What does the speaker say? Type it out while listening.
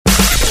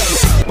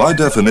By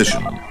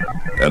definition,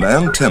 an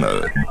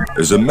antenna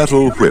is a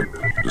metal whip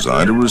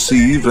designed to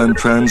receive and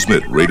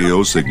transmit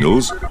radio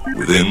signals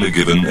within a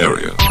given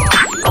area.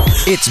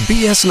 It's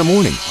BS in the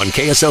Morning on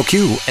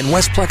KSLQ and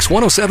Westplex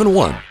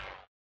 107.1.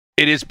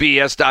 It is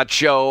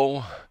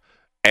BS.show,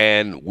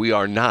 and we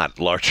are not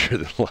larger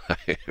than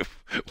life.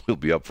 We'll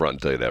be up front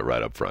and tell you that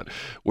right up front.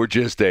 We're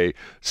just a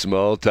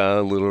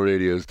small-town little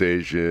radio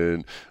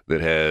station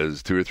that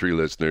has 2 or 3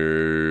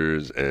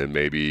 listeners and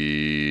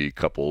maybe a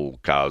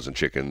couple cows and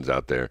chickens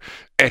out there.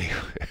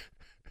 Anyway,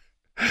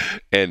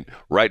 and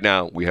right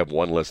now we have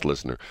one less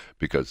listener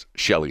because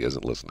Shelly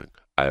isn't listening.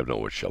 I don't know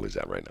where Shelly's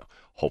at right now.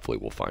 Hopefully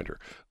we'll find her.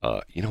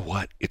 You know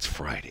what? It's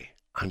Friday.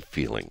 I'm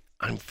feeling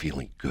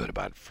good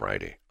about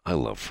Friday. I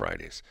love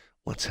Fridays.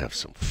 Let's have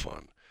some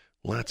fun.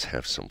 Let's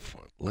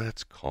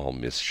Let's call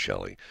Miss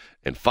Shelly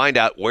and find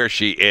out where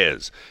she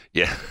is.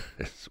 Yeah,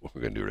 that's what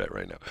we're going to do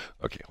right now.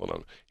 Okay, hold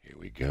on. Here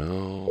we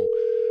go.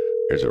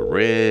 There's a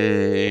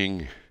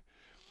ring.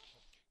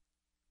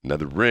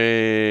 Another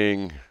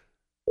ring.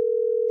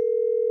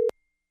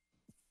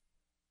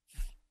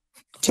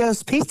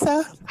 Joe's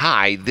Pizza.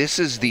 Hi, this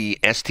is the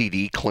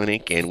STD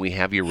clinic, and we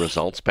have your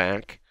results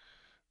back.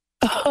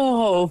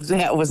 Oh,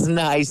 that was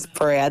nice,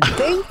 Brad.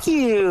 Thank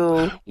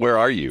you. Where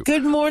are you?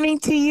 Good morning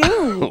to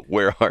you.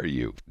 Where are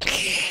you?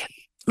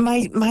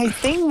 My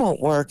thing won't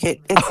work.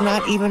 It's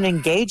not even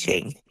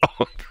engaging.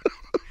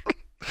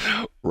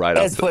 Right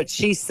That's off the, what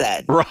she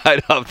said.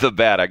 Right off the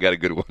bat, I got a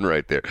good one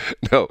right there.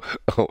 No,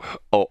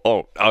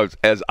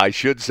 as I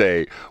should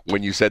say,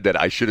 when you said that,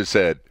 I should have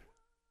said,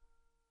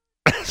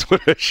 that's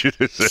what I should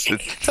have said.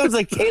 Sounds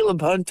like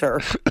Caleb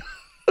Hunter.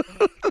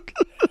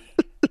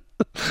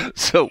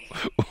 So,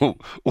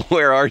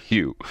 where are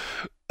you?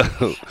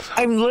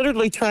 I'm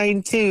literally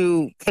trying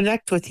to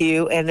connect with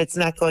you, and it's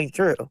not going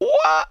through.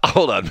 What?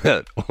 Hold on a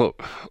minute.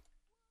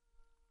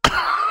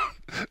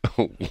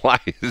 Why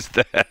is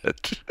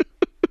that?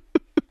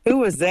 Who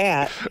was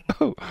that?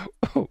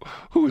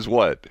 Who is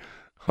what?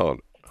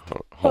 Hold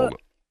on.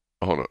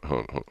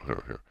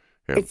 Here.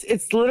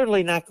 It's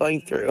literally not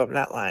going through. I'm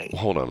not lying.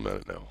 Hold on a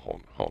minute now.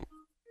 Hold on.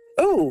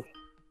 Oh.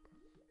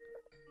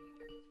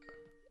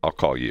 I'll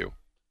call you.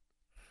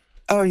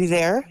 Oh, are you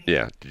there?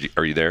 Yeah.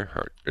 Are you there?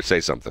 Or say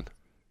something.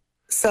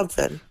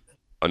 Something.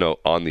 Oh no,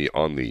 on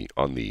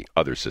the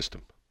other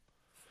system.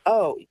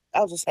 Oh,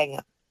 I'll just hang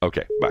up.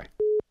 Okay, bye.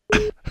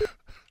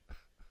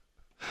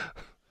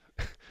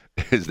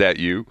 Is that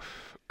you?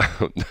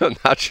 No,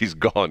 now she's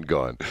gone.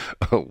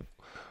 Oh.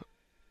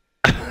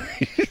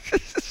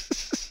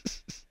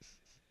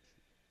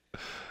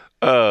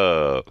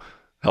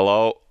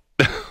 Hello?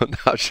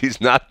 Now she's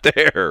not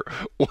there.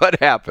 What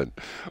happened?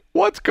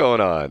 What's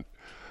going on?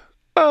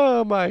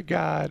 Oh, my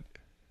God.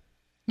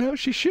 No,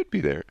 she should be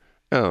there.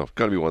 Oh, it's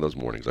going to be one of those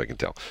mornings, I can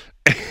tell.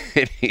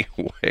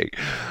 Anyway,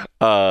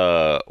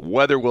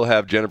 weather will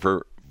have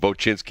Jennifer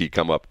Wojcinski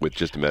come up with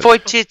just a minute.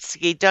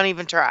 Wojcinski, don't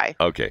even try.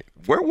 Okay.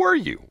 Where were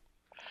you?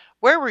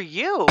 Where were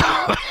you?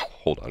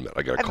 Hold on a minute.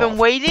 I got to cough. I've been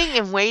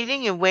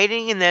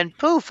waiting, and then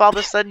poof, all of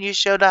a sudden you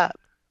showed up.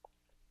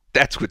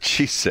 That's what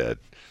she said.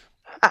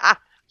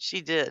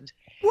 She did.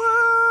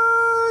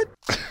 What?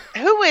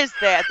 Who is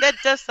that? That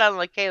does sound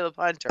like Caleb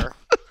Hunter.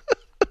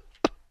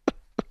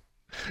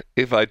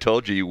 If I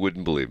told you, you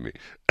wouldn't believe me.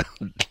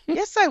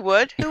 Yes, I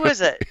would. Who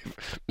is it?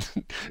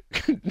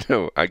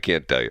 No, I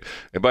can't tell you.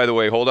 And by the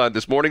way, hold on.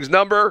 This morning's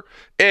number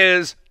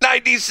is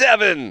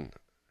 97.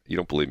 You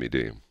don't believe me, do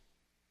you?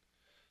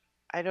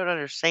 I don't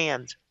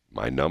understand.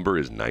 My number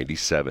is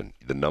 97,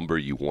 the number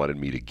you wanted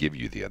me to give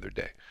you the other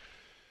day.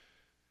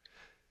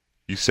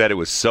 You said it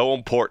was so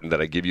important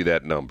that I give you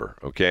that number,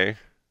 okay?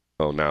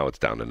 Oh, now it's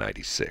down to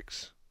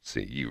 96.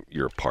 See,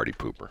 you're a party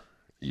pooper.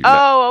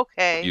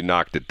 Okay. You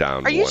knocked it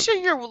down. Are you sure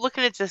you're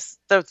looking at this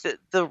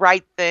the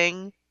right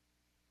thing?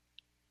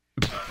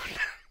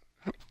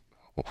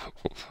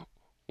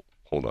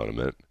 Hold on a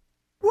minute.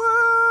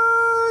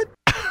 What?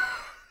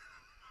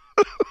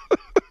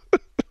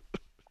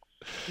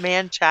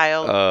 Man,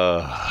 child.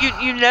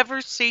 You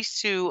never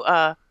cease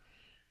to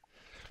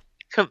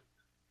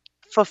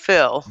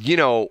fulfill. You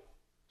know,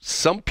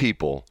 some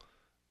people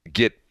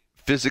get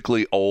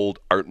physically old,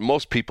 or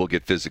most people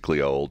get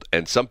physically old,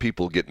 and some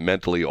people get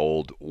mentally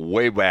old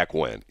way back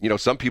when. You know,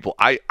 some people,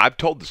 I've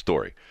told the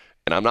story,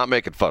 and I'm not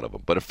making fun of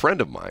them, but a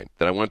friend of mine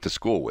that I went to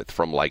school with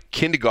from like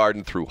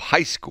kindergarten through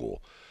high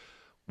school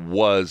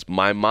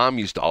my mom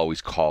used to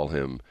always call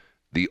him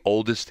the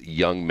oldest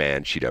young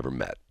man she'd ever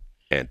met.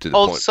 And to the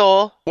old point,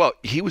 soul. Well,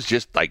 he was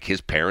just like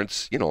his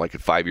parents, you know, like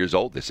at 5 years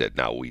old. They said,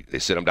 they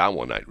sit him down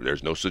one night.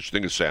 There's no such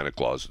thing as Santa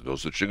Claus. No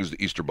such thing as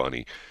the Easter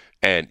Bunny.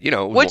 And, you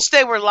know. Which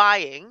they were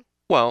lying.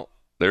 Well,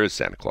 there is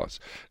Santa Claus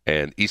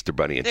and Easter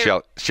Bunny. And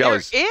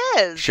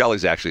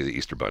Shelley's actually the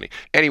Easter Bunny.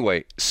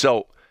 Anyway,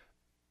 so.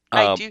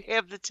 I do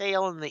have the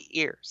tail and the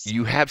ears.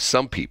 You have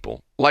some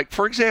people, like,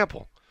 for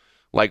example,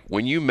 like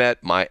when you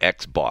met my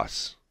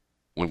ex-boss,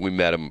 when we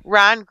met him.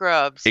 Ron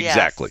Grubbs.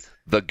 Exactly. Yes.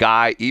 The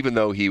guy, even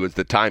though he was,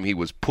 the time he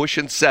was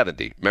pushing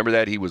 70. Remember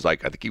that? He was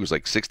like, I think he was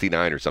like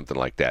 69 or something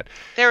like that.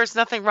 There is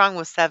nothing wrong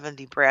with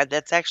 70, Brad.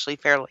 That's actually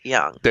fairly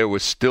young. There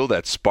was still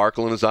that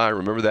sparkle in his eye.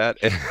 Remember that?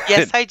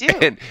 Yes, I do.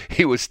 And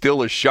he was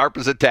still as sharp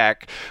as a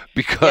tack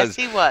because,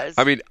 Yes, he was.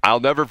 I mean, I'll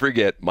never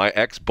forget my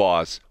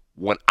ex-boss.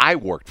 When I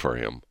worked for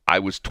him, I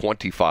was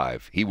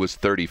 25. He was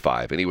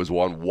 35, and he was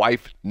on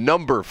wife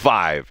number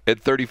 5. At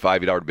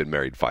 35, he'd already been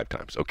married 5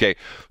 times. Okay,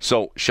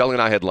 so Shelley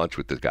and I had lunch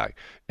with this guy,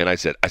 and I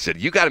said,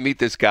 you got to meet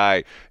this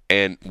guy.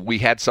 And we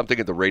had something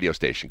at the radio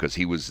station because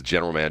he was the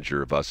general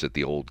manager of us at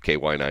the old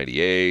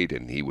KY98,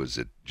 and he was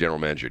a general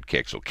manager at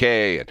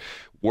KXOK, and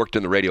worked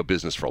in the radio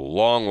business for a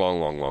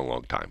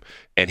long time.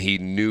 And he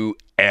knew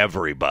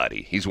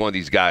everybody. He's one of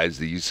these guys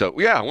that you say,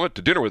 yeah, I went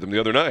to dinner with him the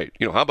other night.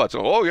 You know, how about,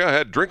 oh, yeah, I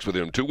had drinks with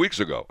him 2 weeks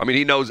ago. I mean,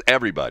 he knows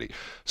everybody.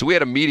 So we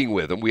had a meeting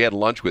with him. We had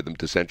lunch with him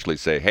to essentially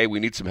say, hey,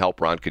 we need some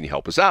help, Ron. Can you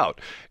help us out?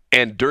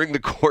 And during the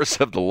course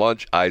of the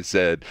lunch, I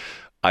said,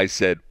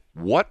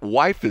 what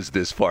wife is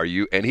this for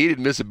you? And he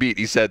didn't miss a beat.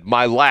 He said,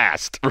 my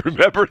last.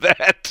 Remember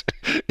that?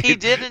 He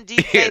did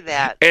indeed say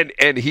that. And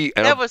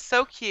that was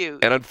so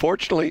cute. And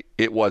unfortunately,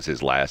 it was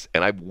his last.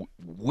 And I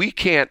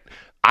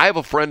have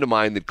a friend of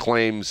mine that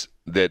claims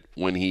that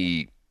when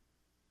he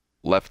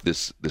left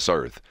this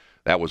earth,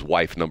 that was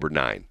wife number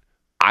 9.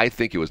 I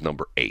think it was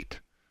number 8.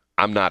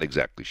 I'm not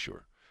exactly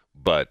sure.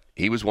 But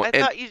he was one. I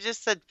thought you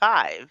just said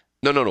 5.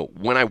 No.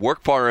 When I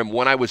worked for him,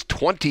 when I was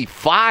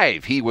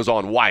 25, he was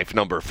on wife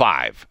number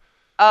 5.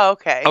 Oh,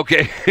 okay.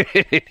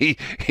 Okay.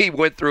 He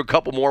went through a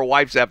couple more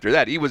wives after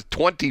that. He was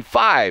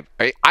 25.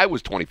 I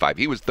was 25.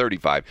 He was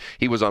 35.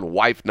 He was on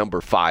wife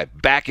number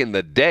 5 back in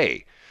the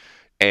day.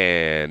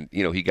 And,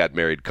 you know, he got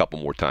married a couple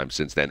more times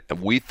since then.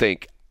 And we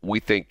think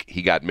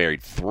he got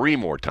married 3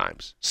 more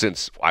times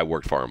since I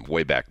worked for him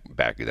way back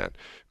then.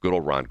 Good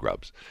old Ron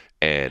Grubbs.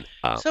 And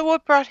so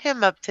what brought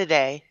him up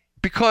today?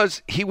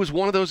 Because he was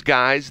one of those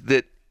guys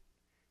that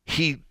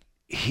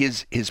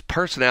his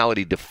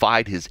personality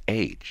defied his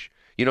age.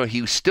 You know,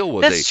 he still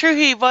was. That's true.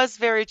 He was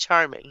very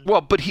charming.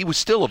 Well, but he was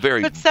still a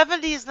very. But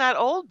 70 is not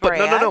old, Brad.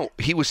 But no.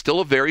 He was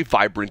still a very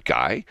vibrant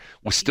guy.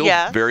 Was still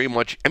very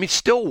much. I mean,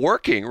 still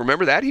working.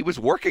 Remember that he was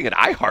working at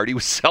iHeart. He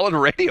was selling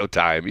radio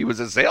time. He was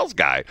a sales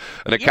guy,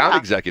 an account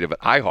executive at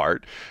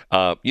iHeart.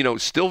 You know,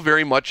 still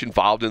very much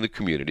involved in the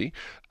community.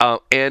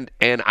 And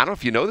I don't know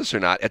if you know this or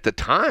not. At the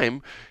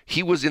time,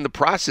 he was in the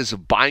process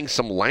of buying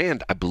some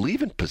land, I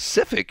believe in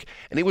Pacific,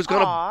 and he was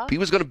going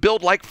to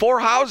build like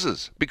 4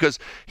 houses because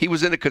he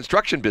was in the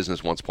construction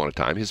business once upon a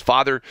time. His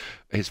father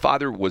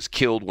was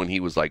killed when he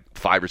was like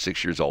 5 or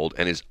 6 years old,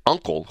 and his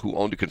uncle, who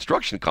owned a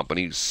construction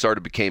company, sort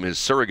of became his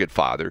surrogate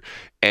father,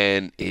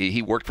 and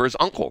he worked for his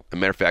uncle. As a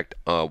matter of fact,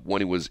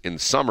 when he was in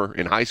summer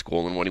in high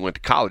school and when he went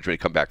to college, when he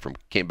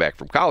came back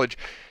from college,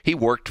 he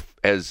worked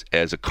as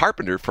a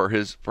carpenter for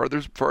his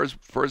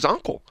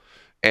uncle,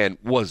 and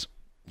was,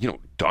 you know,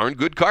 darn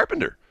good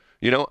carpenter.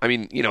 You know, I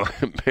mean, you know,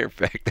 matter of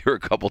fact, there were a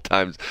couple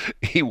times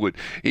he would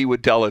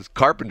tell us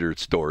carpenter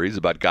stories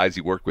about guys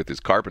he worked with as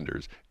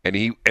carpenters,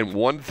 and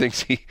one thing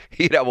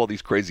he'd have all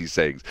these crazy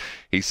sayings.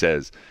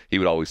 He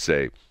would always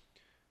say,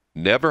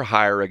 never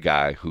hire a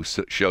guy who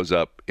shows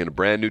up in a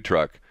brand new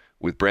truck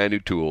with brand new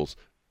tools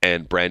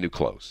and brand new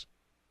clothes.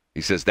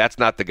 He says, that's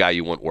not the guy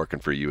you want working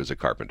for you as a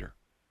carpenter.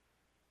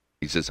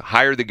 He says,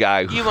 hire the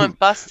guy who... You want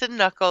busted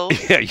knuckles.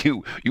 Yeah,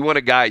 you want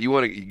a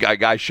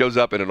guy shows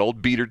up in an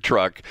old beater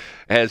truck,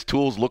 has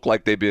tools look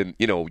like they've been,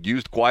 you know,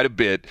 used quite a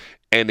bit,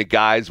 and the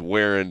guy's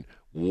wearing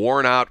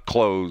worn out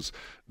clothes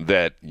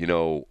that,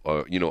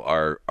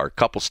 are a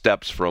couple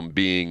steps from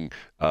being,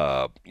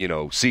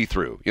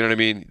 see-through. You know what I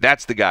mean?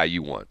 That's the guy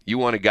you want. You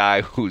want a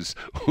guy who's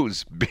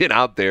been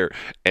out there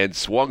and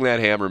swung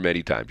that hammer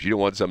many times. You don't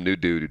want some new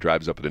dude who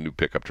drives up in a new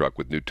pickup truck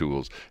with new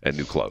tools and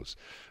new clothes.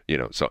 You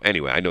know, so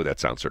anyway, I know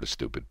that sounds sort of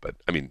stupid, but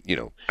it's... You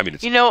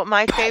know what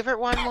my favorite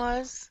one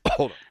was?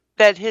 Hold on.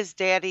 That his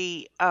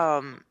daddy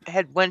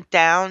had went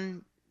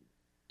down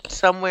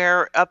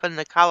somewhere up in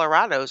the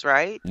Colorados,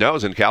 right? No, it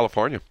was in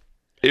California.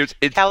 It's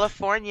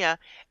California.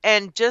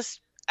 And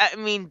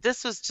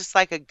this was just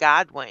like a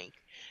God wink.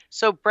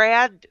 So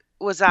Brad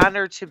was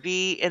honored to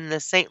be in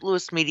the St.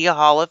 Louis Media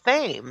Hall of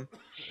Fame.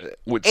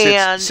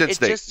 Since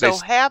they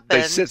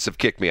since have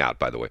kicked me out,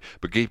 by the way.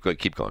 But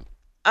keep going.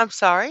 I'm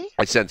sorry?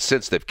 I said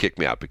since they've kicked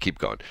me out, but keep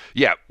going.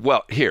 Yeah,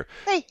 well, here.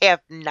 They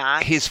have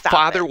not. His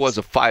father was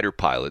a fighter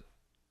pilot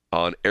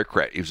on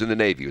aircraft. He was in the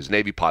Navy. He was a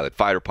Navy pilot,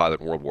 fighter pilot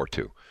in World War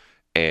II.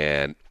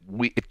 And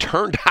it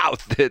turned out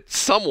that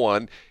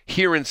someone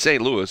here in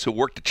St. Louis who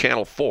worked at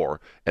Channel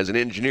 4 as an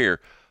engineer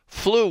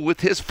flew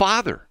with his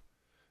father.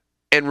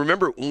 And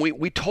remember, when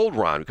we told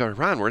Ron,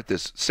 we're at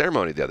this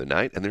ceremony the other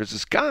night, and there's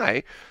this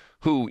guy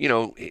who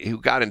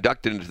got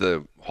inducted into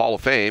the Hall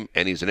of Fame,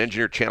 and he's an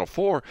engineer at Channel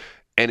 4,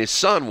 and his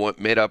son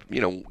made up,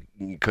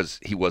 because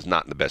he was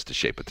not in the best of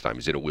shape at the time. He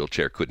was in a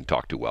wheelchair, couldn't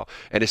talk too well.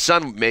 And his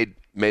son made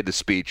made the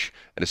speech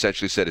and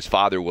essentially said his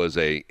father was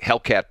a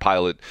Hellcat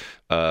pilot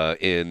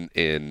in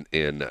an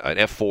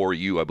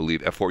F4U, I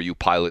believe, F4U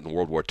pilot in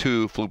World War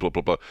II. Blah, blah,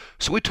 blah, blah.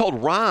 So we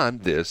told Ron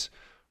this.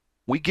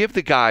 We give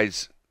the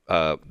guys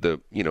we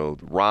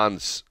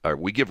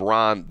give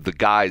Ron the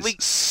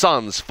guy's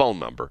son's phone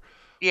number.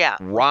 Yeah.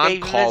 Ron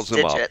calls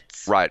him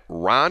digits. up. Right.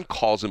 Ron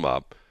calls him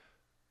up.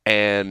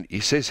 And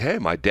he says, hey,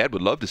 my dad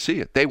would love to see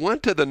it. They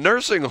went to the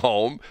nursing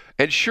home,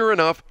 and sure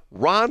enough,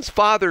 Ron's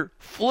father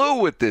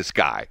flew with this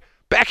guy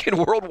back in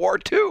World War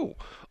II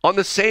on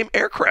the same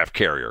aircraft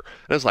carrier.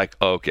 And it's like,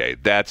 okay,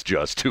 that's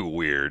just too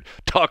weird.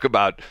 Talk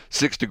about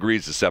 6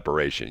 degrees of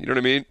separation. You know what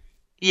I mean?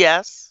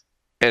 Yes.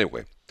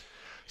 Anyway,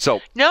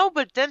 so. No,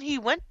 but then he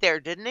went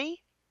there, didn't he?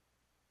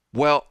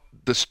 Well,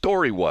 the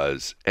story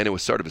was, and it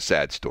was sort of a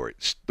sad story.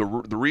 The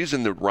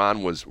reason that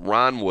Ron was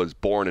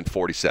born in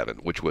 47,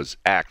 which was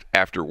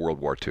after World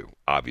War II,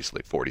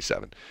 obviously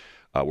 47.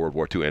 World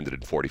War II ended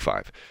in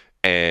 45,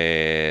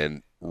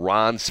 and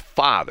Ron's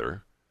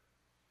father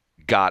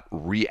got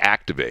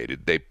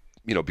reactivated.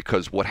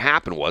 Because what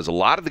happened was a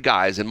lot of the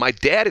guys, and my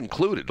dad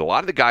included, a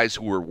lot of the guys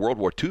who were World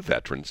War II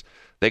veterans,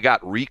 they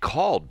got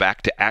recalled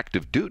back to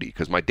active duty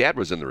because my dad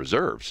was in the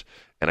reserves.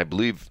 And I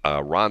believe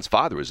Ron's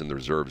father was in the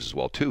reserves as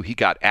well too. He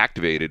got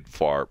activated he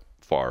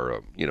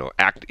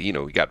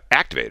got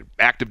activated,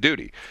 active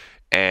duty,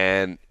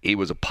 and he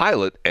was a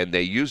pilot. And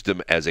they used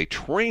him as a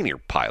trainer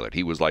pilot.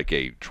 He was like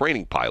a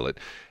training pilot,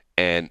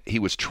 and he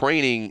was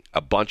training a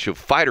bunch of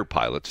fighter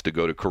pilots to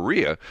go to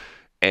Korea.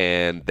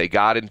 And they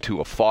got into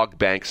a fog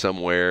bank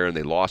somewhere, and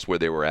they lost where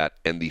they were at.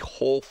 And the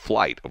whole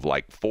flight of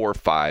like 4 or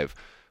 5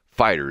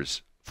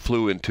 fighters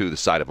flew into the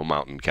side of a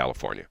mountain in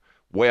California,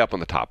 way up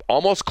on the top,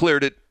 almost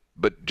cleared it,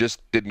 but just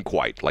didn't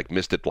quite,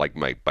 missed it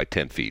by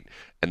 10 feet,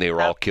 and they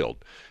were all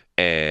killed.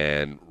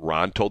 And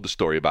Ron told the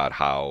story about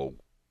how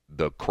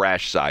the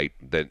crash site,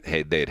 that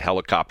they had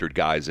helicoptered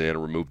guys in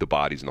and removed the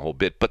bodies and the whole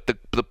bit, but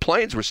the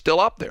planes were still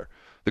up there.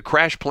 The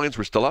crash planes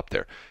were still up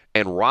there.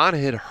 And Ron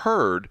had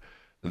heard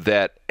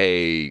that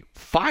a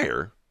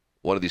fire,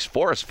 one of these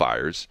forest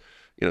fires,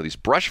 these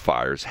brush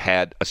fires,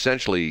 had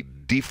essentially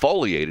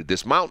defoliated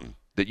this mountain,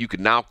 that you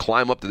could now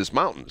climb up to this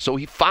mountain. So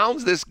he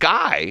found this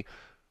guy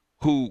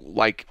who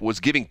was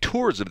giving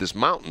tours of this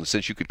mountain,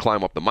 since you could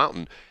climb up the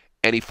mountain,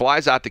 and he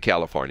flies out to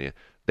California.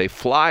 They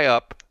fly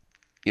up,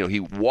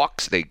 he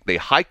walks, they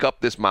hike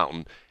up this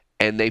mountain,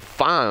 and they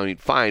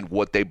find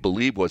what they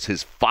believe was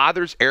his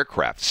father's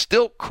aircraft,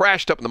 still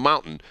crashed up in the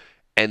mountain,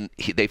 and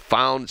they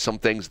found some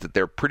things that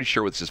they're pretty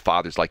sure was his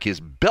father's, like his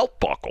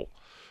belt buckle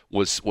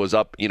was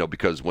up,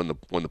 because when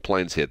the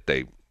planes hit,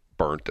 they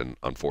burnt, and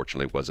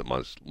unfortunately wasn't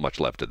much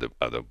left of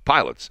the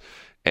pilots.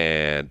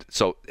 And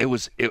so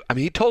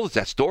he told us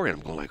that story, and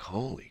I'm going like,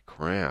 holy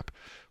crap,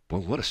 boy,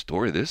 what a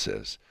story this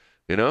is.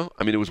 It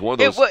was one of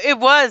those. It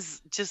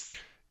was just,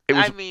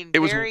 it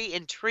was very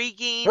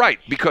intriguing. Right,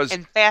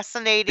 and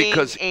fascinating.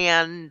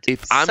 And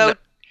if I'm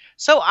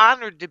so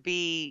honored to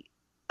be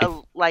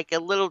a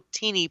little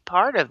teeny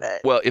part of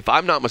it. Well, if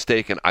I'm not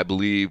mistaken, I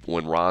believe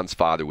when Ron's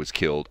father was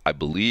killed, I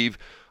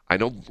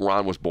know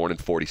Ron was born in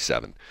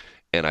 47.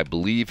 And I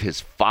believe his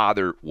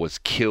father was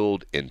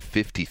killed in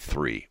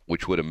 53,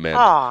 which would have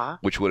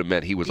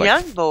meant he was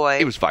young boy.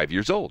 He was 5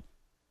 years old.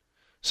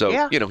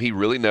 So, he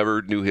really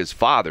never knew his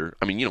father.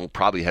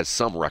 Probably has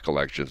some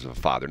recollections of a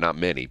father, not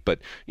many.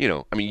 But,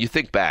 you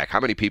think back, how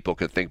many people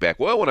can think back,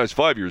 well, when I was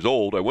 5 years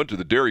old, I went to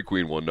the Dairy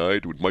Queen one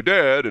night with my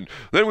dad, and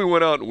then we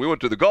went out and we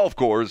went to the golf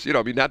course.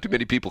 Not too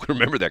many people can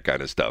remember that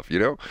kind of stuff,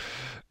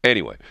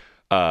 Anyway,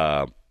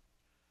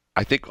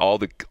 I think all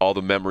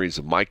the memories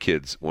of my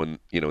kids when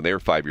they were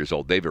 5 years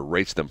old, they've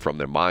erased them from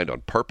their mind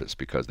on purpose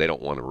because they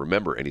don't want to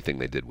remember anything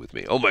they did with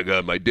me. Oh my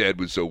God, my dad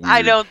was so weird.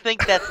 I don't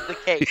think that's the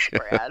case,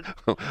 Brad.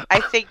 I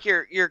think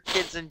your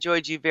kids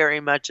enjoyed you very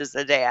much as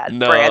a dad.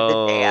 No, Brad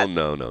the dad.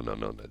 No,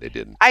 they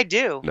didn't. I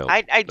do. No,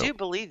 I do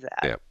believe that.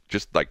 Yeah,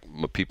 just like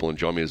people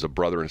enjoy me as a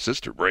brother and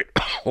sister, right?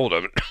 Hold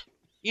on.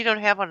 You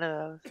don't have one of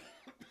those.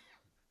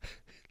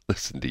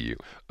 Listen to you.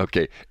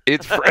 Okay,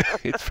 it's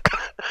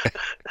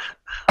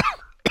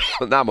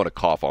now I'm going to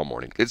cough all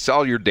morning. It's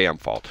all your damn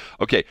fault.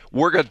 Okay,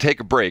 we're going to take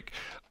a break.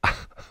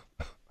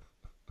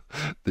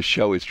 The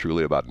show is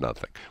truly about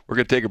nothing. We're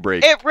going to take a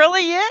break. It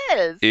really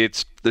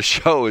is. The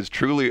show is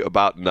truly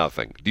about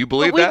nothing. Do you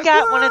believe that? We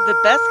got one of the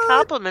best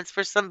compliments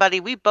for somebody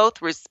we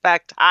both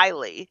respect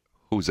highly.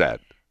 Who's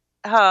that?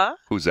 Huh?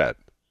 Who's that?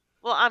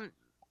 Well,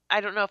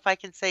 I don't know if I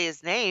can say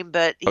his name,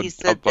 but he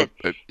said that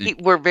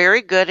we're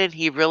very good and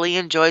he really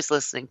enjoys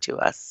listening to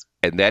us.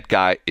 And that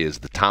guy is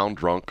the town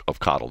drunk of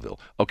Cottleville.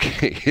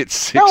 Okay,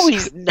 it's No,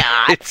 he's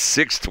not. It's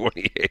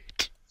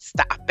 6:28.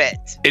 Stop it.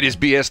 It is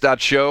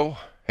BS.show.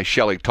 Hey,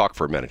 Shelly, talk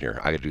for a minute here.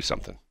 I got to do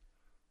something.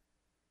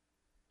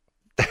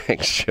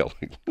 Thanks,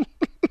 Shelly.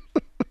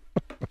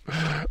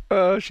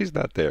 She's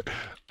not there.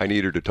 I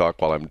need her to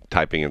talk while I'm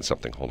typing in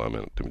something. Hold on a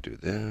minute. Let me do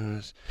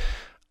this.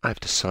 I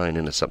have to sign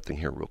into something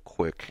here real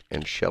quick,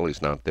 and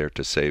Shelly's not there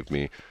to save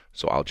me,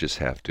 so I'll just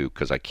have to,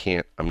 because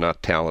I'm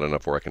not talented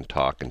enough where I can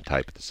talk and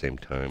type at the same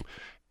time.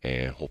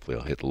 And hopefully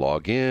I'll hit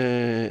log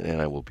in,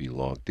 and I will be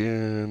logged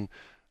in.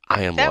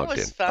 I am That logged in.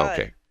 was fun.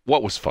 Okay.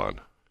 What was fun?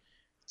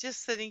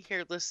 Just sitting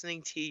here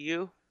listening to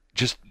you.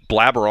 Just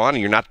blabber on,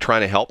 and you're not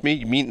trying to help me.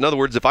 You mean, in other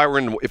words, if I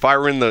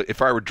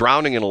were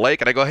drowning in a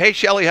lake, and I go, "Hey,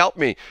 Shelly, help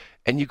me,"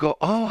 and you go,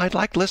 "Oh, I'd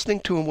like listening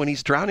to him when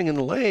he's drowning in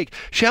the lake.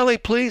 Shelly,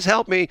 please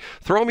help me.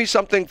 Throw me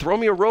something. Throw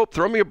me a rope.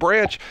 Throw me a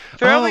branch.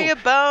 Throw me a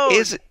bone."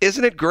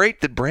 Isn't it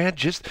great that Brad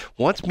just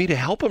wants me to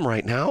help him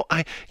right now?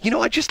 I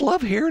just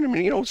love hearing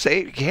him.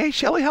 Say, "Hey,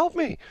 Shelly, help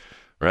me."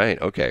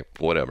 Right? Okay.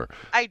 Whatever.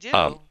 I do.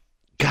 God.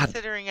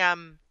 Considering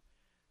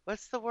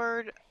what's the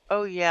word?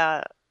 Oh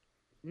yeah,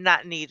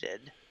 not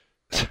needed.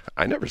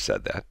 I never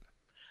said that.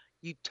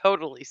 You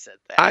totally said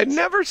that. I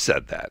never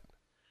said that.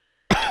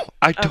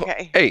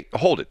 Okay. Hey,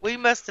 hold it. We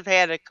must have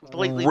had a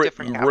completely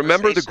different conversation.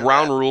 Remember the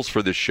ground rules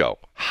for this show.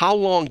 How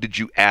long did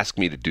you ask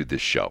me to do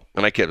this show?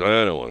 And I kept,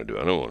 I don't want to do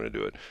it. I don't want to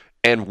do it.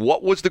 And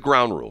what was the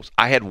ground rules?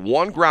 I had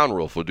one ground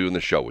rule for doing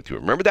the show with you.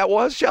 Remember that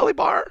was, Shelly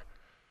Barr?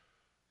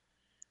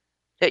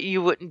 That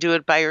you wouldn't do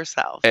it by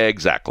yourself.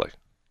 Exactly.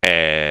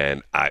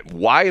 And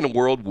why in the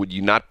world would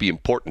you not be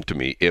important to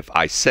me if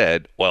I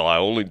said, well,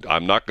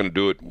 I'm not going to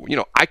do it.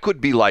 I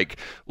could be like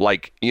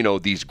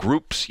these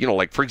groups,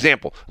 like, for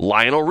example,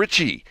 Lionel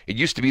Richie. It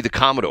used to be the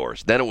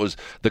Commodores. Then it was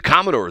the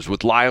Commodores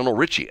with Lionel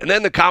Richie. And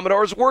then the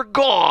Commodores were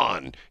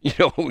gone. You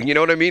know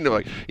what I mean?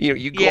 Like, it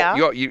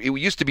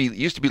used to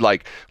be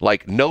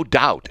like No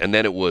Doubt. And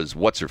then it was,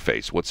 what's her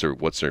face?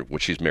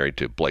 She's married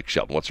to Blake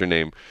Shelton. What's her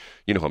name?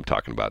 You know who I'm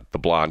talking about, the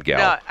blonde gal.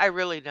 No, I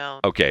really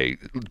don't. Okay,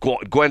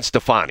 Gwen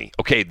Stefani.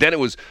 Okay, then it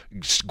was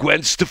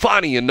Gwen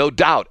Stefani and No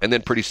Doubt, and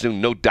then pretty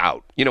soon No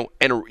Doubt. And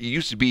it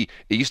used to be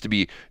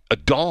a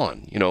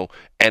Dawn.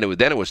 And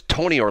then it was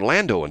Tony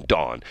Orlando and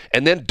Dawn,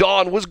 and then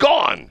Dawn was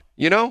gone.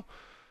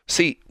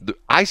 See,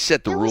 I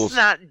set the rules. It was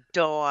not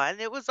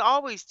Dawn. It was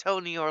always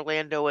Tony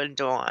Orlando and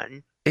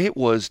Dawn. It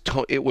was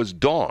Dawn. It was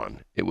Dawn,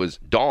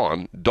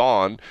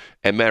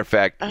 and matter of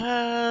fact,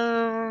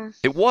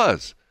 it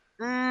was.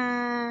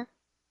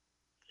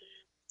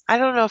 I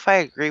don't know if I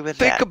agree with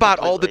that. Think about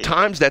all the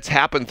completely. times that's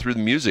happened through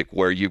the music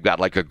where you've got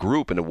like a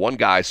group and one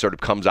guy sort of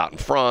comes out in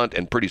front,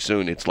 and pretty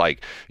soon it's the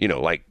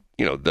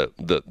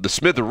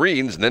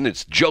Smithereens, and then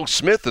it's Joe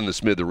Smith and the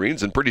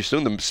Smithereens, and pretty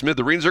soon the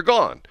Smithereens are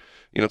gone.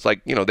 It's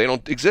like, they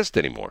don't exist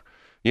anymore.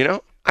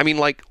 I mean,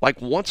 like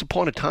once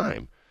upon a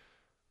time,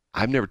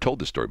 I've never told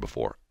this story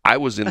before. I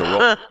was in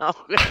the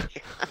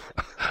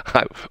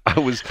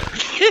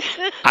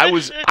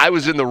I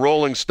was in the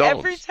Rolling Stones.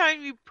 Every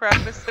time you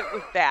preface it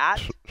with that,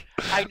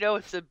 I know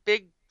it's a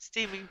big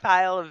steaming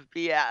pile of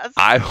BS.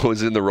 I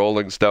was in the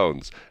Rolling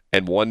Stones,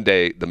 and one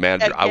day the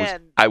manager,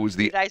 I was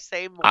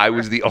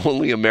the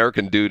only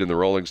American dude in the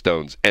Rolling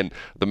Stones, and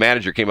the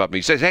manager came up and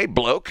he says, "Hey,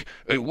 bloke,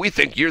 we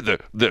think you're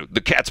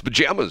the cat's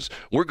pajamas.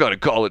 We're going to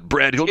call it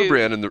Brad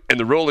Hildebrand and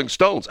the Rolling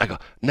Stones." I go,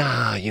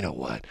 "Nah, you know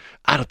what?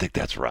 I don't think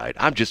that's right.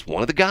 I'm just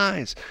one of the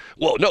guys."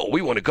 "Well, no,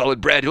 we want to call it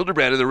Brad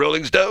Hildebrand and the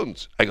Rolling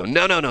Stones." I go,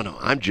 No.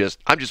 I'm just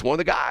one of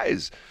the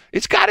guys.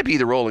 It's got to be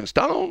the Rolling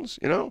Stones,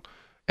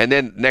 And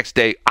then next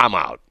day, I'm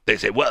out. They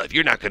say, "Well, if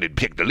you're not going to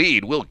pick the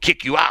lead, we'll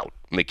kick you out."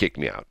 And they kicked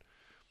me out.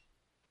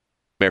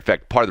 Matter of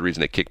fact, part of the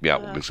reason they kicked me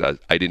out was because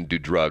I didn't do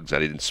drugs, I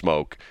didn't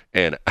smoke,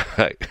 and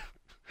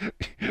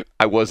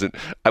I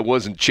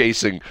wasn't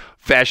chasing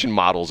fashion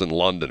models in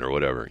London or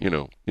whatever.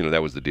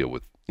 That was the deal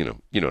with, you know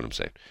what I'm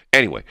saying.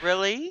 Anyway.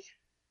 Really?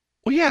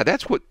 Well, yeah,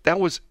 that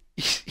was,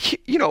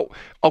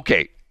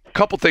 okay, a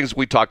couple things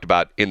we talked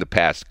about in the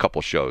past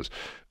couple shows.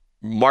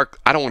 Mark,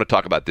 I don't want to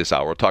talk about this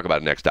hour. We'll talk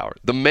about it next hour.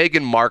 The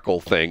Meghan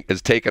Markle thing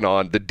has taken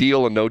on, the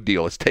Deal and No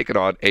Deal has taken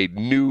on a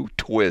new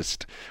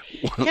twist.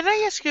 Can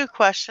I ask you a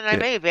question? I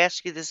may have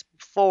asked you this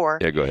before.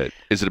 Yeah, go ahead.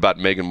 Is it about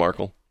Meghan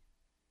Markle?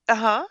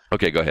 Uh-huh.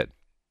 Okay, go ahead.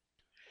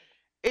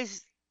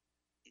 Is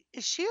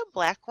she a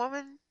black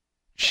woman?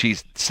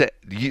 She's,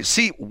 you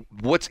see,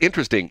 what's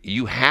interesting,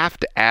 you have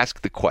to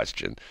ask the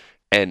question.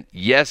 And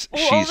yes,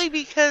 well, only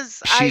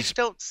because I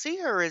don't see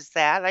her as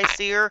that. I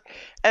see her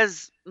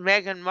as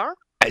Meghan Markle.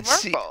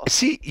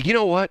 See, you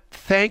know what?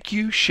 Thank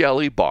you,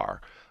 Shelly Barr.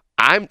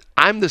 I'm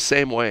the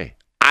same way.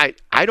 I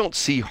don't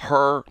see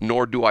her,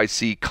 nor do I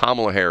see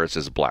Kamala Harris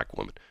as a black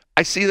woman.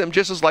 I see them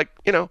just as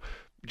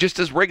just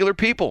as regular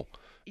people.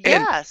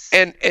 Yes.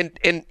 And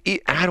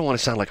I don't want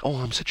to sound like, oh,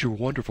 I'm such a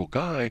wonderful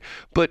guy,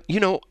 but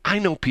I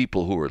know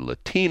people who are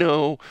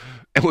Latino,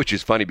 which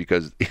is funny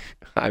because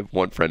I have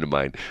one friend of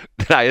mine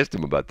that I asked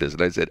him about this,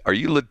 and I said, "Are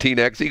you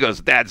Latinx?" He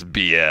goes, "That's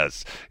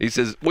BS." He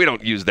says, "We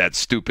don't use that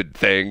stupid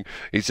thing."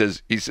 He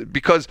says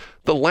because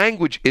the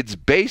language, it's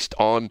based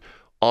on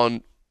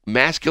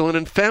masculine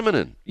and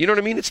feminine. You know what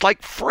I mean? It's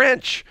like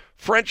French.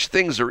 French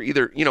things are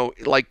either,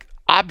 like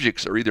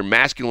objects are either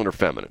masculine or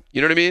feminine.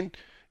 You know what I mean?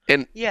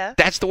 And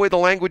that's the way the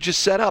language is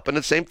set up. And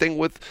the same thing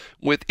with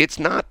it's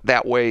not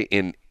that way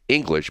in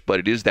English, but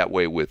it is that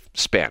way with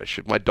Spanish.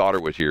 If my daughter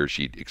was here,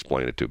 she'd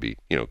explain it to me,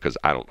 because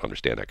I don't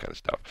understand that kind of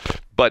stuff.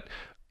 But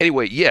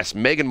anyway, yes,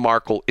 Meghan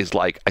Markle is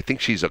I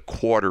think she's a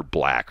quarter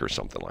black or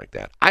something like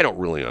that. I don't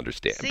really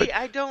understand. See,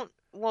 I don't.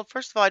 Well,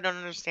 first of all, I don't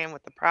understand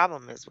what the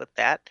problem is with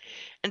that.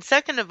 And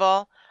second of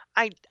all,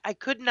 I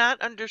could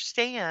not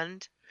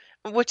understand,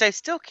 which I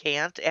still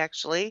can't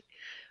actually,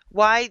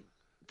 why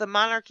the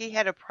monarchy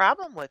had a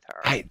problem with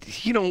her.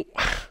 You know,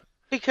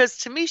 Because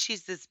to me,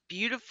 she's this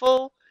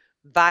beautiful,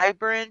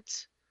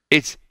 vibrant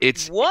it's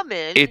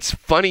woman it's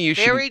funny you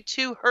should married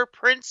to her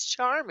Prince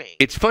Charming.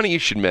 It's funny you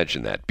should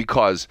mention that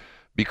because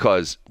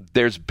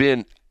there's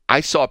been I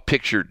saw a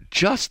picture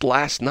just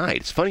last night.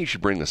 It's funny you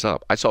should bring this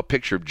up. I saw a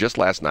picture of just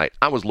last night.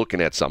 I was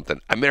looking at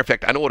something. As a matter of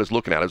fact, I know what I was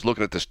looking at. I was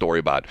looking at the story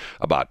about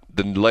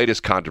the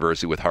latest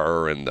controversy with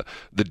her and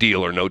the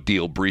deal or no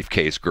deal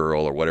briefcase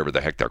girl or whatever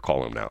the heck they're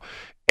calling him now.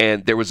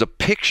 And there was a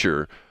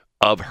picture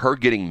of her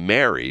getting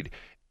married.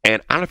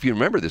 And I don't know if you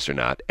remember this or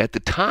not. At the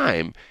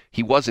time,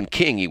 he wasn't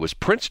king. He was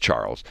Prince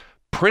Charles.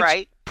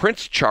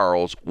 Prince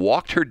Charles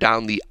walked her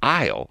down the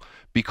aisle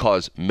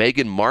because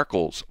Meghan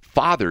Markle's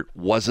father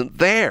wasn't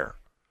there.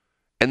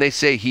 And they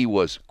say he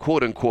was,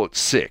 quote unquote,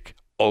 sick.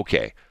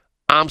 Okay,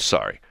 I'm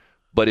sorry.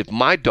 But if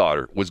my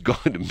daughter was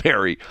going to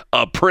marry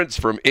a prince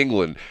from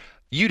England,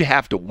 you'd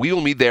have to wheel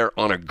me there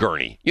on a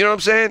gurney. You know what I'm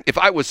saying? If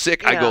I was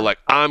sick, I'd go like,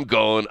 I'm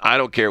going. I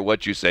don't care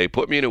what you say.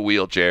 Put me in a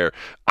wheelchair.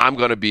 I'm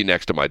going to be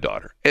next to my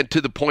daughter. And to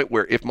the point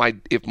where if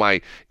my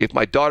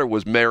daughter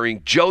was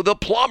marrying Joe the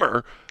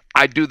plumber,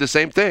 I'd do the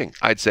same thing.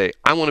 I'd say,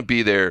 I want to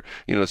be there,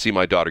 to see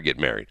my daughter get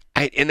married.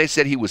 And they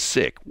said he was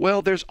sick.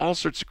 Well, there's all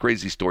sorts of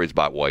crazy stories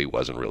about why he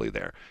wasn't really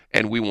there.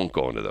 And we won't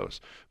go into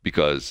those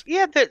because...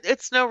 Yeah,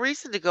 it's no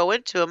reason to go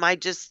into them. I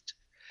just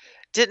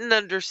didn't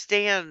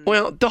understand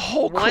the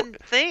whole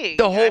thing.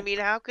 I mean,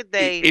 how could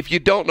they... If you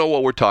don't know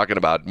what we're talking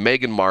about,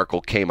 Meghan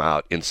Markle came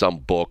out in some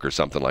book or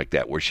something like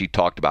that where she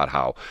talked about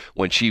how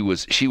when she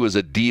was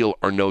a deal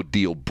or no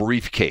deal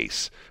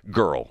briefcase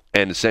girl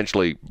and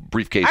essentially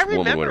briefcase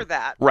woman. I remember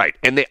that. Right.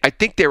 And I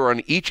think they were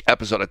on each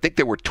episode. I think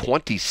there were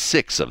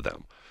 26 of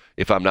them,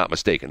 if I'm not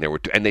mistaken. There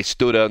were and they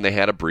stood up and they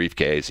had a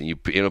briefcase and you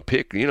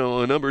pick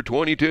a number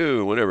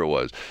 22, whatever it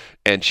was.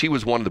 And she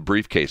was one of the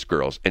briefcase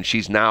girls, and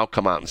she's now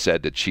come out and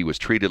said that she was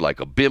treated like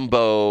a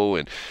bimbo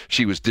and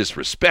she was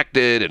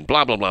disrespected and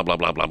blah blah blah blah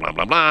blah blah blah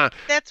blah blah.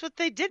 That's what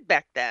they did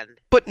back then.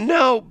 But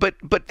no, but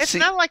it's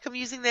not like I'm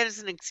using that as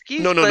an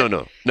excuse.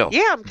 No.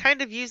 Yeah, I'm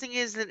kind of using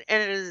it as an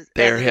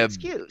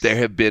excuse. There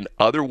have been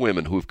other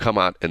women who have come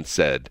out and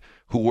said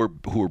who were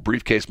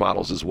briefcase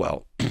models as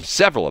well,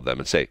 several of them,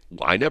 and say,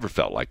 I never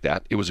felt like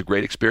that. It was a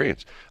great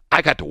experience.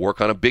 I got to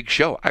work on a big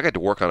show. I got to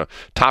work on a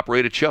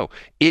top-rated show.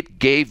 It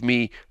gave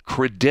me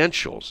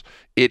credentials.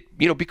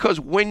 Because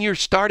when you're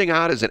starting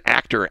out as an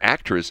actor or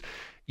actress,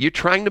 you're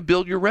trying to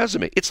build your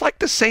resume. It's like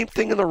the same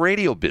thing in the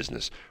radio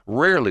business.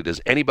 Rarely does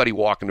anybody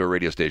walk into a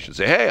radio station and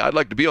say, hey, I'd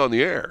like to be on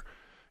the air.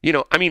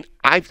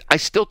 I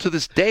still to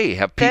this day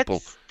have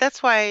people.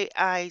 That's why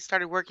I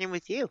started working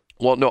with you.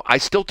 Well, no, I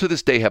still to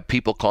this day have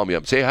people call me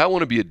up and say, I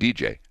want to be a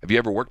DJ. Have you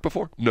ever worked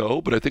before?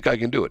 No, but I think I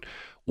can do it.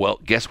 Well,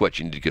 guess what?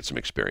 You need to get some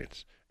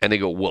experience. And they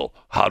go, well,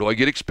 how do I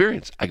get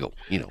experience? I go,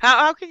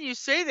 How can you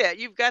say that?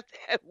 You've got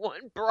that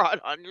one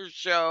broad on your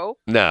show.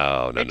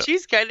 No.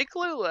 She's kind of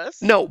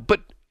clueless. No,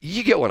 but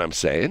you get what I'm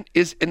saying.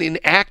 And in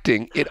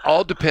acting, it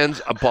all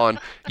depends upon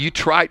you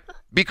try.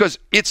 Because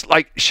it's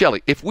like,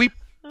 Shelley, if we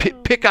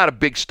pick out a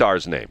big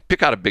star's name.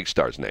 Pick out a big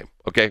star's name,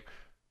 okay?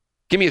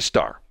 Give me a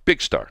star.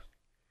 Big star.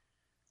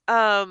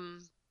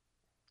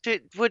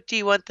 What do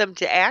you want them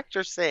to act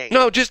or sing?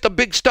 No, just a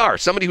big star.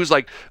 Somebody who's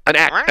like an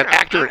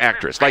actor or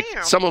actress. Like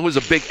someone who's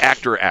a big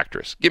actor or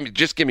actress. Give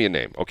me a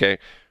name, okay?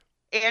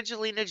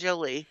 Angelina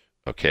Jolie.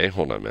 Okay,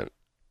 hold on a minute.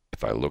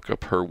 If I look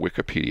up her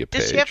Wikipedia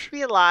page. Does she have to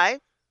be alive?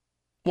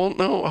 Well,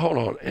 no, hold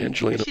on.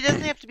 Angelina. If she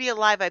doesn't have to be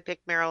alive, I pick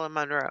Marilyn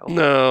Monroe.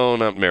 No,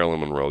 not Marilyn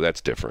Monroe. That's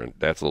different.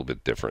 That's a little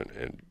bit different.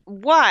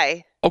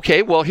 Why?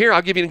 Okay, well, here,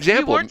 I'll give you an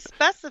example. You weren't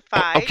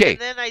specified, okay.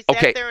 And then I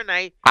sat there and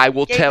I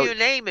will gave tell you a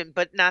name,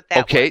 but not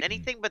that one.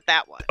 Anything but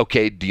that one.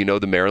 Okay, do you know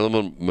the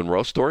Marilyn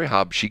Monroe story,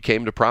 how she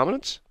came to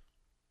prominence?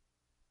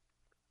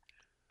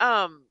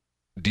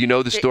 Do you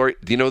know the story?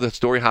 Do you know the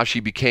story how she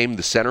became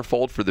the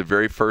centerfold for the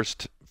very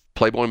first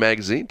Playboy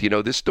magazine? Do you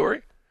know this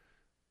story?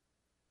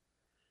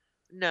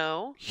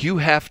 No. Hugh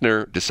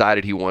Hefner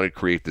decided he wanted to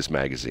create this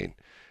magazine,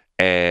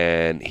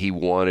 and he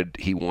wanted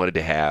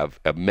to have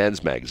a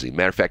men's magazine.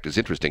 Matter of fact, it's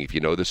interesting. If you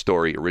know the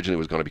story, originally it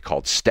was going to be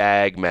called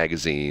Stag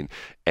Magazine,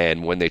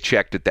 and when they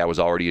checked it, that was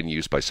already in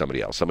use by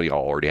somebody else. Somebody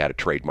already had it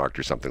trademarked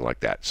or something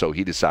like that. So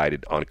he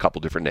decided on a couple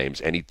different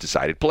names, and he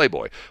decided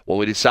Playboy. When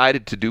we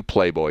decided to do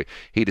Playboy,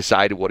 he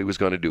decided what he was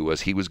going to do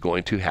was he was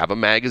going to have a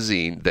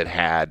magazine that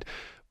had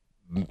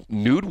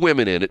nude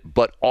women in it,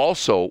 but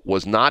also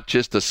was not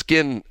just a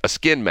skin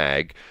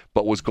mag,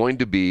 but was going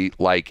to be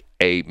like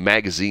a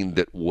magazine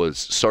that was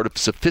sort of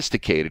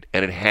sophisticated,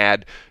 and it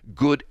had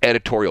good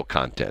editorial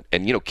content.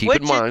 And keep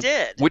in mind,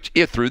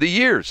 through the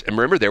years. And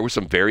remember, there were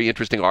some very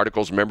interesting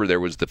articles. Remember, there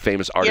was the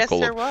famous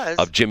article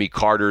of Jimmy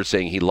Carter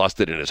saying he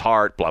lusted in his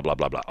heart, blah blah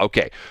blah blah.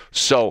 Okay,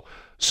 so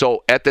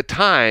at the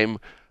time,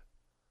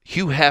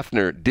 Hugh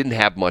Hefner didn't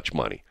have much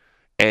money.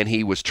 and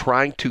he was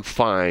trying to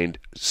find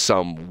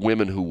some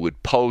women who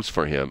would pose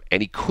for him,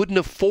 and he couldn't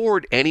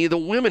afford any of the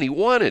women he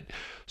wanted.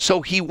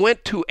 So he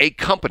went to a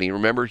company.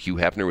 Remember, Hugh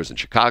Hefner was in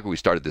Chicago. He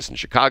started this in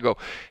Chicago.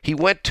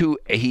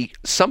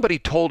 Somebody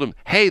told him,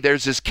 hey,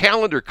 there's this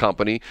calendar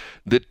company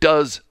that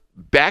does,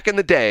 back in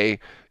the day,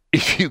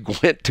 if you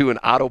went to an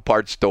auto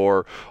parts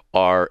store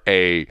or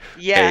a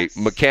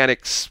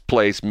mechanic's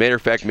place, matter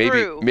of fact,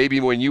 maybe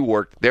when you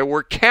worked, there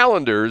were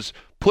calendars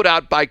put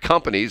out by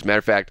companies. Matter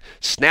of fact,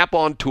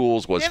 Snap-on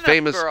Tools was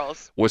famous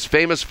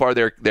for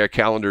their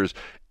calendars,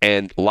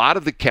 and a lot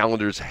of the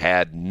calendars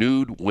had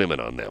nude women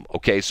on them.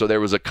 Okay, so there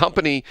was a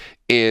company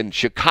in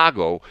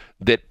Chicago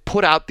that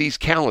put out these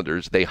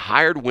calendars. They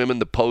hired women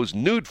to pose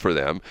nude for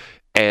them,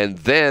 and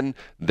then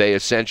they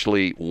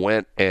essentially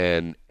went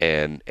and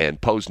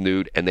posed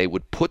nude, and they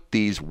would put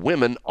these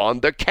women on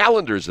their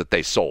calendars that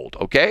they sold.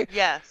 Okay?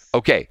 Yes.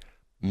 Okay.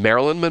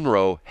 Marilyn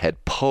Monroe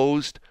had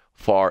posed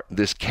for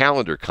this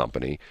calendar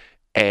company,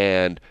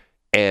 and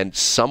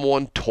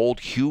someone told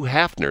Hugh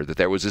Hefner that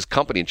there was this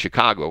company in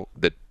Chicago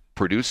that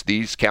produced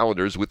these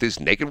calendars with these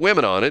naked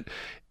women on it,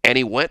 and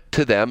he went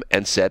to them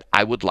and said,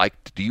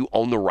 do you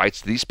own the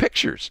rights to these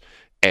pictures?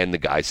 And the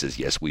guy says,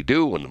 yes, we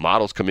do. When the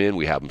models come in,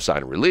 we have them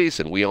sign a release,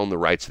 and we own the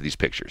rights to these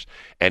pictures.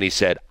 And he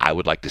said, I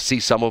would like to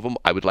see some of them.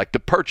 I would like to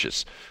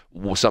purchase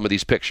some of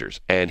these pictures.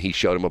 And he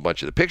showed him a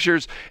bunch of the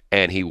pictures,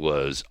 and he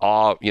was in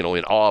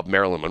awe of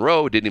Marilyn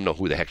Monroe, didn't even know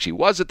who the heck she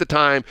was at the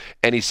time.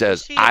 And he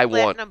says, I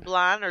want a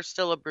blonde or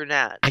still a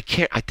brunette? I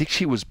think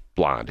she was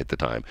blonde at the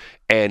time.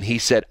 And he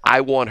said,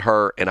 I want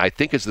her. And I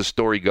think as the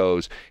story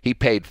goes, he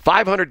paid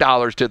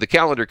 $500 to the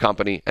calendar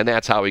company, and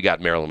that's how he got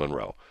Marilyn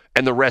Monroe.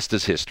 And the rest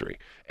is history.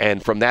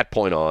 And from that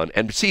point on,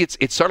 and see,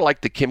 it's sort of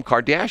like the Kim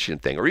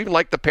Kardashian thing, or even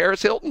like the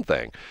Paris Hilton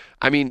thing.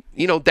 I mean,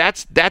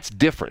 that's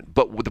different.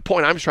 But the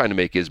point I'm trying to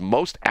make is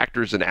most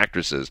actors and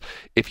actresses,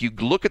 if you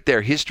look at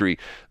their history,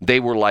 they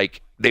were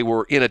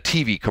in a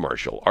TV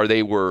commercial, or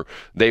they were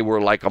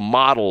like a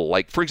model.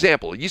 Like, for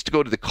example, you used to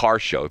go to the car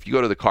show. If you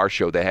go to the car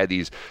show, they had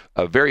these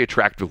very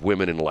attractive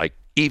women in like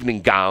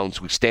evening gowns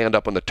who stand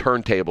up on the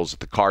turntables at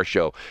the car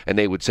show, and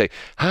they would say,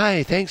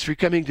 hi, thanks for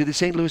coming to the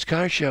St. Louis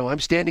Car Show. I'm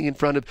standing in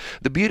front of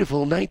the beautiful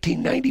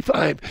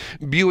 1995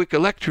 Buick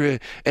Electra,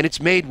 and it's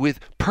made with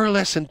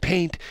pearlescent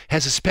paint,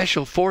 has a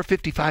special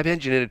 455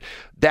 engine in it.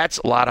 That's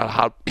a lot of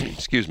how,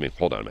 excuse me,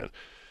 hold on a minute.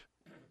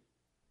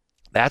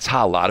 That's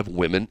how a lot of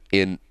women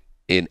in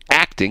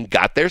acting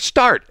got their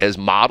start as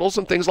models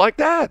and things like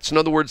that. So in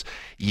other words,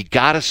 you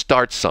got to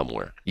start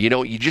somewhere.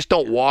 You just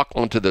don't walk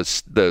onto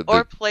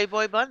the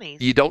Playboy bunnies.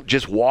 You don't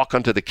just walk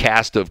onto the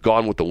cast of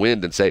Gone with the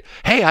Wind and say,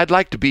 hey, I'd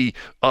like to be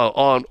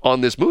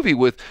on this movie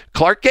with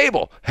Clark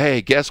Gable.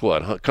 Hey, guess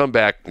what? Come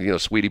back,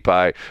 sweetie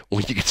pie,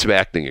 when you get some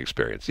acting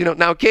experience.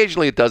 Now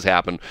occasionally it does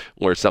happen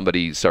where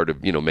somebody sort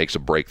of, makes a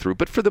breakthrough,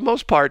 but for the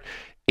most part,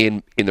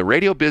 in the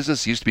radio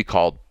business, it used to be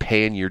called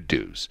paying your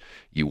dues.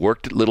 You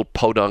worked at a little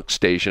podunk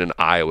station in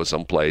Iowa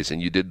someplace,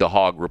 and you did the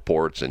hog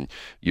reports, and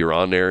you're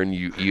on there, and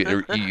you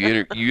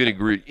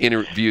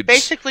interviewed.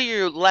 Basically,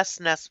 you're Les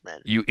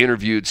Nessman. You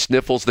interviewed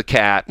Sniffles the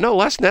cat. No,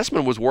 Les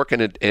Nessman was working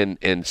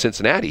in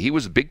Cincinnati. He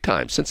was big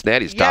time.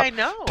 Cincinnati's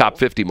top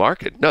 50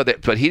 market. No,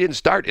 but he didn't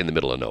start in the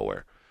middle of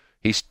nowhere.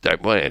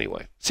 Well,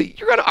 anyway. See,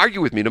 you're going to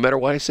argue with me no matter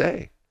what I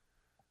say.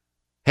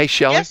 Hey,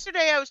 Shelley.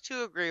 Yesterday I was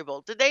too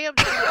agreeable. Today I'm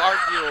too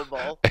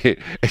arguable. Pick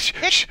a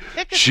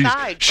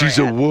side, she's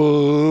a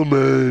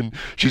woman.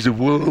 She's a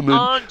woman.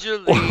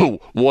 Anjali.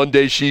 One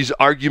day she's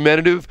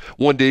argumentative.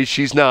 One day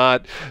she's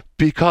not.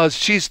 Because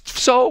she's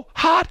so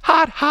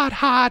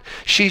hot.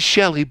 She's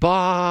Shelley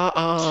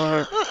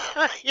Barr.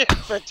 You're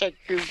such a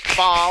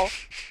goofball.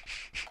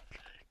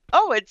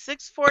 Oh, it's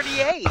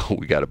 6:48.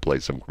 We got to play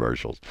some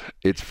commercials.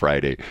 It's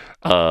Friday.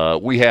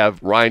 We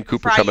have Ryan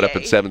Cooper coming up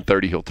at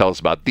 7:30. He'll tell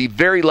us about the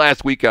very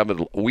last weekend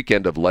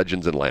of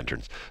Legends and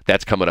Lanterns.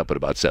 That's coming up at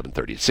about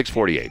 7:30.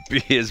 6:48.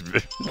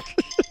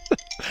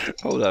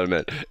 Hold on a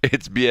minute.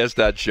 It's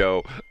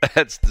BS.show.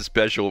 That's the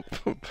special.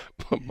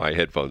 My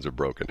headphones are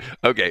broken.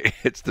 Okay,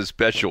 it's the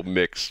special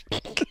mix.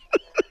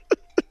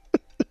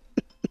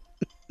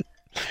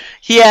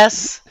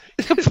 Yes.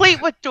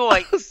 Complete with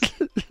doinks.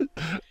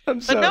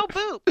 But no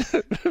boobs.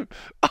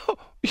 Oh,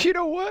 you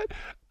know what?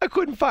 I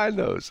couldn't find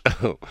those.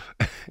 Oh.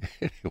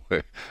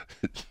 Anyway.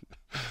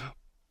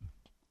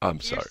 I'm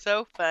sorry. You're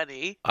so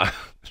funny.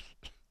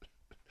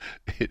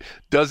 It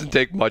doesn't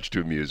take much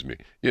to amuse me.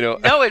 No,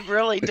 it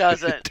really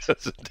doesn't. It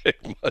doesn't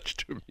take much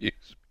to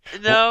amuse me.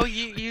 No,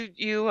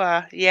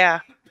 yeah.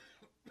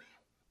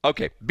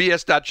 Okay,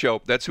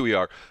 BS.show. That's who we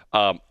are.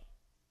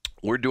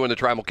 We're doing the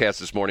Trimal Cast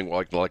this morning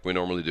like we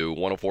normally do.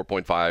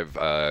 104.5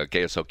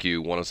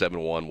 KSLQ,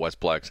 107.1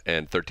 Westplex,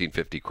 and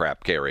 1350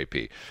 Crap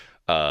KRAP.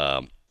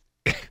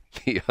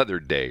 The other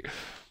day,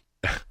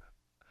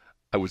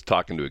 I was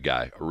talking to a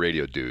guy, a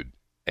radio dude,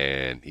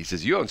 and he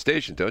says, you own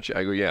station, don't you?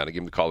 I go, yeah, and I give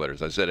him the call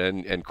letters. I said,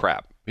 and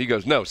crap. He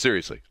goes, no,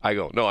 seriously. I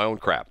go, no, I own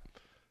crap.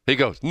 He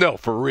goes, no,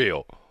 for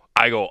real.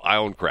 I go, I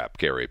own crap,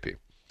 KRAP.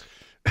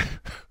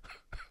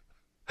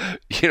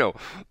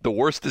 The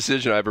worst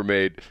decision I ever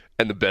made,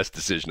 and the best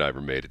decision I ever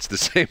made. It's the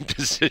same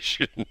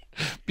decision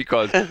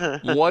because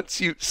once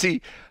you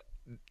see,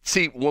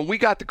 when we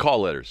got the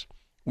call letters,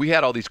 we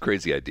had all these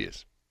crazy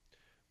ideas.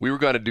 We were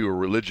going to do a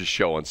religious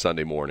show on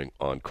Sunday morning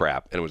on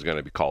crap, and it was going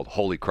to be called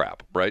Holy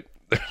Crap, right?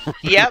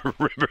 Yep.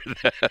 Remember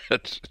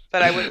that?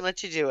 But I wouldn't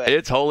let you do it.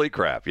 It's Holy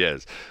Crap,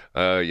 yes.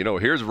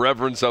 Here's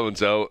Reverend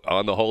so-and-so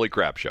on the Holy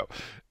Crap show.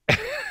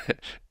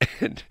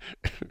 And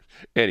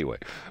anyway,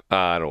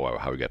 I don't know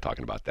how we got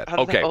talking about that. On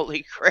Okay. the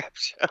Holy Crap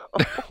show.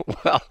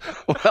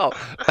 well,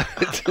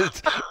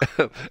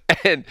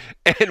 and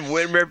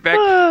when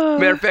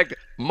matter of fact,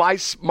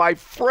 my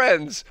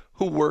friends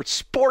who were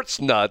sports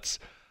nuts,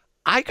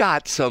 I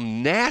got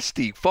some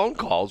nasty phone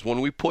calls when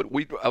we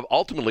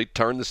ultimately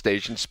turned the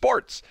station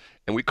sports,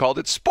 and we called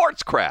it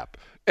Sports Crap.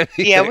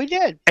 Yeah, we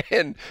did.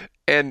 And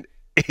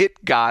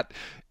it got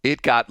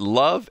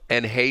love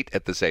and hate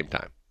at the same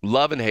time.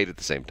 Love and hate at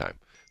the same time.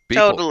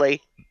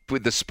 Totally.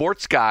 With the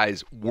sports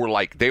guys were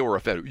like, they were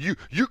offended.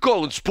 You're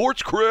calling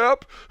sports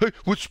crap? Hey,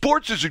 well,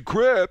 sports isn't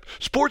crap.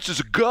 Sports is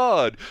a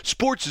god.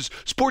 Sports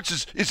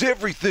is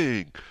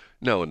everything.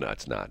 No,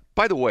 it's not.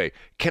 By the way,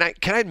 can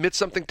I admit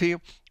something to you?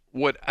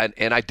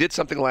 And I did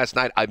something last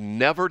night I've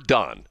never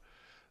done.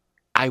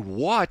 I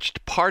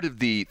watched part of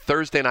the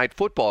Thursday night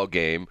football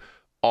game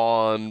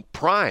on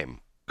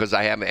Prime because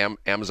I have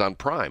Amazon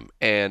Prime,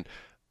 and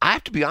I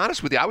have to be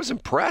honest with you, I was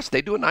impressed.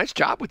 They do a nice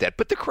job with that.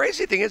 But the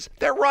crazy thing is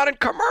they're running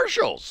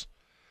commercials.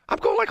 I'm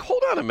going like,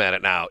 hold on a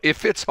minute now.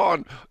 If it's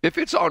on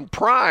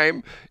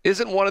Prime,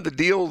 isn't one of the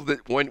deals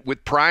that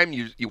with Prime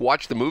you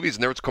watch the movies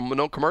and there's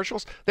no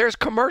commercials? There's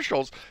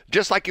commercials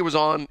just like it was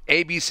on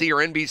ABC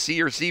or NBC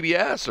or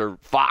CBS or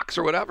Fox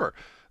or whatever.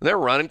 They're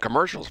running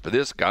commercials for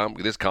this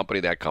company,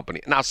 that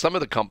company. Now, some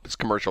of the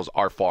commercials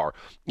are for,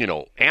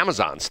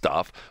 Amazon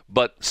stuff,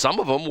 but some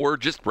of them were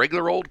just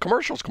regular old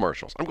commercials.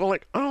 I'm going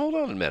like, oh, hold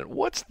on a minute.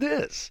 What's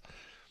this?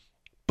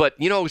 But,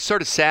 it was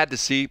sort of sad to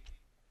see.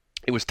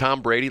 It was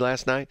Tom Brady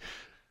last night.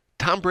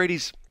 Tom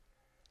Brady's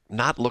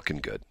not looking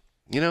good.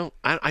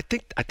 I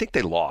think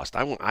they lost.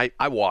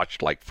 I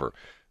watched like for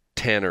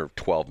 10 or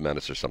 12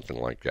 minutes or something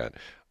like that.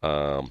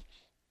 Let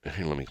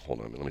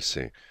me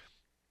see.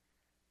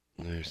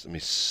 Let me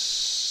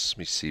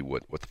see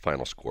what the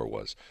final score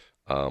was.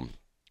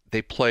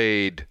 They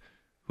played.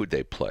 Who'd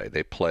they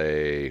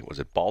play? Was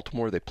it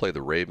Baltimore? They play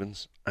the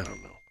Ravens. I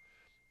don't know.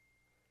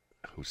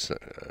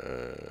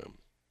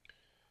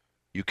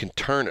 You can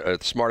turn. The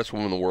smartest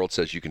woman in the world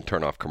says you can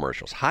turn off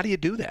commercials. How do you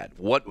do that?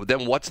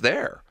 What's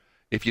there?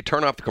 If you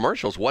turn off the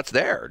commercials, what's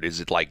there? Is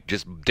it like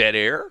just dead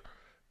air?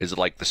 Is it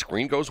like the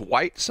screen goes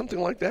white? Something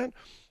like that?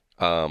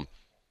 Hold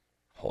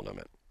on a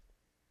minute.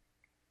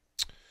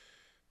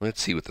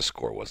 Let's see what the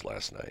score was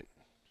last night.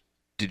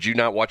 Did you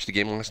not watch the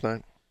game last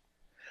night?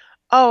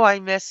 Oh, I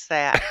missed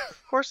that.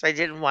 Of course I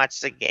didn't watch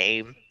the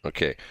game.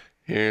 Okay.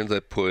 Here,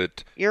 let's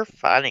put... You're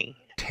funny.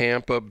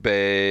 Tampa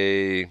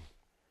Bay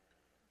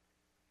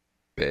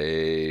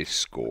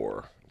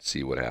score. Let's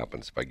see what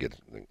happens if I get...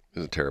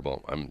 This is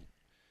terrible.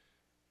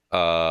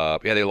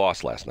 They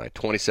lost last night,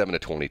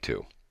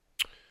 27-22.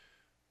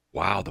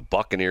 Wow, the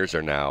Buccaneers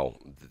are now...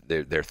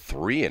 They're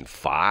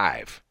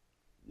 3-5.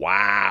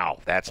 Wow,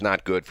 that's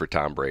not good for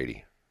Tom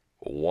Brady.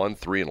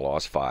 1-3 and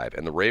lost 5.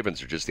 And the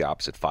Ravens are just the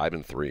opposite,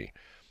 5-3.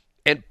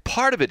 And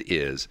part of it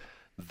is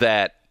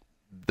that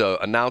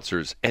the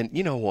announcers, and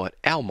you know what,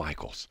 Al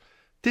Michaels,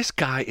 this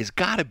guy he's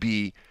got to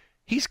be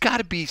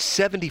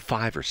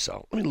 75 or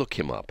so. Let me look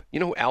him up. You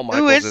know who Al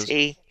Michaels is? Who is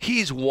he?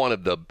 He's one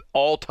of the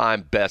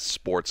all-time best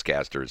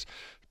sportscasters,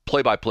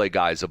 play-by-play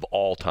guys of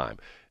all time.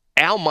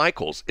 Al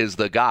Michaels is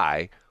the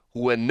guy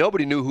when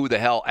nobody knew who the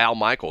hell Al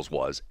Michaels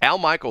was. Al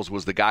Michaels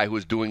was the guy who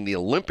was doing the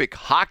Olympic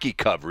hockey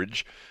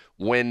coverage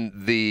when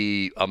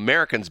the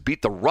Americans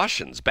beat the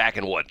Russians back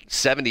in,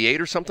 78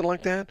 or something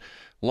like that?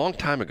 Long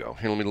time ago.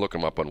 Here, let me look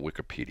him up on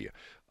Wikipedia.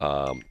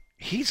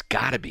 He's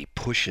got to be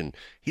pushing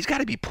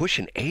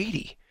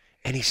 80,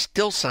 and he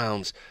still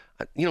sounds,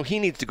 he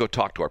needs to go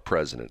talk to our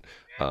president.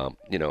 I'm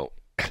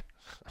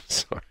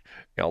sorry,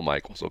 Al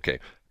Michaels. Okay,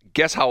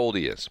 guess how old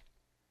he is?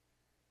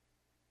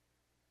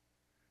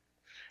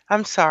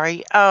 I'm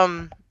sorry.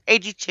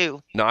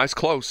 82. No, I was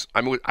close.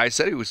 I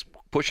said he was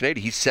pushing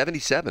 80. He's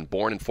 77,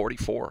 born in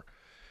 44.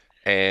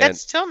 And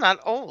that's still not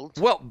old.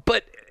 Well,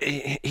 but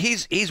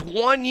he's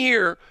 1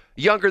 year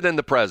younger than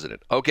the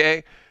president,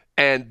 okay?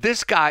 And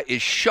this guy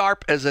is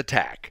sharp as a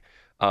tack.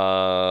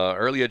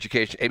 Early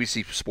education,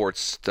 ABC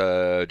Sports,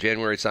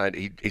 January signed.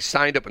 He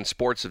signed up in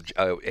sports of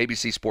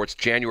ABC Sports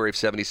January of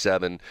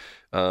 77.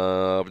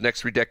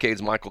 Next 3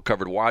 decades, Michael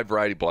covered a wide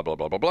variety, blah, blah,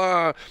 blah, blah,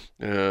 blah.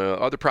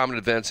 Other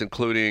prominent events,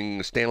 including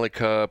the Stanley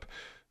Cup.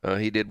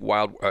 He did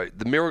here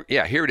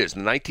it is,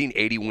 the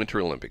 1980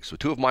 Winter Olympics. So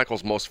 2 of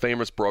Michael's most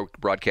famous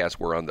broadcasts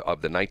were of the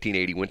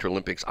 1980 Winter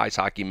Olympics ice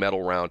hockey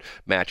medal round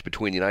match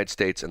between the United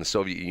States and the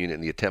Soviet Union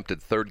in the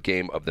attempted 3rd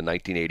game of the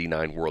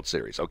 1989 World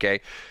Series, okay?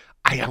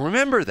 I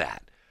remember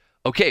that.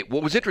 Okay,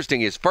 what was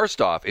interesting is,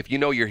 first off, if you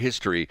know your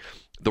history,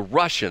 the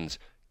Russians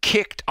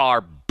kicked our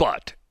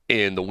butt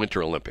in the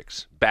Winter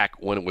Olympics, back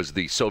when it was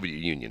the Soviet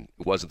Union.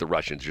 It wasn't the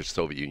Russians, just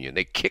Soviet Union.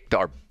 They kicked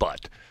our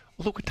butt.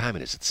 Well, look what time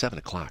it is. It's 7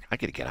 o'clock. I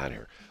got to get out of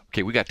here.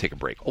 Okay, we got to take a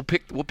break. We'll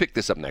pick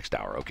this up next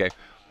hour, okay?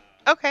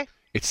 Okay.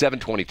 It's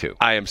 7:22.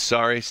 I am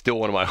sorry. Still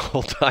one of my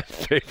all-time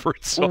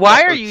favorite songs.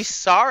 Why are you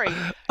sorry?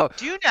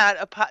 Do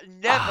not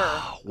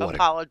never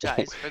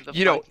apologize for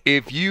the.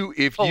 If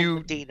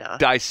you Dina.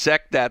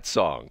 dissect that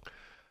song,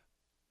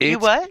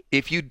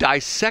 if you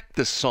dissect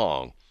the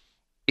song,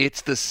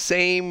 it's the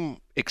same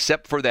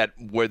except for that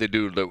where they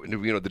do the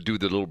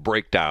little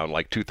breakdown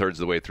like 2/3 of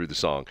the way through the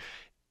song.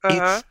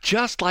 It's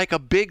just like a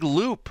big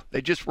loop.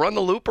 They just run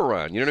the loop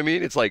around. You know what I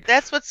mean? It's like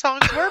that's what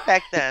songs were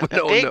back then.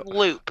 Big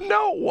loop.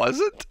 No, it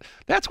wasn't.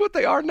 That's what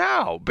they are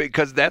now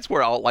because that's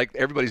where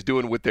everybody's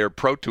doing with their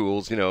Pro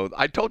Tools.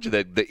 I told you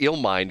that the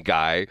Illmind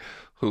guy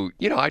who,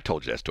 I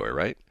told you that story,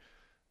 right?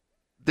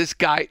 This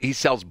guy, he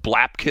sells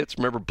blap kits.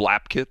 Remember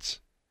blap kits?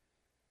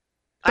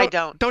 I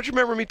don't. Don't you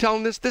remember me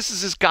telling this? This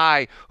is this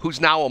guy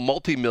who's now a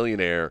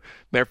multimillionaire.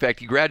 Matter of fact,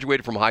 he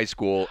graduated from high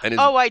school. And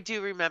I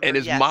do remember. And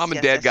his mom and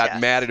dad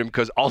got mad at him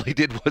because all he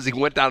did was he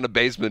went down to the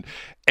basement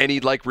and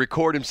he'd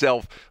record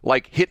himself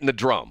hitting the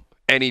drum.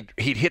 And he'd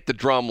hit the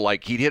drum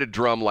he'd hit a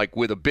drum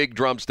with a big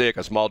drumstick,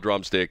 a small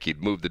drumstick.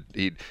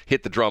 He'd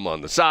hit the drum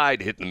on the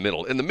side, hit in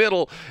the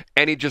middle,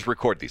 and he'd just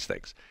record these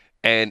things.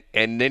 And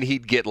then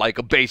he'd get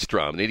a bass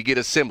drum, and he'd get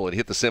a cymbal, and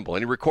hit the cymbal,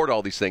 and he'd record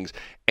all these things,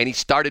 and he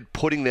started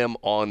putting them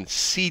on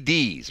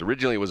CDs.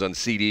 Originally it was on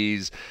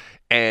CDs,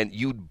 and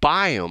you'd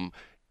buy them,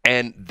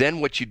 and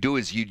then what you do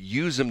is you'd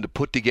use them to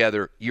put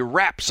together your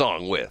rap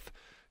song with.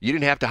 You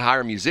didn't have to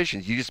hire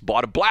musicians. You just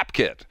bought a blap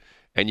kit.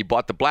 And you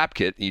bought the blap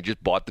kit, and you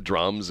just bought the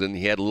drums, and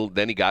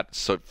then he got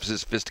so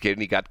sophisticated,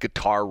 and he got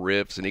guitar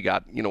riffs, and he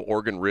got,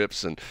 organ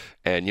riffs, and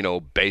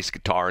bass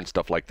guitar and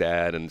stuff like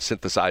that, and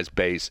synthesized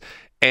bass.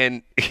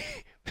 And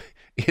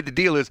the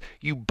deal is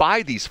you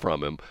buy these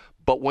from him,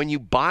 but when you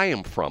buy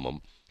them from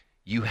him,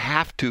 you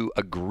have to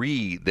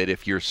agree that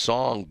if your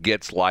song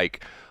gets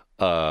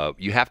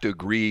you have to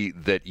agree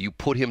that you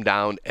put him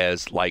down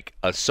as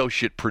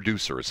associate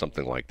producer or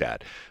something like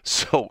that.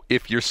 So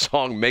if your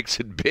song makes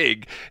it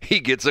big, he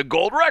gets a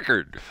gold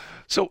record.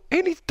 So,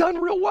 and he's done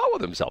real well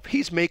with himself.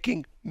 He's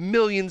making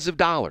millions of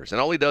dollars.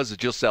 And all he does is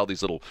just sell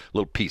these little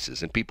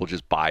pieces, and people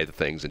just buy the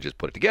things and just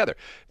put it together.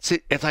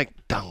 It's like,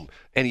 dum.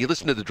 And you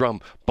listen to the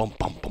drum, bum,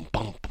 bum, bum,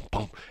 bum, bum,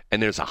 bum.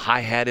 And there's a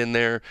hi-hat in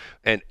there,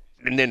 and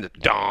then the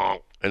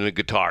dong, and the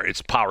guitar,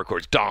 it's power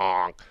chords,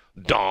 dong,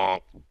 dong,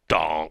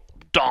 dong,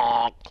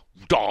 donk,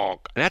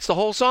 donk. And that's the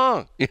whole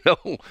song.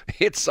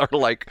 It's sort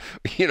of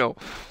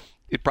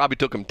it probably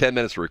took him 10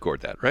 minutes to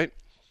record that, right?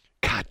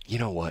 God, you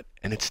know what?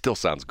 And it still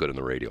sounds good on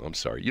the radio. I'm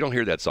sorry. You don't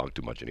hear that song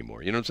too much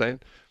anymore. You know what I'm saying?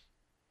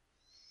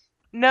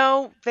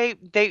 No,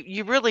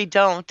 you really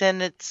don't.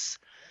 And it's,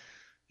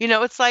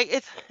 it's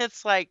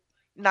like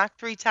knock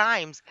 3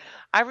 times.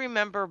 I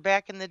remember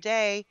back in the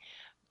day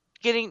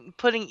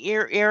putting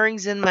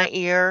earrings in my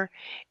ear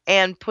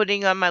and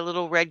putting on my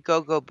little red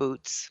go-go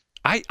boots.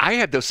 I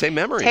had those same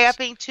memories.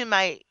 Tapping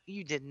to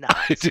you did not.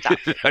 Stop.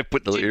 I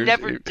put the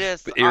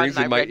earrings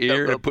in my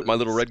ear and put my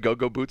little red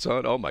go-go boots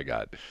on. Oh my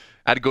God.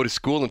 I had to go to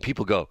school and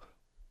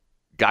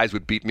guys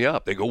would beat me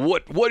up. They go,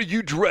 what are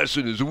you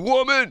dressing as a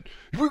woman?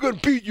 We're going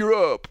to beat you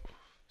up.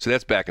 So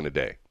that's back in the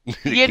day.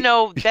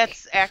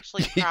 That's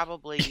actually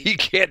probably you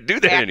can't do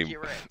that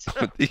anymore.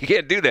 You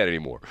can't do that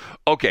anymore.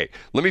 Okay,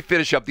 let me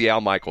finish up the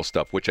Al Michaels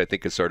stuff, which I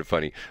think is sort of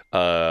funny.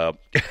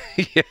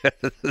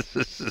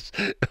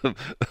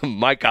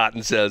 Mike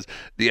Otten says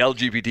the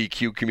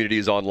LGBTQ community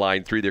is on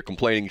line 3. They're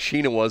complaining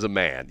Sheena was a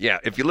man. Yeah,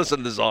 if you listen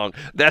to the song,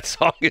 that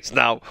song is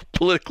now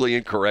politically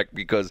incorrect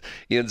because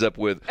he ends up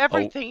with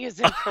everything is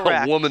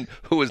incorrect. A woman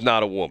who is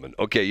not a woman.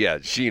 Okay, yeah,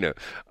 Sheena.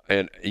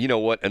 And you know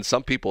what? And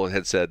some people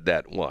had said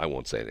that, well, I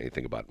won't say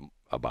anything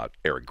about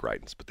Eric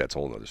Greitens, but that's a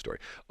whole other story.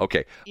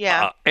 Okay.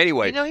 Yeah.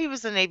 Anyway. He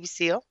was a Navy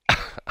SEAL.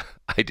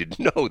 I didn't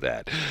know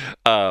that.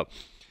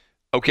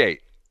 Okay.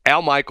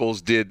 Al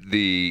Michaels did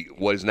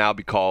what is now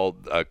become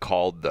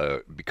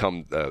the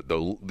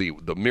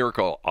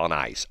Miracle on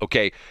Ice.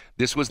 Okay,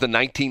 this was the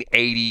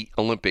 1980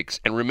 Olympics,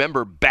 and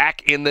remember,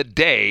 back in the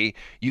day,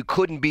 you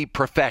couldn't be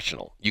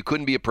professional. You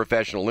couldn't be a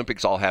professional.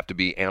 Olympics all have to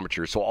be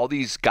amateur. So all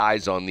these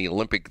guys on the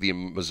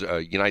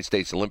United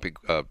States Olympic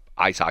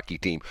ice hockey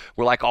team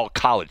were like all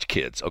college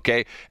kids,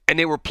 okay? And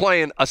they were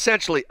playing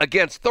essentially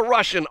against the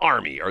Russian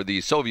army or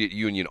the Soviet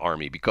Union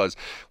army because,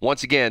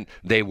 once again,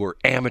 they were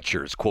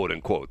amateurs, quote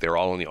unquote. They were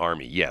all in the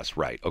army. Yes,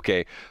 right,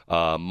 okay?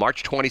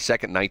 March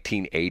 22nd,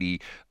 1980.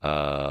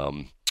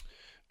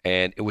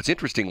 And what's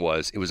interesting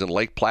was it was in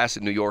Lake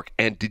Placid, New York.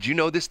 And did you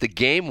know this? The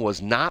game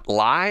was not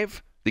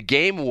live. The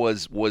game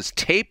was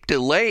tape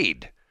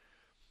delayed.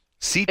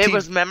 It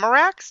was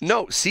Memorex?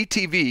 No,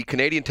 CTV,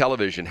 Canadian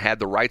Television, had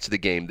the rights to the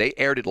game. They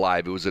aired it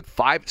live. It was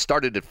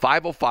started at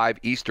 5:05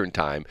 Eastern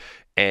Time,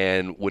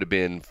 and would have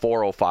been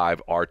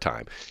 4:05 our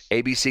time.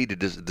 ABC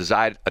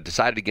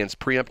decided against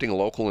preempting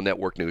local and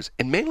network news,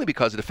 and mainly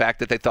because of the fact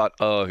that they thought,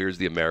 oh, here's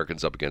the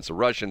Americans up against the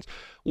Russians.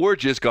 We're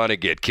just going to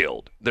get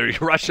killed. The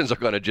Russians are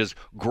going to just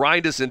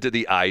grind us into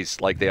the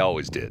ice like they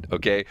always did,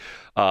 okay?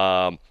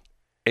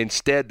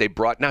 Instead, they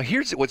brought – now,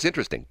 here's what's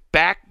interesting.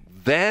 Back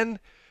then,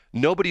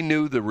 nobody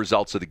knew the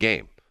results of the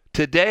game.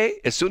 Today,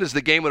 as soon as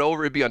the game went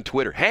over, it'd be on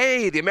Twitter.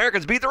 Hey, the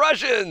Americans beat the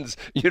Russians.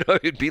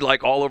 It'd be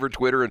like all over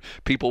Twitter, and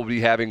people would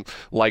be having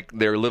like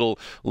their little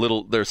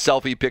their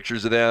selfie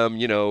pictures of them.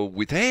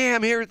 With hey,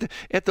 I'm here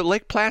at the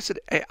Lake Placid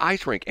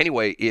ice rink.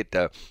 Anyway, it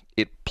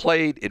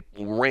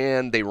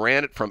ran. They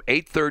ran it from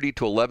 8:30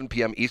 to 11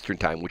 p.m. Eastern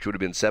time, which would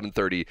have been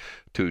 7:30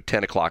 to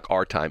 10 o'clock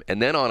our time,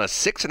 and then on a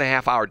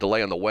 6.5-hour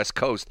delay on the West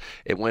Coast,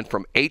 it went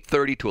from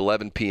 8:30 to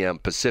 11 p.m.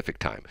 Pacific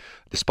time.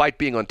 Despite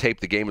being on tape,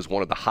 the game was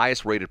one of the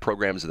highest-rated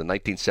programs of the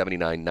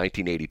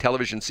 1979-1980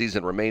 television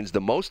season. Remains the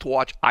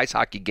most-watched ice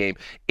hockey game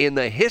in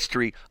the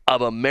history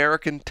of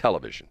American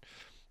television.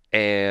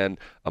 And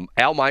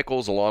Al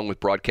Michaels, along with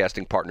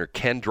broadcasting partner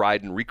Ken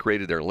Dryden,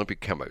 recreated their Olympic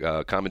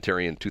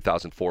commentary in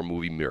 2004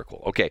 movie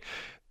Miracle. Okay,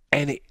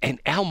 and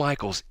Al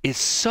Michaels is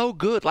so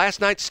good. Last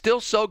night,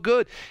 still so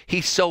good.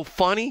 He's so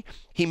funny.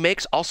 He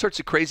makes all sorts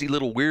of crazy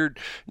weird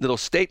little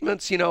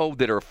statements,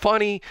 that are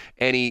funny,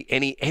 and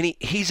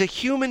he's a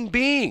human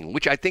being,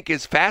 which I think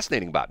is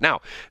fascinating about.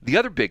 Now, the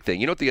other big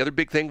thing, what the other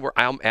big thing where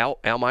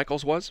Al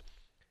Michaels was?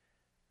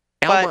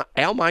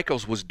 Al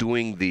Michaels was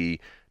doing the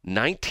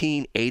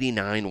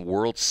 1989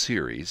 World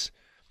Series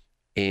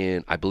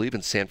I believe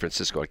in San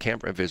Francisco. I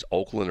can't remember if it was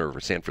Oakland or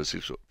San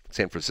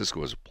Francisco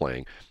was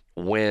playing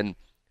when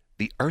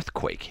the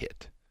earthquake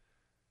hit,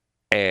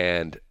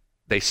 and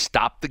they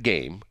stopped the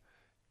game.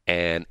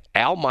 And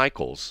Al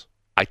Michaels,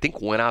 I think,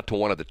 went out to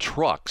one of the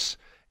trucks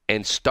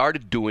and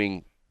started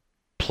doing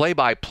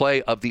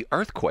play-by-play of the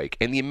earthquake.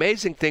 And the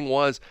amazing thing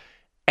was,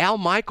 Al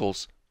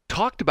Michaels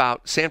talked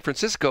about San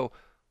Francisco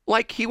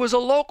like he was a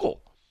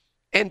local,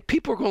 and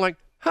people were going like,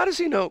 how does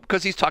he know?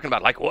 Because he's talking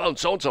about in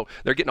so-and-so,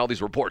 they're getting all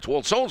these reports.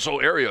 Well, so-and-so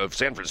area of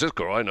San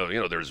Francisco, I know,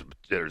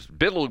 there's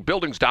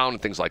buildings down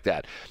and things like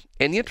that.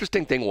 And the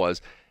interesting thing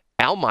was,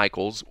 Al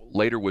Michaels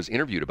later was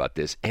interviewed about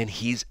this, and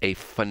he's a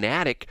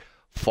fanatic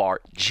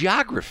for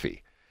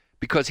geography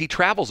because he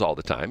travels all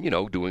the time,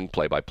 doing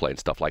play-by-play and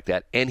stuff like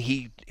that. And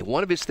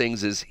one of his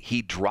things is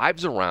he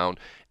drives around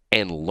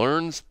and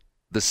learns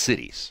the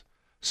cities.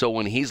 So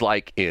when he's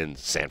like in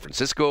San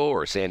Francisco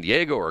or San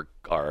Diego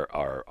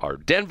or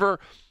Denver,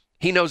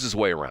 he knows his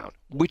way around,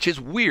 which is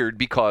weird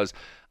because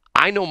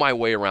I know my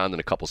way around in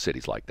a couple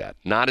cities like that.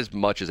 Not as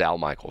much as Al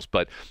Michaels,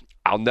 but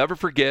I'll never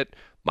forget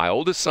my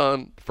oldest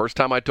son, first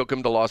time I took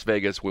him to Las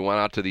Vegas, we went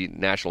out to the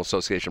National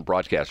Association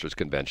Broadcasters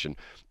Convention,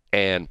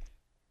 and,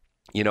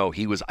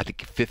 he was, I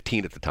think,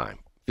 15 at the time,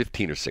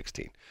 15 or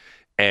 16.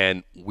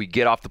 And we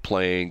get off the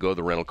plane, go to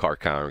the rental car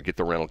counter, get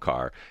the rental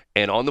car,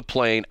 and on the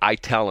plane, I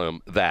tell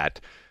him that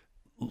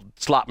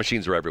slot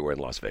machines are everywhere in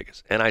Las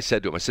Vegas. And I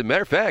said to him,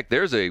 matter of fact,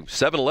 there's a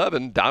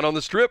 7-Eleven down on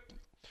the Strip,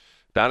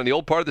 down in the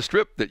old part of the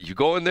Strip that you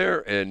go in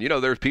there and,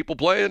 there's people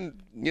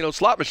playing,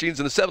 slot machines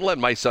in the 7-Eleven.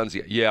 My son's,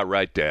 yeah,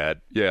 right,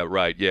 Dad. Yeah,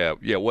 right. Yeah.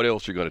 What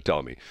else are you going to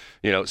tell me?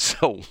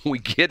 So we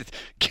get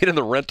in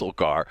the rental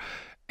car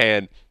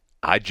and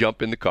I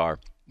jump in the car,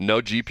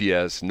 no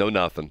GPS, no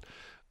nothing.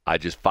 I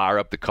just fire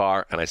up the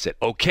car, and I said,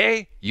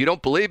 okay, you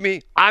don't believe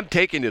me? I'm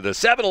taking you to the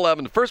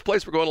 7-Eleven, the first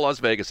place we're going to Las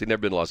Vegas. He'd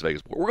never been to Las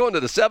Vegas before. We're going to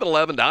the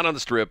 7-Eleven down on the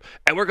Strip,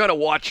 and we're going to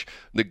watch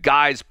the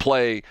guys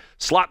play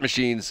slot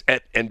machines.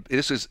 And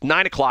this is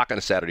 9 o'clock on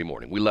a Saturday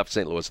morning. We left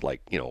St. Louis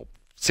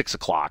 6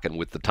 o'clock, and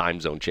with the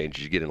time zone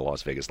changes, you get into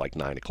Las Vegas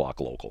 9 o'clock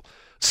local.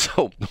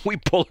 So we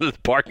pull into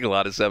the parking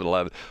lot of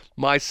 7-Eleven.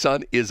 My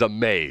son is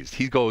amazed.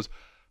 He goes,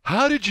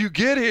 how did you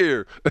get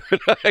here? And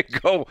I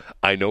go,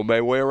 I know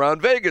my way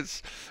around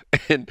Vegas.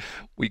 And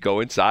we go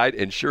inside,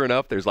 and sure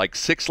enough, there's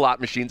 6 slot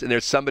machines, and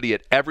there's somebody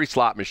at every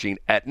slot machine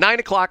at 9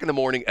 o'clock in the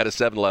morning at a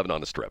 7-Eleven on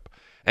the Strip.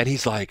 And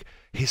he's like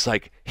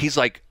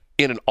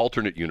in an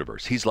alternate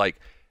universe. He's like,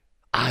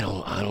 I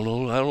don't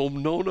know,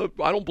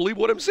 I don't believe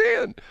what I'm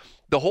saying.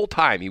 The whole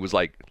time he was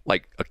like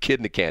a kid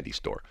in a candy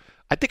store.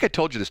 I think I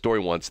told you the story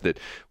once that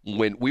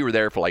when we were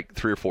there for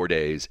 3 or 4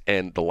 days,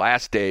 and the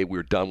last day we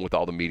were done with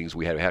all the meetings.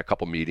 We had a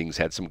couple meetings,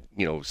 had some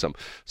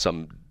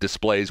some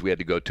displays we had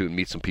to go to and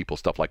meet some people,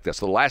 stuff like that.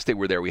 So the last day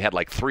we were there, we had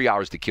 3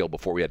 hours to kill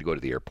before we had to go to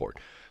the airport.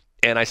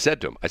 And I said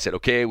to him,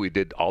 okay, we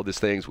did all these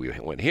things. We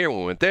went here,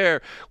 we went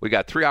there. We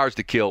got 3 hours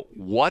to kill.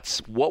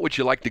 What would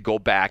you like to go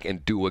back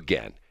and do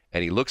again?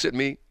 And he looks at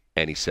me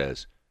and he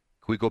says,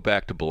 can we go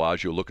back to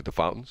Bellagio, look at the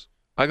fountains?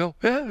 I go,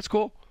 yeah, that's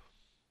cool.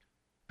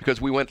 Because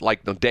we went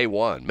on day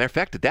one. Matter of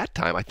fact, at that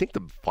time, I think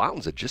the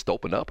fountains had just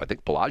opened up. I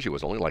think Bellagio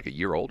was only a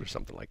year old or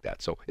something like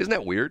that. So isn't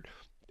that weird?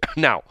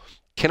 Now,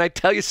 can I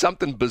tell you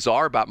something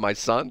bizarre about my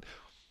son?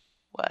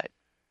 What?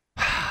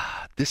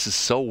 This is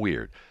so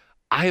weird.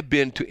 I have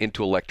been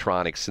into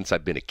electronics since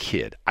I've been a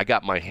kid. I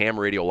got my ham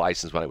radio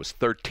license when I was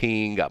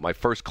 13, got my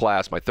third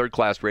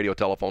class radio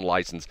telephone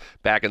license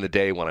back in the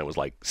day when I was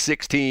like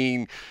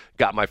 16,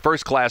 got my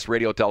first class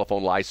radio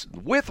telephone license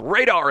with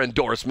radar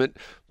endorsement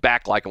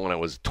back like when I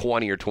was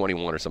 20 or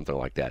 21 or something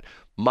like that.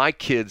 My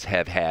kids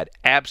have had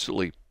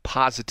absolutely,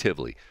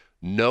 positively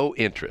no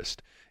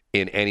interest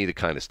in any of the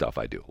kind of stuff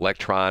I do.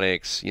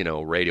 Electronics,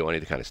 radio, any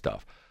of the kind of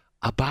stuff.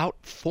 About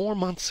 4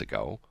 months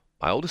ago,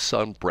 my oldest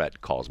son,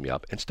 Brett, calls me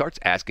up and starts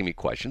asking me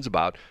questions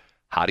about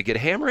how to get a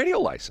ham radio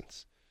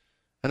license.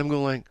 And I'm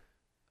going like,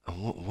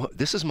 what?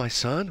 This is my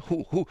son?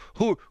 Who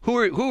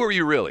are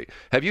you really?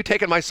 Have you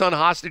taken my son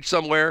hostage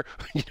somewhere?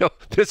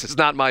 This is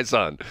not my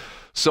son.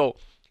 So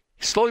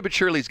slowly but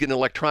surely he's getting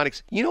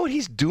electronics. You know what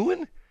he's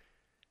doing?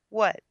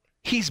 What?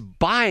 He's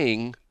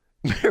buying,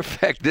 matter of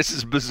fact, this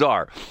is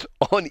bizarre.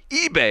 On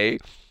eBay,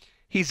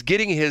 he's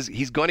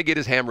going to get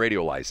his ham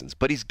radio license,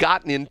 but he's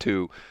gotten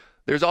into,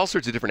 there's all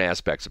sorts of different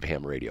aspects of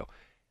ham radio.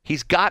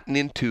 He's gotten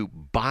into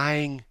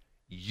buying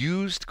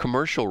used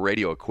commercial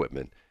radio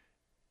equipment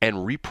and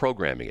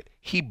reprogramming it.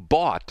 He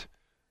bought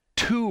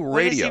 2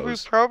 radios. What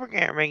is he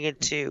reprogramming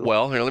it to?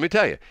 Well, here, let me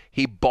tell you.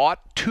 He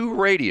bought 2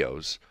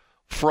 radios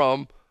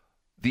from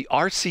the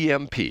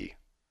RCMP.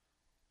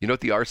 You know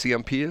what the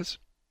RCMP is?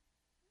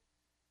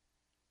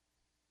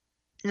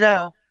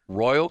 No.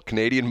 Royal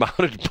Canadian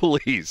Mounted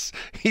Police.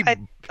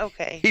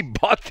 Okay. He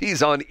bought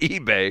these on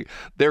eBay.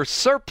 They're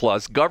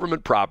surplus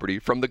government property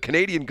from the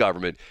Canadian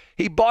government.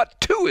 He bought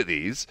 2 of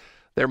these.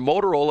 They're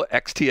Motorola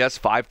XTS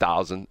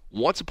 5000.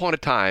 Once upon a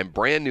time,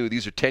 brand new.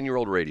 These are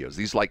 10-year-old radios.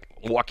 These like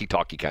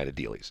walkie-talkie kind of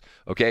dealies.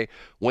 Okay?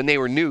 When they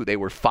were new, they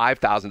were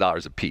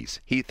 $5,000 a piece.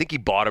 I think he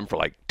bought them for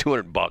like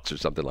 $200 or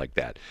something like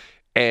that.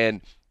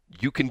 And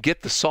you can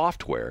get the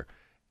software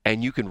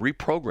and you can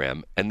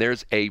reprogram, and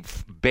there's a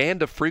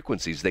band of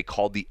frequencies they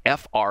call the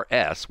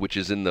FRS, which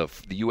is in the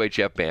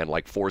UHF band,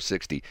 like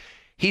 460.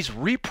 He's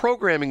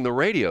reprogramming the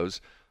radios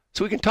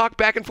so he can talk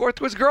back and forth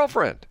to his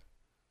girlfriend.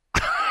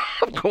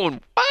 I'm going,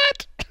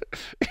 what?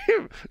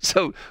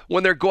 So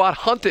when they go out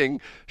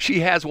hunting, she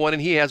has one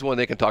and he has one.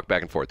 They can talk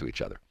back and forth to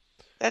each other.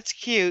 That's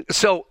cute.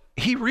 So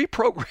he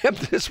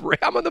reprogrammed this.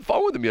 I'm on the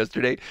phone with him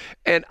yesterday,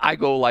 and I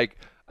go,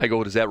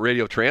 does that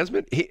radio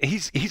transmit?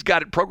 He's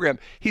got it programmed.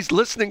 He's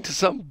listening to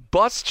some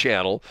bus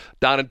channel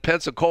down in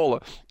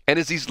Pensacola, and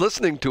as he's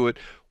listening to it,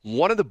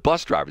 one of the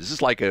bus drivers, this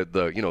is like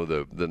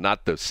the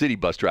not the city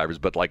bus drivers,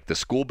 but like the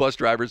school bus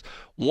drivers.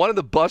 One of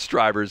the bus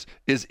drivers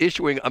is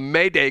issuing a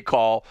mayday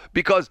call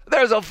because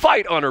there's a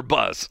fight on her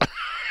bus.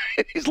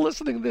 He's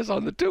listening to this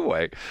on the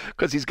two-way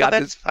because he's got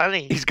this.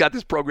 Funny. He's got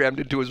this programmed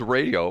into his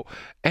radio,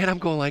 and I'm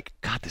going like,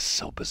 God, this is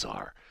so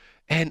bizarre.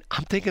 And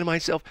I'm thinking to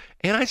myself,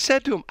 and I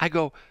said to him, I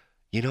go,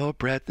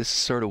 Brett, this is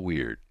sort of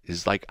weird.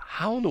 It's like,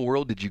 how in the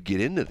world did you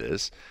get into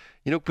this?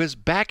 Because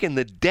back in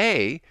the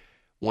day,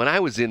 when I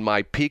was in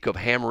my peak of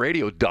ham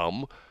radio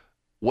dumb,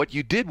 what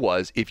you did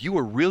was, if you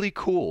were really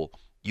cool,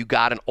 you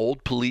got an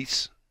old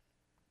police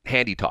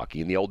handy-talkie.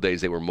 In the old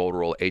days, they were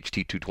Motorola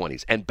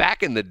HT220s. And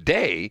back in the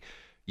day,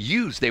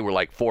 used, they were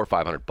like $400 or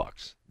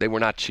 $500. They were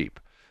not cheap.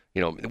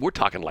 We're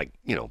talking like,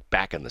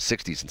 back in the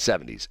 60s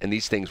and 70s. And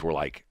these things were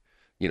like,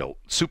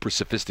 super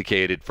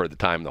sophisticated for the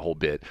time, the whole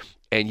bit.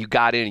 And you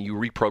got in and you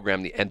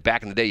reprogrammed and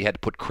back in the day, you had to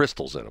put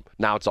crystals in them.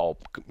 Now it's all,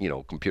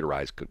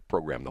 computerized,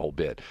 program the whole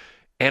bit.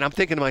 And I'm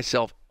thinking to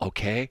myself,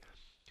 okay,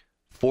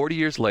 40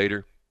 years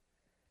later,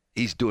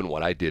 he's doing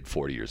what I did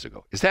 40 years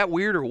ago. Is that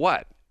weird or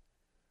what?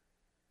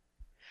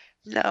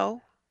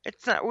 No,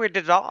 it's not weird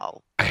at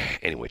all.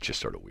 Anyway, it's just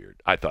sort of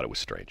weird. I thought it was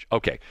strange.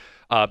 Okay,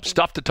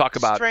 stuff to talk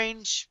about.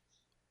 Strange.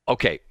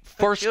 Okay,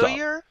 first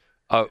Peculiar?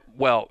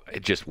 well,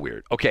 it's just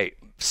weird. Okay,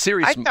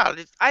 serious.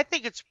 I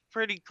think it's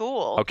pretty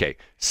cool. Okay,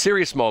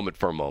 serious moment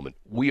for a moment.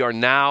 We are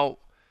now.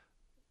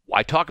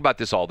 I talk about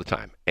this all the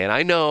time, and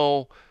I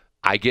know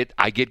I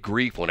get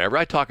grief whenever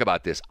I talk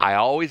about this. I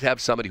always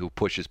have somebody who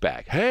pushes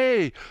back.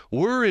 Hey,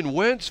 we're in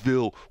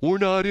Wentzville. We're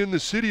not in the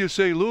city of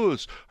St.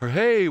 Louis. Or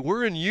hey,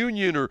 we're in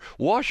Union or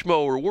Washmo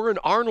or we're in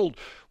Arnold.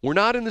 We're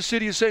not in the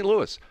city of St.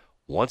 Louis.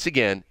 Once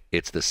again,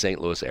 it's the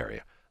St. Louis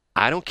area.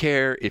 I don't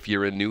care if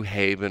you're in New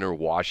Haven or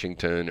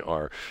Washington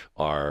or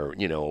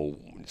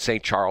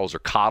St. Charles or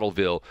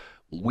Cottleville.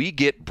 We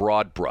get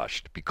broad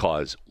brushed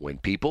because when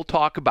people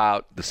talk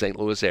about the St.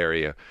 Louis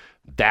area,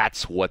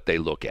 that's what they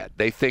look at.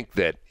 They think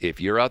that if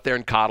you're out there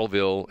in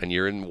Cottleville and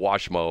you're in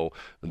Washmo,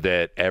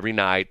 that every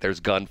night there's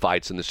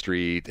gunfights in the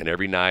street and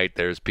every night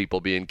there's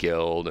people being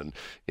killed and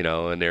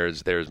and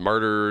there's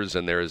murders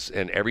and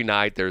every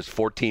night there's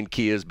 14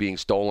 Kias being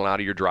stolen out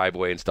of your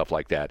driveway and stuff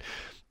like that.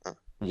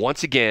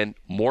 Once again,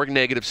 more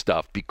negative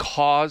stuff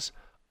because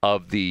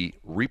of the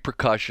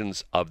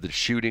repercussions of the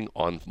shooting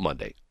on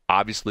Monday.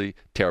 Obviously,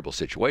 terrible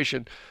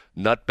situation.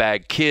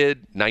 Nutbag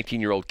kid,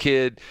 19-year-old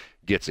kid,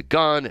 gets a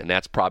gun, and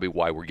that's probably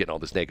why we're getting all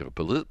this negative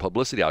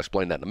publicity. I'll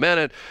explain that in a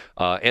minute.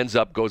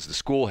 Goes to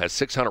school, has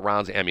 600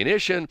 rounds of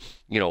ammunition.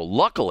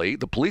 Luckily,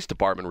 the police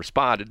department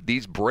responded.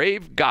 These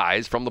brave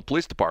guys from the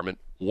police department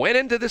went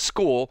into the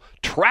school,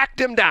 tracked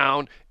him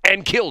down,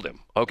 and killed him,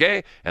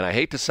 okay? And I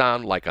hate to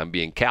sound like I'm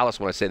being callous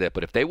when I say that,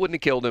 but if they wouldn't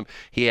have killed him,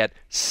 he had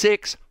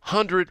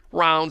 600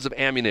 rounds of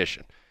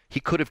ammunition. He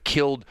could have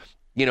killed,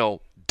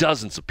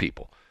 dozens of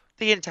people.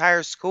 The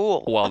entire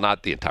school. Well,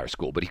 not the entire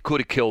school, but he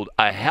could have killed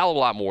a hell of a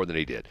lot more than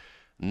he did.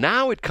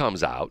 Now it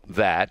comes out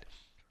that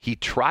he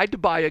tried to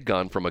buy a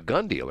gun from a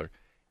gun dealer,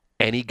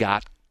 and he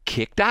got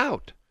kicked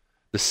out.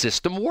 The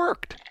system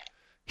worked.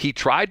 He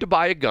tried to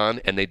buy a gun,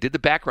 and they did the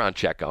background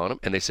check on him,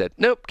 and they said,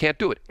 nope, can't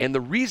do it. And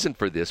the reason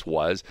for this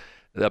was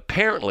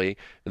apparently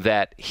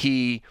that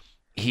his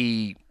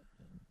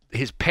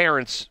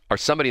parents or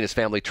somebody in his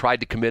family tried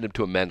to commit him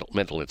to a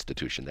mental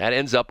institution. That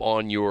ends up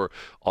on your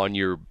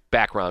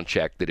background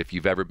check that if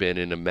you've ever been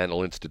in a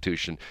mental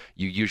institution,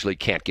 you usually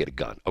can't get a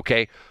gun,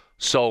 okay?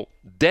 So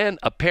then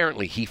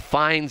apparently he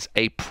finds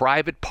a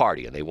private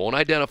party, and they won't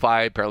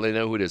identify. Apparently they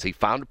know who it is. He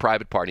found a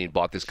private party and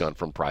bought this gun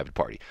from a private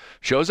party.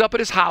 Shows up at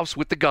his house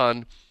with the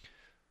gun.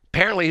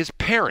 Apparently his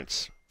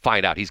parents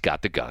find out he's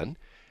got the gun,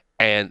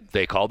 and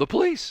they call the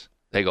police.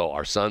 They go,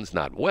 our son's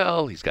not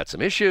well. He's got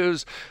some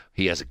issues.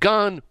 He has a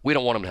gun. We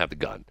don't want him to have the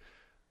gun.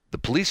 The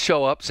police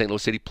show up. St.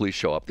 Louis City police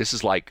show up. This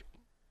is like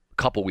a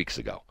couple weeks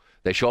ago.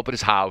 They show up at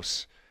his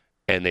house.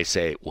 And they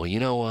say, well, you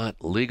know what?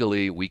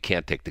 Legally, we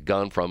can't take the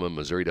gun from him.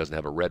 Missouri doesn't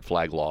have a red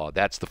flag law.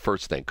 That's the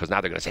first thing, because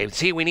now they're going to say,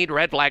 see, we need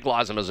red flag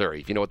laws in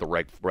Missouri. If you know what the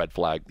red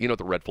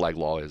flag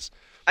law is?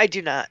 I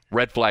do not.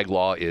 Red flag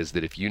law is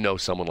that if you know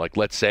someone, like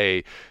let's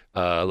say,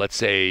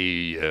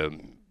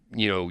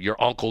 your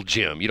Uncle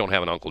Jim. You don't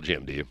have an Uncle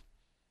Jim, do you?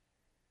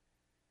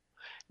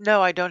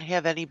 No, I don't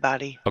have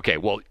anybody. Okay,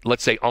 well,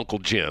 let's say Uncle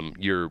Jim,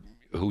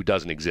 who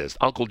doesn't exist.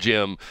 Uncle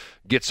Jim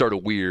gets sort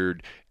of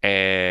weird,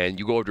 and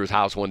you go over to his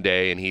house one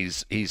day, and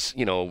he's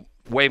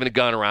waving a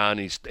gun around,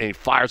 and he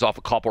fires off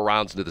a couple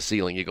rounds into the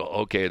ceiling. You go,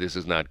 okay, this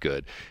is not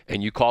good.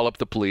 And you call up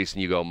the police,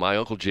 and you go, my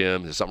Uncle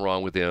Jim, there's something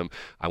wrong with him.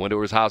 I went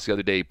over his house the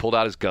other day. He pulled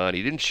out his gun.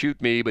 He didn't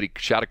shoot me, but he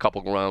shot a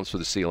couple rounds through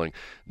the ceiling.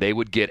 They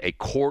would get a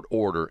court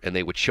order, and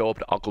they would show up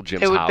to Uncle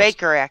Jim's house. They would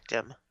Baker Act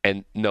him.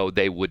 And no,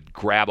 they would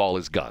grab all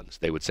his guns.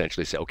 They would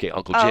essentially say, okay,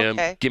 Uncle Jim,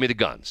 give me the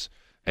guns.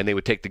 And they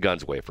would take the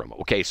guns away from him.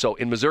 Okay, so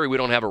in Missouri, we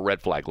don't have a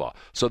red flag law.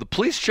 So the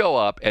police show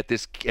up at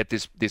this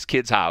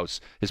kid's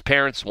house. His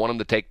parents want him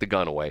to take the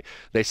gun away.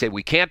 They say,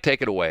 we can't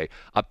take it away.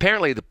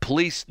 Apparently, the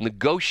police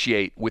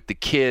negotiate with the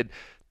kid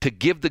to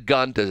give the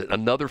gun to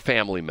another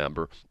family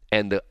member,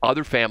 and the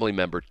other family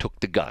member took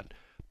the gun.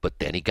 But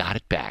then he got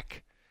it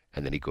back,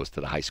 and then he goes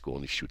to the high school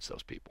and he shoots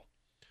those people.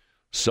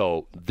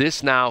 So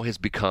this now has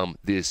become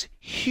this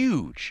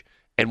huge,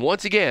 and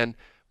once again,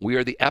 we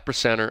are the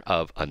epicenter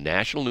of a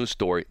national news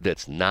story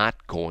that's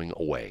not going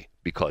away,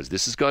 because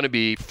this is going to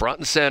be front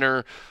and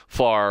center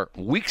for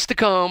weeks to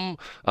come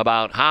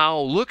about how,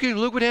 look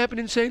what happened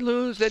in St.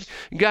 Louis. That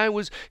guy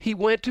he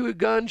went to a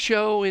gun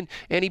show and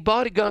he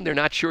bought a gun. They're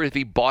not sure if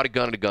he bought a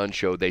gun at a gun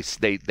show.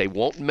 They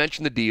won't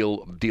mention the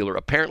dealer.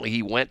 Apparently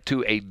he went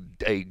to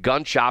a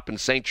gun shop in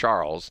St.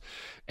 Charles,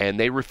 and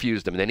they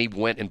refused him. And then he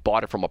went and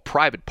bought it from a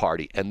private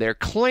party, and they're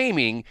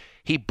claiming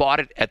he bought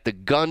it at the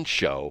gun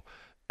show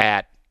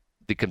at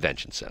the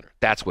convention center.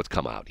 That's what's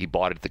come out. He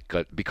bought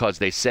it because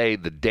they say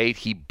the date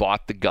he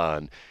bought the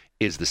gun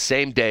is the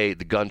same day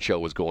the gun show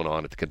was going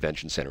on at the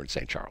convention center in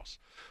St. Charles.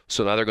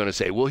 So now they're going to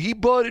say, well, he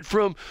bought it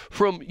from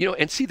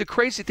and see, the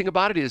crazy thing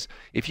about it is,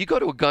 if you go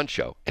to a gun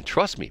show, and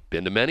trust me,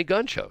 been to many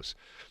gun shows,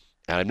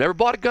 and I've never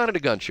bought a gun at a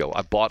gun show.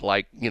 I bought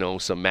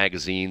some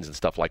magazines and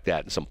stuff like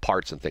that and some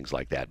parts and things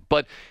like that.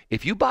 But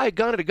if you buy a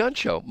gun at a gun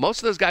show, most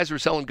of those guys who are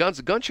selling guns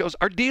at gun shows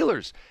are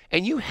dealers.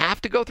 And you have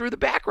to go through the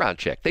background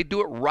check. They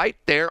do it right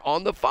there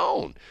on the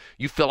phone.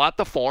 You fill out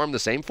the form, the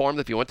same form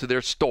that if you went to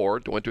their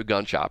store, went to a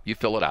gun shop, you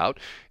fill it out,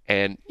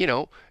 and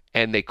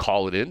they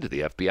call it in to the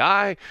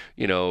FBI.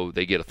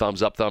 They get a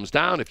thumbs up, thumbs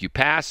down. If you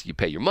pass, you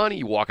pay your money,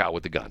 you walk out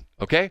with the gun.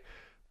 Okay?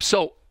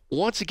 So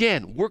once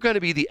again, we're going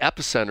to be the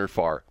epicenter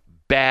for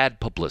bad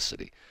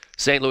publicity.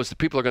 St. Louis, the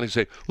people are going to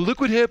say, well, look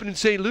what happened in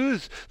St.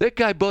 Louis. That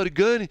guy bought a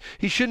gun.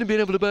 He shouldn't have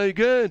been able to buy a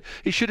gun.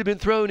 He should have been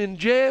thrown in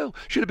jail.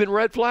 Should have been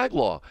red flag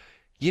law.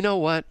 You know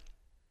what?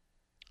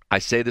 I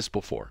say this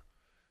before,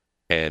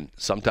 and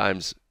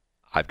sometimes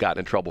I've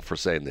gotten in trouble for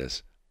saying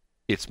this.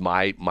 It's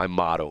my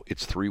motto.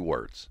 It's 3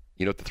 words.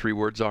 You know what the 3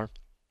 words are?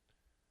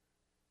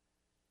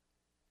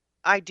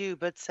 I do,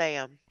 but say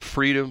them.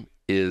 Freedom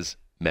is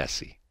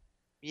messy.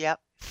 Yep.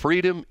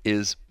 Freedom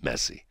is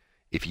messy.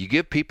 If you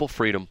give people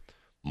freedom,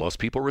 most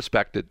people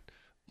respect it.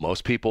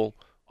 Most people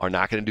are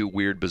not going to do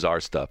weird, bizarre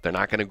stuff. They're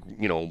not going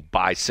to,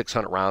 buy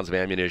 600 rounds of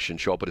ammunition,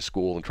 show up at a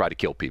school and try to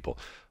kill people.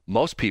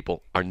 Most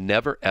people are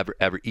never, ever,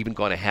 ever even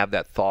going to have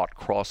that thought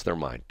cross their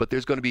mind. But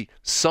there's going to be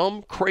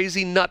some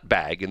crazy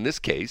nutbag, in this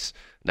case.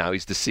 Now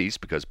he's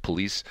deceased because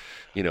police,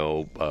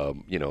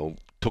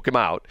 took him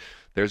out.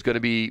 There's going to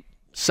be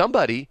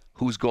somebody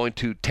who's going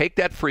to take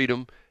that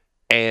freedom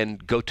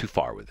and go too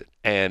far with it.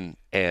 And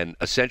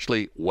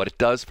essentially what it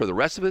does for the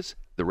rest of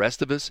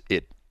us,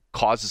 it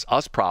causes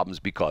us problems,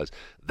 because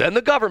then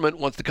the government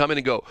wants to come in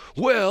and go,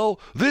 well,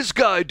 this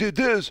guy did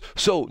this,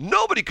 so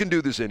nobody can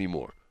do this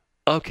anymore.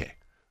 Okay,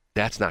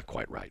 That's not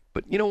quite right.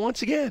 But,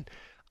 once again,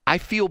 I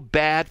feel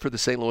bad for the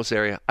St. Louis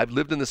area. I've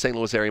lived in the St.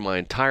 Louis area my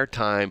entire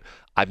time.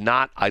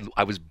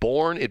 I was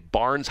born at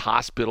Barnes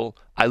Hospital.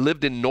 I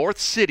lived in North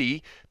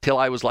City till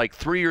I was like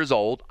 3 years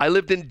old. I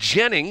lived in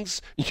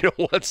Jennings.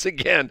 Once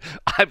again,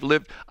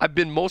 I've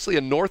been mostly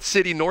a North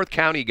City, North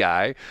County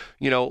guy,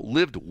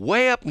 lived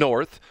way up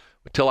north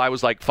until I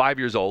was like 5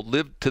 years old,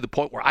 lived to the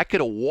point where I could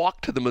have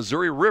walked to the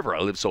Missouri River. I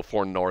lived so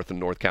far north in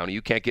North County.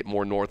 You can't get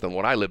more north than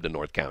when I lived in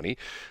North County.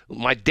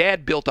 My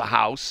dad built a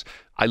house.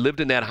 I lived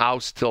in that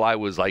house till I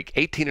was like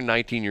 18 or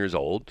 19 years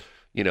old.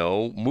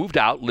 Moved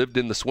out, lived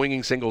in the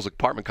swinging singles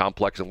apartment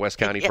complex in West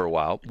County for a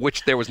while,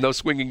 which there was no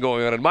swinging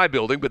going on in my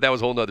building, but that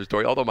was a whole other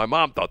story, although my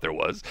mom thought there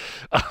was.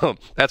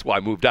 That's why I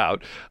moved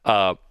out.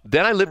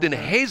 Then I lived in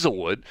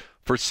Hazelwood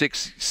for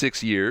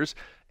six years.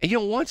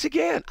 And, once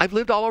again, I've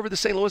lived all over the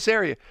St. Louis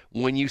area.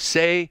 When you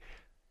say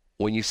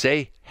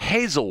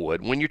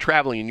Hazelwood, when you're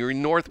traveling and you're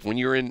in when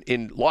you're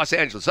in Los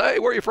Angeles, hey,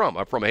 where are you from?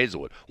 I'm from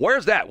Hazelwood.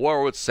 Where's that?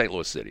 Well, it's St.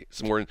 Louis City.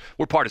 So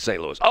we're part of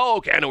St. Louis. Oh,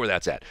 okay, I know where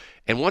that's at.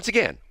 And once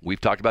again,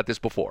 we've talked about this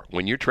before.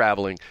 When you're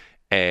traveling,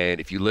 and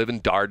if you live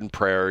in Dardenne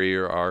Prairie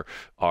or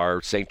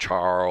St.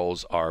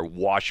 Charles or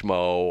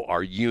Washmo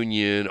or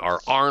Union or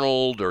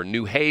Arnold or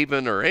New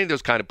Haven or any of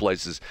those kind of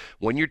places,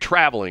 when you're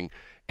traveling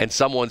and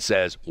someone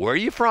says, where are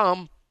you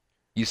from?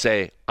 You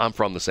say, I'm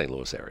from the St.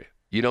 Louis area.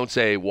 You don't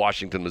say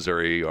Washington,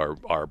 Missouri, or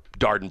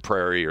Dardenne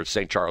Prairie, or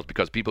St. Charles,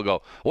 because people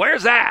go,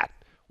 where's that?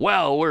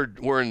 Well,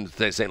 we're in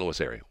the St. Louis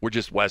area. We're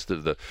just west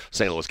of the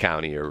St. Louis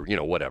County, or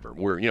whatever.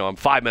 I'm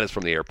 5 minutes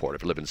from the airport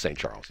if you live in St.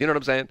 Charles. You know what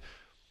I'm saying?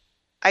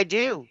 I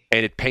do.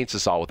 And it paints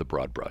us all with a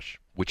broad brush,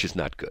 which is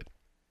not good.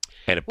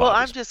 And it Well,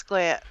 bothers I'm just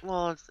glad.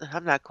 Well,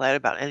 I'm not glad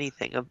about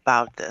anything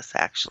about this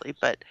actually,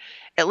 but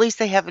at least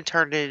they haven't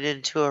turned it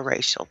into a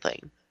racial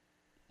thing.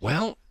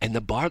 Well, and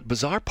the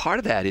bizarre part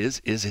of that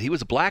is that he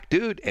was a black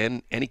dude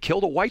and he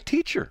killed a white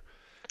teacher.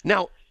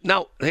 Now,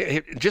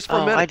 just for a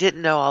minute. I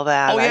didn't know all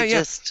that. Oh, yeah, I yeah.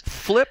 just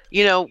Flip.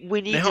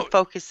 We need to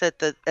focus at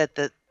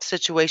the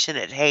situation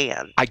at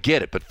hand. I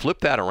get it, but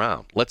flip that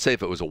around. Let's say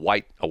if it was a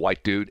white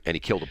dude and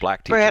he killed a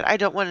black teacher. Brad, I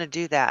don't want to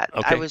do that.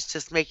 Okay. I was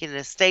just making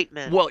a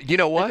statement. Well, you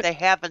know what? They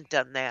haven't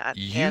done that.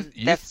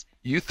 That's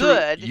you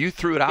good. You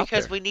threw it out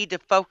because there. we need to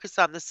focus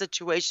on the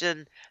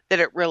situation that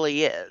it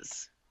really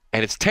is.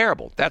 And it's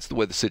terrible. That's the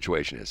way the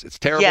situation is. It's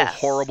terrible, Yes.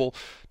 horrible,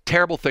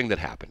 terrible thing that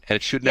happened. And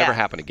it should never Yes.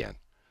 happen again.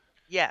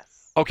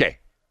 Yes. Okay.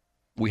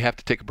 We have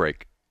to take a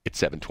break. It's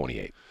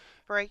 7:28.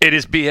 Break. It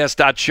is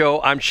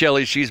BS.show. I'm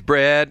Shelly. She's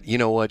Brad. You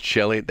know what,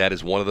 Shelly? That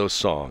is one of those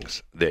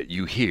songs that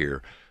you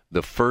hear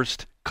the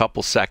first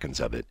couple seconds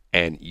of it,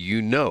 and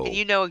you know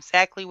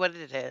exactly what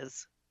it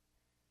is.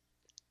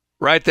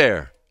 right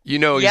there. You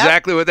know Yep.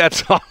 exactly what that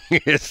song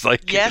is.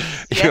 Like,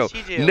 Yes, you yes, know,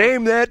 you do.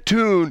 Name that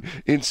tune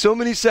in so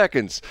many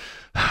seconds.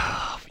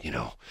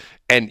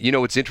 And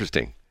what's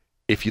interesting?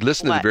 If you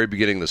listen to the What? very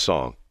beginning of the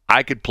song,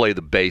 I could play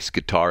the bass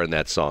guitar in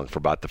that song for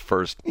about the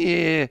first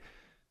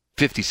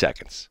 50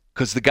 seconds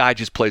because the guy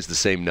just plays the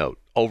same note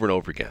over and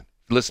over again.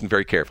 Listen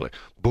very carefully.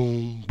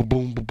 Boom,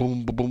 boom, boom,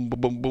 boom, boom, boom,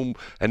 boom, boom.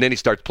 And then he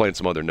starts playing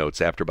some other notes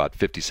after about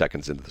 50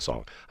 seconds into the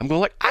song. I'm going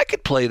like, I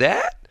could play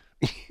that.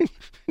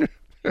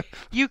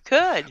 You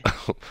could.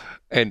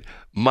 And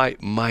my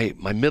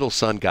middle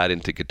son got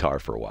into guitar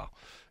for a while.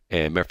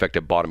 And matter of fact,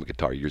 I bought him a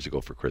guitar years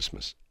ago for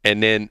Christmas.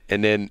 And then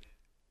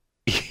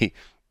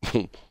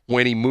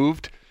when he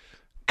moved,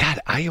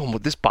 God,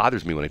 this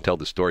bothers me when I tell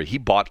the story. He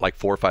bought like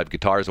 4 or 5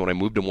 guitars. And when I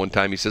moved him one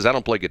time, he says, I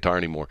don't play guitar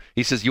anymore.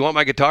 He says, you want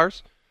my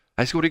guitars?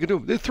 I said, what are you going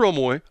to do? They throw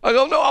them away. I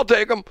go, no, I'll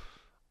take them.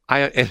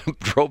 I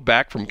drove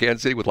back from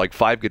Kansas City with like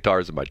 5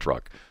 guitars in my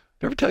truck.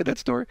 Did I ever tell you that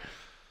story?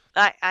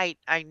 I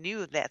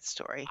knew that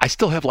story. I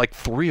still have like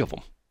 3 of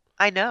them.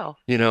 I know.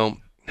 Matter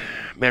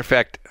of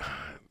fact,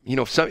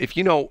 I'll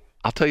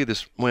tell you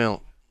this.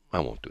 Well, I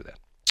won't do that.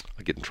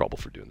 I'll get in trouble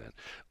for doing that.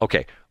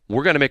 Okay,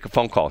 we're going to make a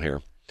phone call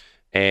here.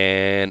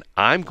 And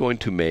I'm going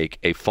to make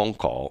a phone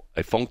call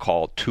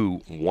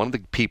to one of the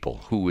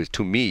people who is,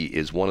 to me,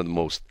 is one of the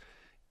most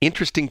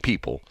interesting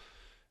people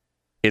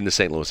in the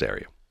St. Louis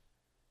area.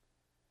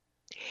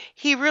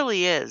 He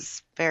really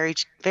is very,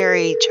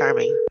 very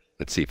charming.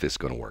 Let's see if this is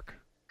going to work.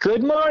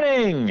 Good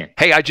morning.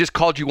 Hey, I just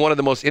called you one of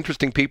the most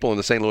interesting people in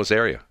the St. Louis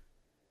area.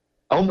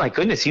 Oh my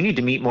goodness, you need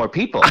to meet more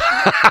people.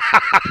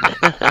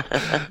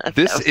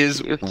 This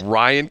is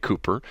Ryan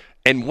Cooper.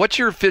 And what's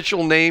your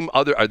official name,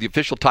 or the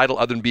official title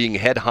other than being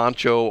head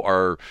honcho,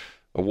 or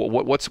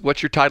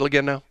what's your title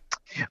again now?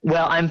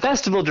 Well, I'm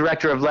festival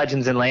director of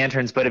Legends and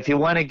Lanterns, but if you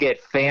want to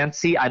get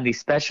fancy, I'm the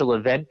special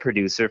event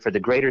producer for the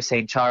Greater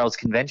St. Charles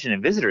Convention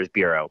and Visitors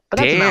Bureau. But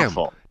that's a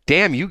mouthful.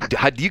 Damn, do you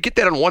get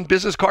that on one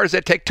business card? Or does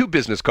that take 2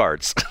 business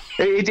cards?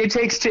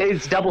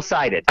 It's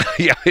double-sided.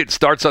 Yeah, it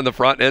starts on the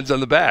front, ends on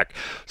the back.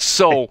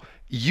 So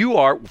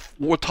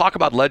we'll talk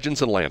about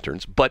Legends and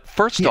Lanterns, but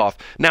first off,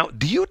 now,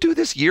 do you do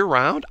this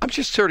year-round? I'm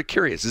just sort of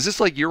curious. Is this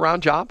like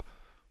year-round job?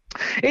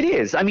 It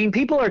is. I mean,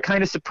 people are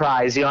kind of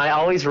surprised. I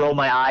always roll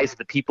my eyes at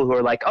the people who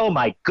are like, oh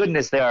my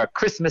goodness, there are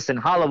Christmas and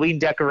Halloween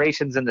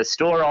decorations in the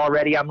store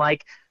already. I'm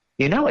like,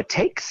 it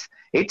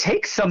it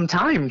takes some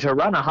time to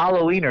run a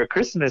Halloween or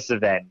Christmas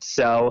event.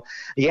 So,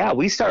 yeah,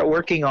 we start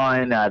working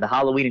on the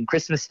Halloween and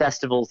Christmas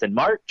festivals in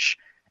March.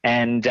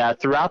 And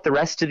throughout the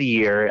rest of the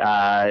year,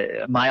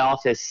 my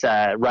office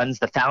runs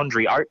the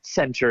Foundry Arts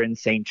Center in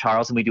St.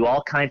 Charles, and we do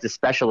all kinds of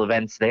special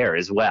events there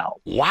as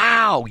well.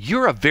 Wow,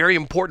 you're a very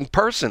important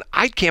person.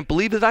 I can't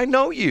believe that I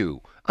know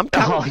you.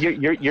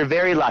 You're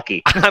very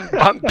lucky.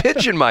 I'm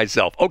pitching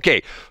myself.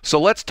 Okay, so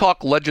let's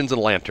talk Legends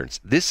and Lanterns.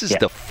 This is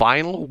the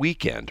final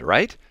weekend,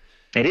 right?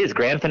 It is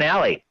grand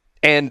finale.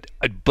 And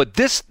but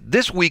this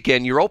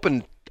weekend you're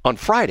open on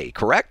Friday,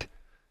 correct?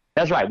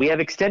 That's right. We have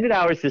extended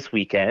hours this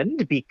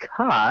weekend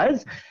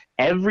because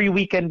every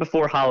weekend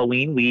before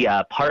Halloween, we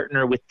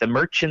partner with the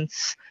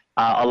merchants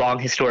along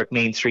historic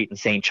Main Street in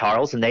St.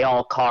 Charles, and they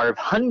all carve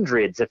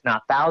hundreds, if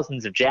not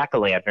thousands, of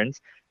jack-o'-lanterns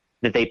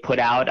that they put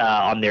out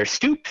on their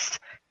stoops.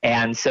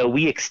 And so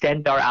we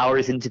extend our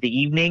hours into the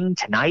evening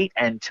tonight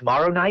and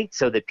tomorrow night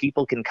so that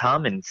people can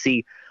come and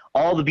see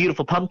all the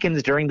beautiful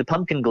pumpkins during the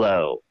pumpkin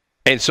glow.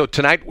 And so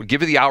tonight, we'll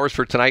give you the hours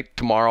for tonight,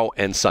 tomorrow,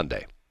 and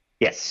Sunday.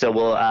 Yes, so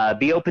we'll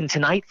be open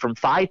tonight from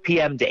 5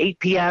 p.m. to 8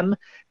 p.m.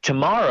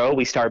 Tomorrow,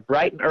 we start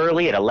bright and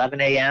early at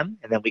 11 a.m.,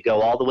 and then we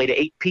go all the way to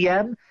 8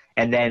 p.m.,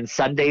 and then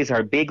Sunday's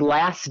our big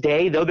last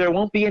day. Though there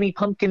won't be any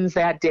pumpkins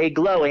that day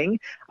glowing,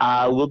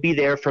 we'll be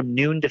there from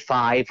noon to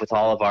 5 with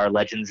all of our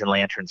Legends and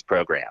Lanterns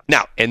program.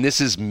 Now, and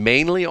this is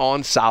mainly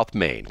on South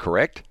Main,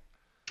 correct?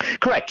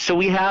 Correct. So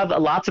we have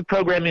lots of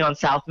programming on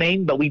South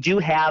Main, but we do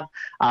have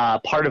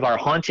part of our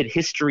Haunted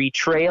History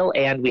Trail,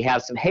 and we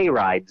have some hay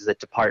rides that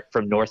depart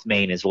from North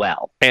Main as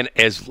well. And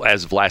as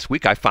of last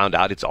week, I found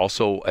out it's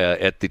also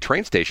at the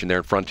train station there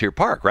in Frontier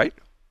Park, right?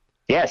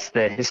 Yes,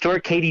 the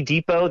historic Katy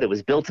Depot that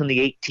was built in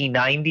the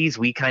 1890s.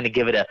 We kind of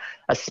give it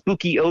a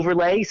spooky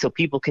overlay so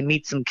people can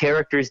meet some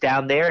characters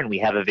down there, and we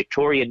have a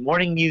Victorian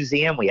Morning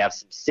Museum. We have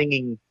some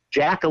singing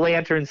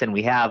jack-o'-lanterns, and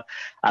we have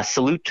a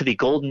salute to the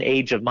golden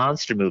age of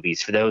monster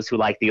movies for those who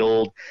like the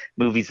old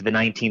movies of the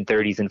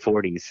 1930s and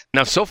 40s.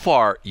 Now, so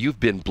far, you've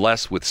been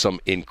blessed with some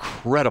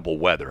incredible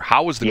weather.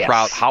 How was the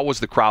crowd? How was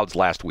the crowds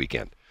last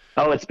weekend?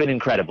 Oh, it's been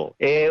incredible.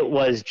 It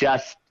was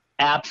just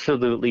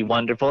absolutely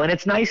wonderful, and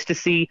it's nice to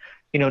see,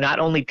 not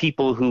only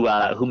people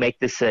who make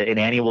this an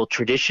annual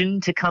tradition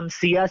to come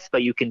see us,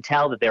 but you can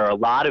tell that there are a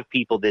lot of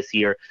people this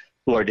year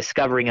who are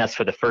discovering us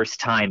for the first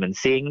time and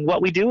seeing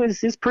what we do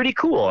is pretty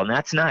cool, and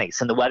that's nice,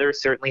 and the weather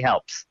certainly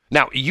helps.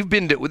 Now, you've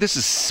been this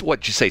is,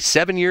 what, you say,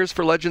 7 years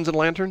for Legends and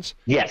Lanterns?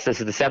 Yes, this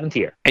is the 7th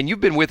year. And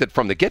you've been with it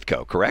from the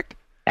get-go, correct?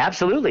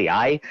 Absolutely.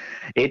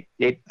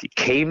 It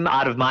came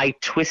out of my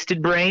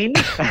twisted brain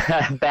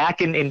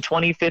back in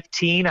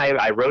 2015.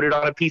 I wrote it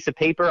on a piece of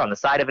paper on the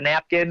side of a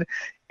napkin,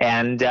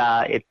 and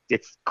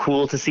it's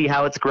cool to see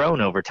how it's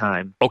grown over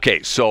time.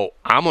 Okay, so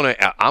I'm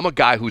a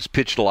guy who's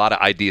pitched a lot of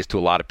ideas to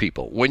a lot of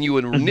people. When you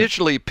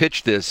initially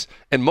pitched this,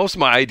 and most of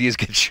my ideas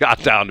get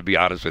shot down, to be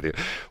honest with you,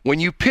 when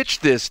you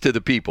pitch this to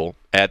the people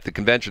at the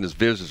Convention and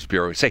Visitors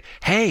Bureau, you say,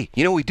 hey,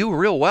 we do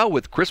real well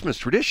with Christmas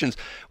traditions.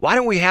 Why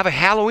don't we have a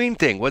Halloween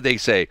thing? What'd they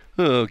say?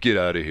 Oh, get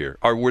out of here.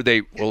 Or we're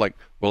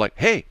like,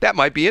 hey, that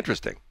might be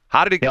interesting.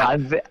 How did it go?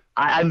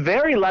 I'm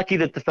very lucky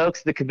that the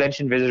folks at the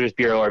Convention Visitors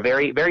Bureau are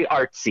very, very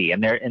artsy,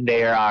 and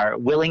they are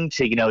willing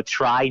to,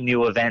 try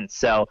new events.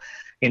 So,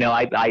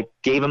 I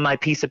gave them my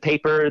piece of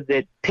paper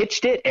that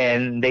pitched it,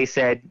 and they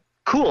said,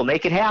 cool,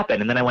 make it happen.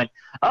 And then I went,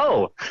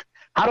 oh,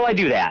 how do I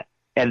do that?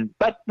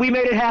 But we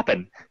made it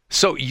happen.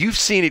 So you've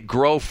seen it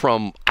grow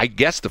from, I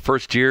guess, the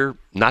first year,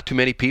 not too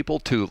many people,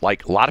 to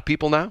like a lot of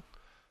people now?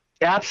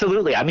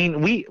 Absolutely. I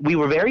mean, we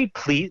were very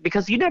pleased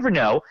because you never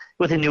know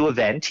with a new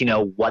event,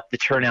 what the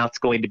turnout's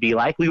going to be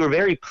like. We were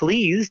very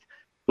pleased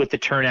with the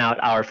turnout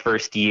our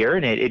first year,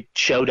 and it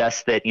showed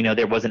us that,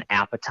 there was an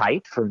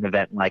appetite for an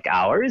event like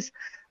ours.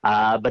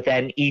 But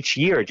then each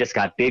year it just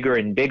got bigger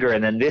and bigger.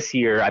 And then this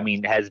year,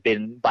 has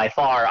been by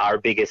far our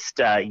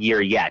biggest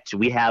year yet.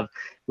 We have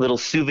little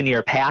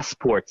souvenir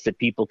passports that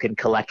people can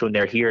collect when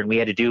they're here. And we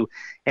had to do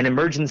an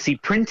emergency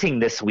printing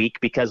this week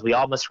because we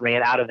almost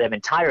ran out of them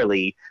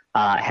entirely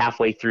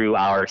halfway through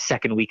our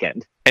second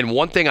weekend. And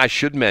one thing I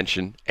should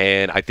mention,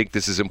 and I think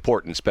this is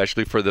important,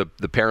 especially for the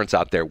parents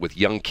out there with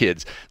young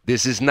kids,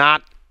 this is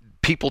not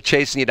people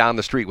chasing you down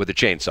the street with a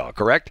chainsaw,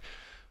 correct?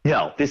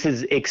 No, this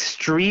is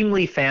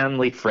extremely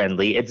family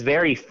friendly. It's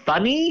very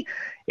funny.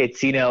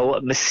 It's,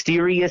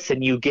 mysterious,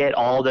 and you get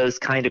all those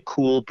kind of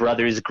cool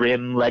Brothers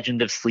Grimm,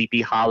 Legend of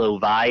Sleepy Hollow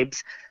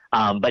vibes.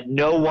 But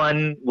no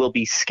one will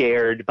be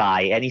scared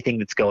by anything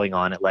that's going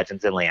on at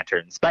Legends and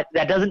Lanterns. But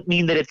that doesn't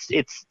mean that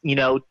it's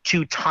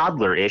too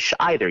toddler-ish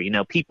either.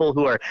 People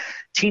who are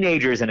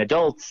teenagers and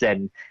adults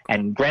and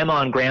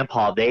grandma and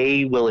grandpa,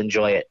 they will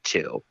enjoy it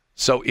too.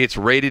 So it's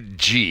rated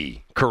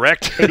G,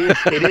 correct?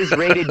 It is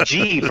rated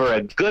G for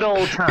a good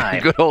old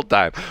time. Good old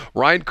time.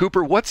 Ryan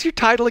Cooper, what's your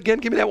title again?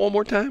 Give me that one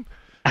more time.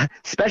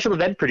 Special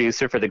event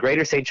producer for the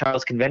Greater St.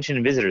 Charles Convention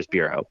and Visitors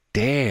Bureau.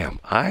 Damn,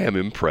 I am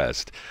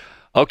impressed.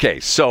 Okay,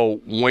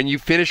 so when you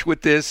finish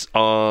with this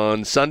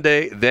on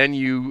Sunday, then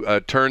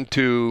you turn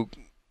to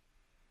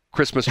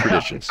Christmas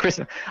traditions?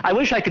 Christmas. I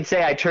wish I could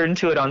say I turned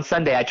to it on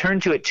Sunday. I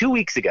turned to it 2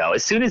 weeks ago.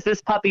 As soon as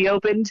this puppy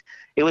opened,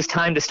 it was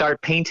time to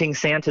start painting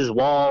Santa's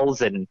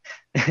walls and,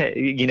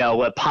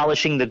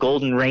 polishing the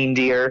golden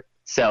reindeer.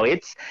 So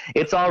it's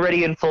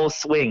already in full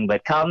swing.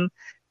 But come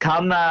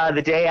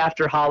the day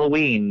after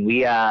Halloween,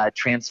 we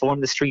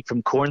transform the street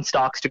from corn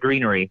stalks to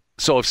greenery.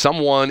 So if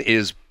someone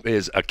is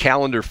a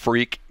calendar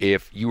freak,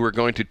 if you were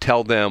going to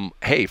tell them,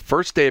 hey,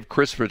 first day of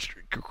Christmas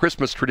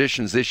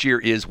traditions this year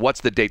is,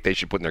 what's the date they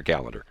should put in their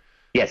calendar?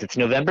 Yes, it's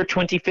November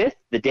 25th,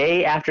 the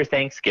day after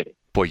Thanksgiving.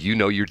 Boy, you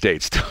know your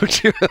dates,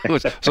 don't you?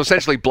 So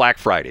essentially Black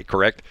Friday,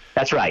 correct?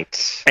 That's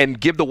right. And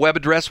give the web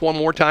address one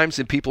more time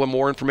so people have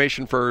more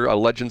information for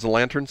Legends and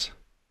Lanterns.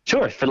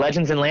 Sure. For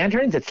Legends and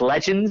Lanterns, it's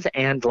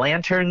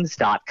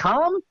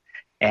legendsandlanterns.com.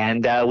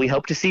 And we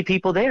hope to see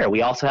people there.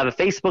 We also have a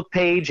Facebook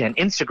page and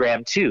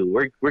Instagram,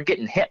 too. We're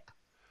getting hip.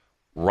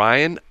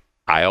 Ryan,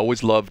 I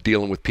always love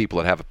dealing with people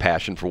that have a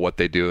passion for what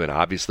they do, and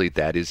obviously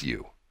that is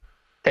you.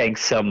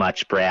 Thanks so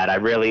much, Brad. I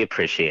really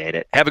appreciate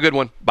it. Have a good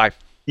one. Bye.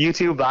 You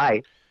too.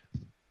 Bye.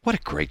 What a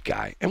great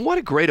guy, and what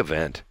a great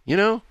event, you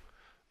know?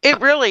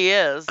 It really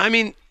is. I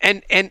mean,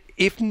 and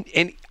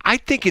I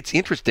think it's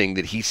interesting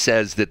that he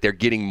says that they're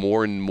getting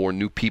more and more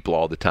new people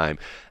all the time.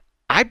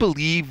 I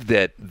believe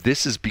that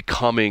this is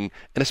becoming,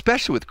 and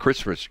especially with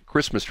Christmas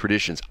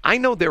traditions, I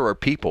know there are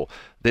people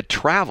that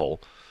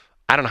travel,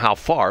 I don't know how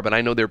far, but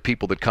I know there are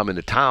people that come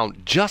into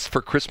town just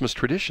for Christmas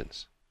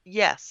traditions.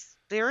 Yes,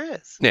 there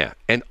is. Yeah,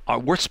 and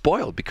we're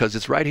spoiled because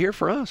it's right here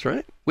for us,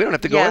 right? We don't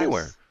have to go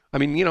anywhere. I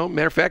mean,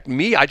 matter of fact,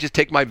 I just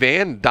take my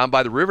van down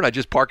by the river and I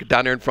just park it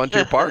down there in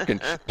Frontier Park and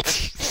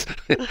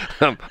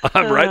I'm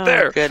right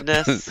there. Oh,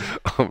 goodness.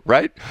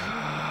 Right?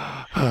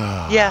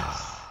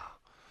 Yes.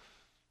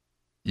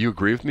 You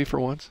agree with me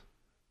for once?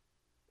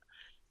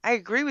 I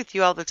agree with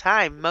you all the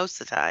time, most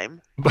of the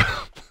time.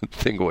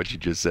 Think of what you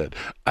just said.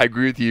 I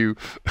agree with you.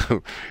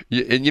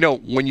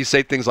 And when you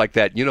say things like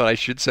that, you know what I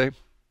should say?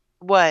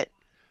 What?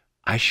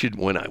 I should,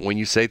 when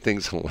you say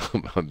things,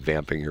 I'm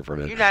vamping here for a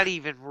minute. You're not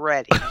even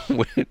ready.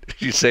 When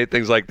you say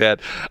things like that,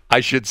 I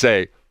should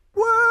say,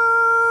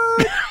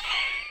 what?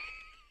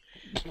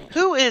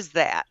 Who is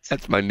that?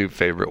 That's my new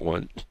favorite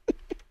one.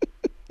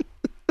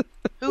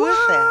 Who is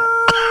that?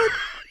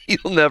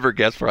 You'll never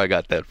guess where I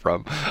got that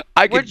from.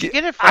 Where'd you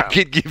get it from? I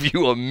could give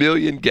you a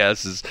million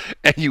guesses,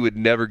 and you would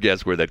never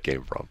guess where that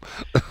came from.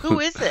 Who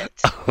is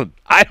it?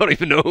 I don't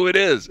even know who it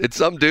is. It's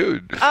some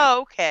dude.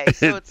 Oh, okay.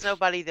 So it's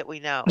nobody that we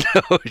know.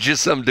 No, it's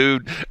just some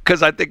dude.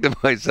 Because I think to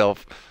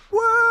myself,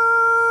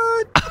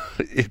 what?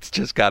 It's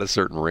just got a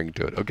certain ring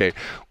to it. Okay,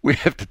 we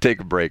have to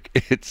take a break.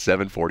 It's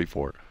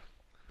 7:44.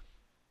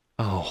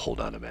 Oh, hold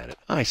on a minute.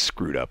 I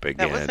screwed up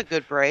again. That was a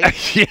good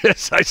break.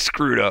 Yes, I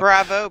screwed up.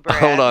 Bravo, Brad.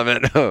 Hold on a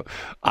minute. No,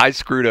 I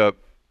screwed up.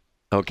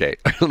 Okay,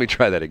 let me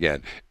try that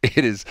again.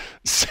 It is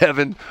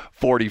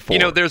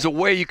 7:44. There's a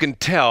way you can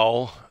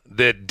tell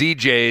that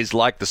DJs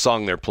like the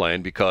song they're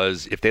playing,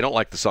 because if they don't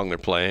like the song they're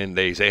playing,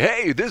 they say,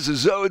 hey, this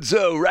is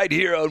so-and-so right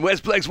here on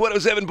Westplex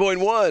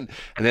 107.1.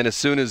 And then as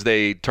soon as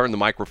they turn the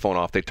microphone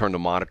off, they turn the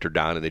monitor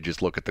down and they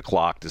just look at the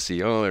clock to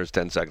see, oh, there's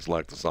 10 seconds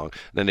left of the song. And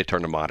then they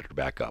turn the monitor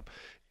back up.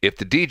 If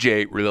the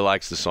DJ really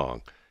likes the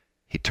song,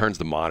 he turns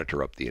the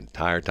monitor up the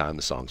entire time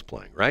the song's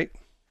playing, right?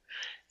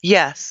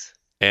 Yes.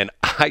 And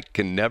I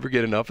can never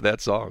get enough of that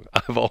song.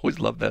 I've always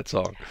loved that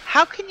song.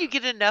 How can you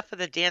get enough of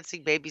the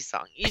Dancing Baby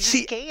song? You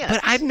just can't.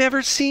 But I've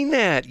never seen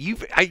that.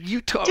 Dude,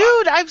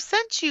 I've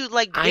sent you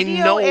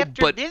video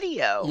after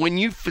video. When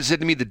you said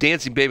to me the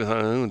Dancing Baby,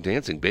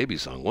 Dancing Baby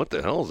song, what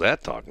the hell is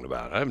that talking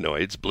about? I have no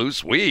idea. It's Blue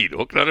Sweet,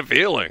 Hooked on a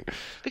Feeling.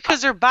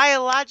 Because her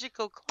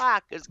biological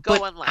clock is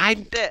going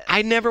this.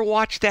 I never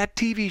watched that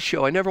TV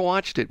show. I never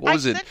watched it. What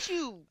was it? I sent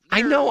you.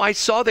 I know. I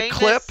saw the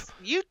clip.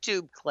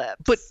 YouTube clips.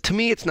 But to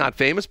me, it's not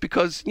famous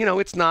because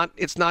it's not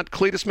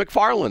Cletus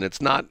McFarlane. It's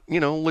not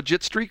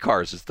legit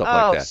streetcars and stuff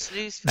like that.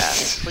 Snooze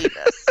fest,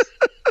 Cletus.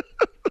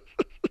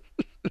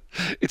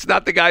 It's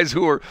not the guys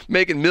who are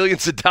making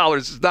millions of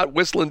dollars. It's not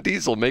Whistling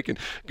Diesel making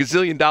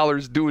gazillion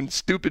dollars doing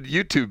stupid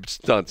YouTube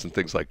stunts and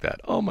things like that.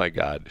 Oh my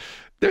God,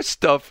 there's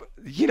stuff.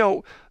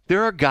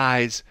 There are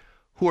guys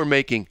who are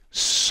making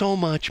so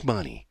much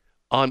money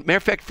on. Matter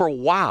of fact, for a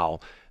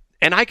while,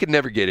 and I could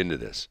never get into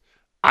this.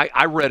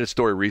 I read a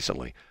story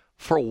recently.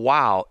 For a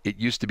while, it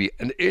used to be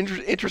an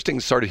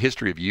interesting sort of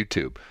history of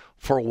YouTube.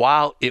 For a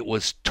while, it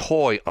was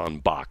toy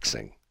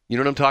unboxing. You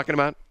know what I'm talking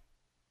about?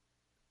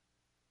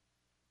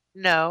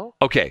 No.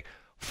 Okay.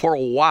 For a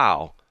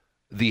while,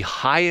 the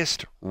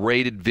highest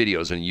rated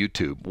videos on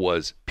YouTube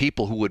was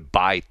people who would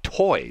buy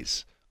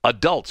toys,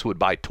 adults who would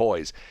buy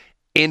toys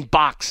in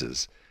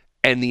boxes,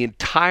 and the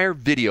entire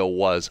video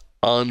was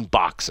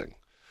unboxing.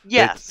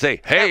 Yes,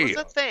 say, hey, that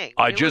was a thing.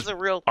 It was a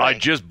real thing. I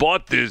just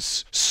bought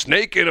this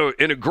snake in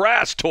a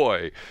grass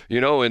toy,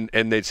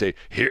 and they'd say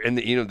here, and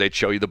they'd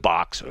show you the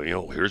box.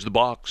 Here's the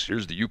box.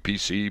 Here's the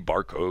UPC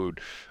barcode.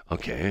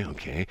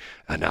 Okay,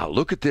 and now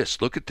look at this.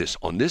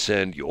 On this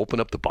end, you open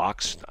up the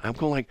box. I'm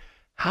going like,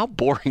 how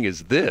boring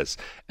is this?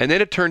 And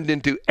then it turned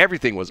into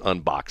everything was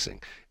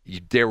unboxing.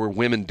 there were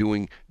women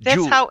doing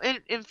That's how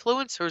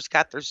influencers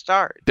got their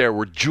start. There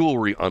were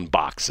jewelry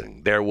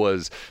unboxing. There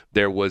was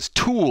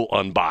tool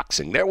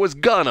unboxing. There was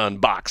gun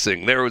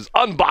unboxing. There was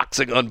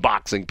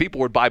unboxing.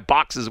 People would buy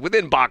boxes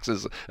within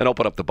boxes and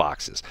open up the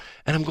boxes.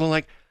 And I'm going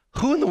like,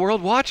 who in the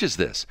world watches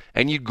this?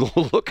 And you go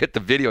look at the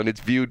video and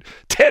it's viewed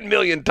 10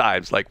 million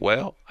times. Like,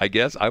 well, I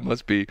guess I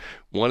must be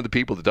one of the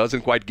people that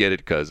doesn't quite get it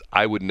because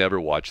I would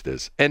never watch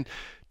this. And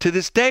to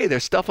this day,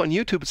 there's stuff on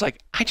YouTube. It's like,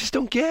 I just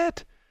don't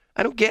get.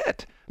 I don't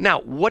get.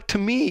 Now, what to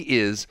me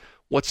is,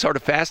 what's sort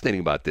of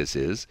fascinating about this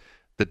is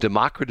the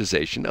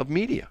democratization of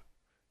media.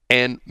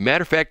 And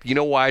matter of fact, you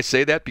know why I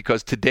say that?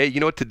 Because today,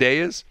 you know what today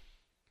is?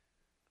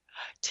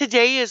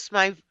 Today is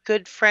my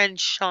good friend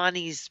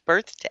Shawnee's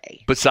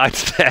birthday.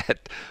 Besides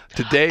that,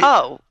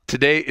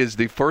 today is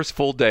the first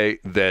full day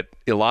that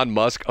Elon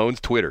Musk owns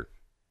Twitter.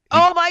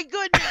 Oh my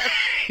goodness.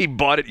 He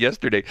bought it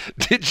yesterday.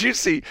 Did you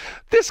see?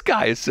 This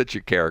guy is such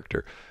a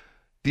character.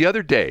 The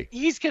other day,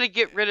 he's going to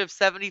get rid of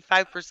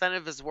 75%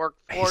 of his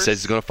workforce. He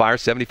says he's going to fire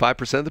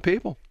 75% of the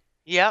people.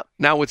 Yep.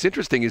 Now, what's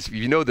interesting is,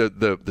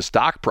 the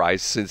stock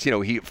price, since, he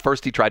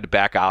tried to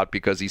back out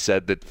because he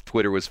said that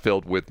Twitter was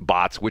filled with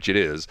bots, which it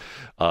is.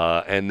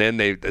 And then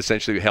they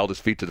essentially held his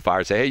feet to the fire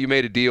and say, hey, you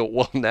made a deal.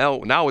 Well,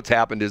 now what's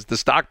happened is the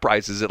stock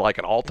price is at like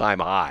an all-time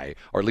high,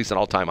 or at least an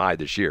all-time high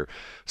this year.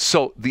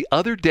 So the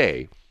other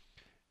day,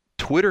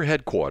 Twitter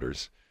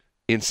headquarters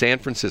in San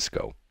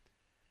Francisco,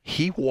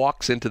 he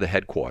walks into the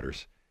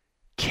headquarters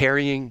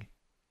carrying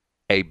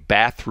a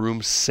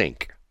bathroom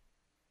sink.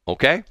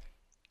 Okay?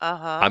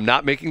 Uh-huh. I'm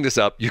not making this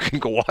up. You can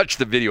go watch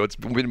the video. It's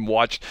been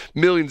watched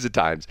millions of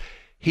times.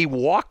 He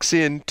walks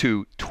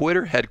into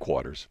Twitter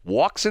headquarters,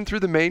 walks in through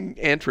the main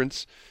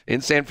entrance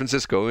in San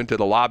Francisco into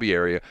the lobby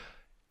area,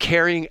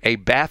 carrying a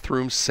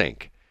bathroom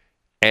sink.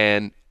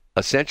 And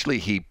essentially,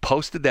 he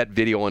posted that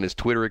video on his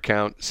Twitter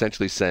account,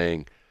 essentially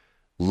saying,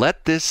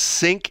 let this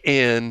sink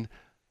in.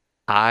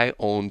 I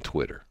own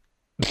Twitter.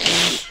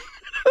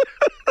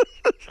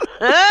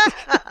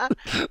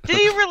 Did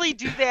he really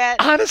do that?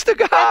 Honest to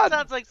God. That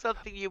sounds like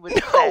something you would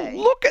say.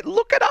 Look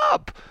it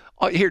up.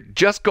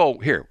 Just go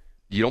here.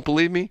 You don't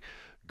believe me?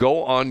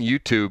 Go on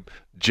YouTube.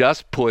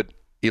 Just put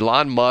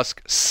Elon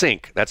Musk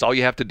sink. That's all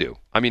you have to do.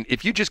 I mean,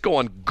 if you just go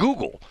on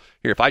Google,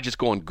 if I just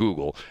go on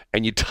Google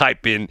and you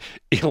type in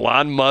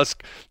Elon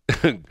Musk,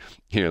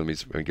 here, let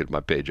me get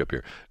my page up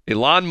here.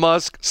 Elon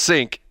Musk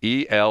sink,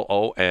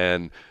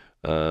 ELON.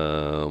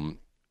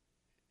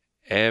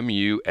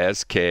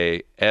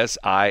 MUSKSINK.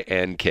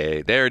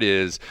 There it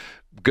is.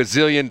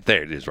 Gazillion.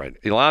 There it is, right.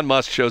 Elon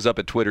Musk shows up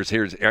at Twitter's.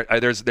 There's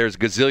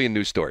gazillion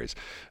news stories.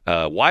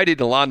 Why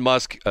did Elon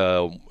Musk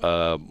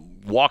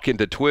walk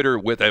into Twitter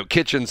with a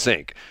kitchen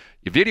sink?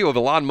 A video of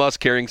Elon Musk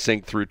carrying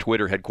sink through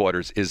Twitter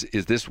headquarters is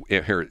this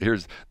here?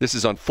 This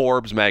is on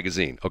Forbes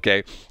magazine. Okay,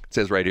 it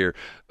says right here,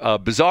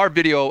 bizarre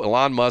video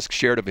Elon Musk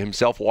shared of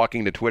himself walking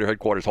into Twitter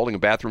headquarters holding a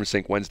bathroom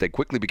sink Wednesday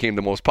quickly became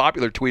the most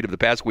popular tweet of the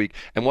past week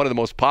and one of the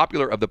most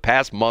popular of the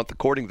past month,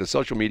 according to the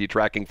social media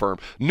tracking firm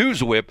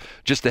Newswhip.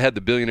 Just ahead,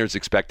 the billionaires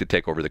expect to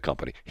take over the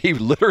company. He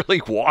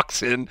literally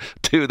walks in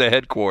to the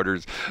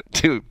headquarters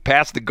to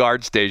past the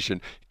guard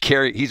station.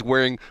 He's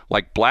wearing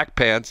like black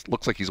pants.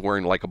 Looks like he's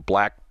wearing like a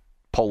black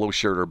polo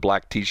shirt or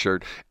black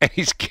t-shirt, and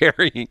he's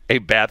carrying a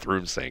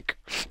bathroom sink.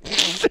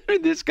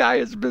 This guy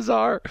is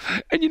bizarre.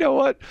 And you know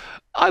what?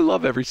 I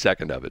love every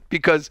second of it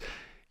because,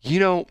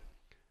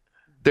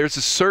 there's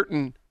a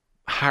certain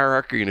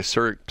hierarchy and a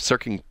certain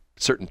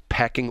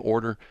pecking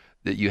order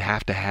that you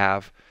have to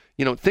have.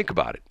 Think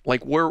about it.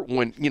 Like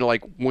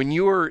when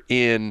you're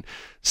in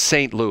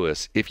St.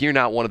 Louis, if you're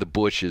not one of the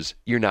Bushes,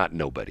 you're not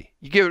nobody.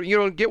 You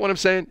don't get what I'm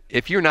saying?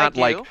 If you're not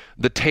like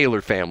the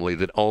Taylor family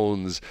that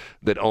owns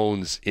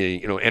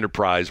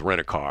Enterprise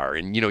Rent-A-Car,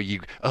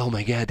 and oh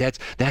my God,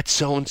 that's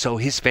so and so.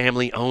 His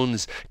family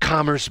owns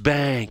Commerce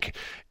Bank,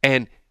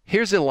 and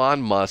here's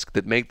Elon Musk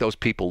that make those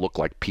people look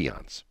like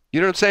peons.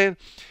 You know what I'm saying?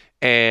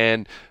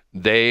 And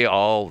they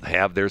all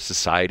have their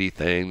society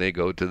thing. They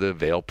go to the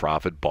Veil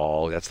Prophet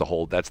Ball. That's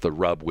the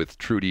rub with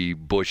Trudy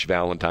Bush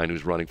Valentine,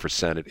 who's running for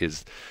Senate,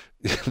 is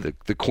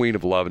the queen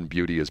of love and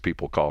beauty, as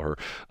people call her.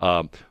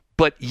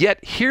 But yet,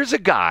 here's a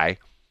guy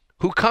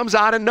who comes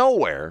out of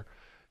nowhere,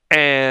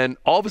 and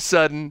all of a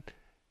sudden,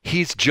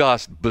 he's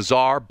just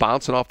bizarre,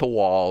 bouncing off the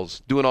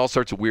walls, doing all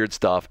sorts of weird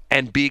stuff,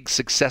 and being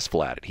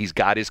successful at it. He's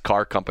got his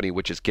car company,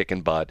 which is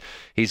kicking butt.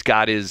 He's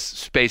got his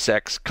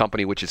SpaceX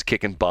company, which is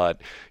kicking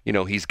butt.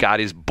 He's got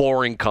his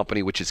boring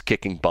company, which is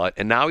kicking butt.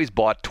 And now he's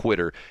bought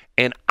Twitter.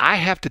 And I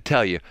have to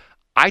tell you,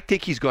 I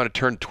think he's going to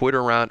turn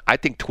Twitter around. I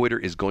think Twitter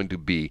is going to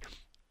be,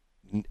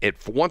 it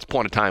for once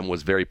upon a time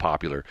was very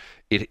popular.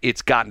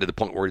 It's gotten to the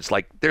point where it's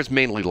like there's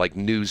mainly like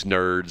news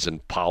nerds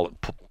and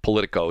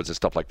politicos and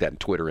stuff like that in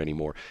Twitter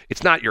anymore.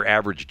 It's not your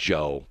average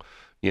Joe.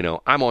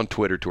 I'm on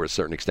Twitter to a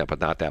certain extent,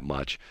 but not that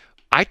much.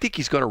 I think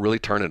he's going to really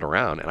turn it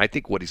around, and I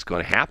think what is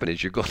going to happen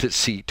is you're going to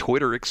see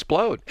Twitter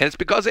explode, and it's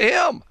because of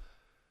him.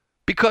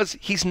 because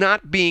he's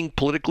not being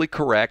politically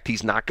correct.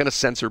 He's not going to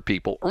censor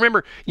people.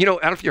 Remember, I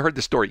don't know if you heard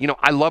the story.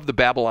 I love the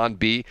Babylon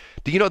Bee.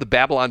 Do you know the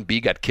Babylon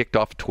Bee got kicked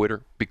off of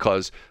Twitter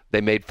because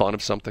they made fun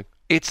of something?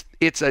 It's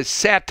a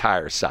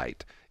satire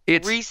site.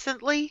 It's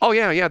recently? Oh,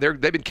 yeah. They've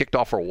been kicked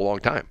off for a long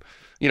time.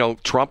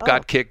 Trump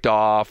got kicked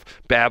off.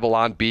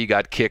 Babylon Bee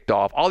got kicked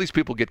off. All these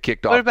people get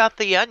kicked off. What about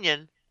The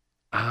Onion?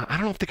 I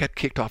don't know if they got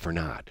kicked off or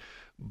not.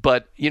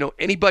 But,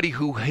 anybody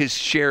who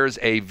shares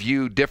a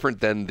view different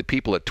than the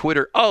people at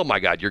Twitter, oh, my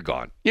God, you're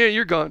gone. Yeah,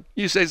 you're gone.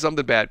 You say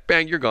something bad,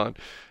 bang, you're gone. And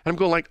I'm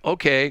going like,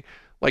 okay,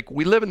 like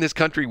we live in this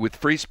country with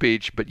free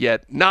speech, but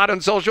yet not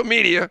on social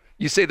media.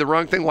 You say the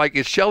wrong thing. Like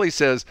if Shelley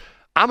says,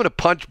 I'm going to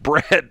punch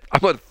Brad. I'm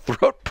going to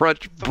throat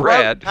punch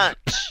Brad.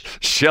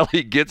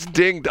 Shelley gets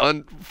dinged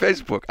on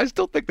Facebook. I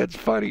still think that's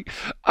funny.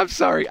 I'm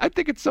sorry. I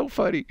think it's so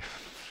funny.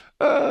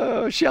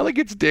 Shelley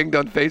gets dinged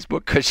on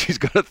Facebook because she's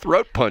going to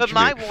throat punch me.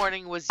 But my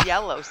warning was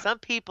yellow. Some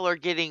people are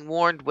getting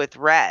warned with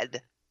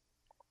red.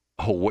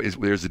 Oh,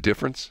 there's a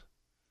difference?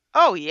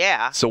 Oh,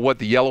 yeah. So what,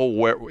 the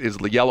yellow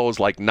is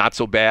like not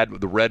so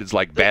bad, the red is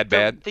like bad?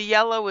 The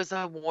yellow is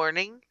a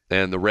warning.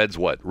 And the red's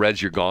what?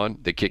 Red's you're gone?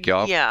 They kick you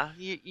off? Yeah,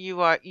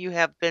 you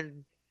have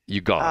been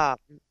gone.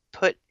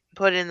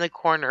 Put in the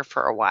corner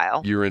for a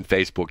while. You're in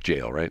Facebook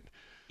jail, right?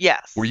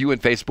 Yes. Were you in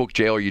Facebook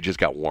jail or you just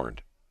got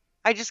warned?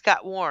 I just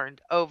got warned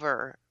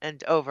over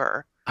and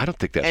over. I don't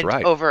think that's and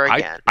right. Over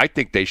again. I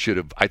think they should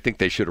have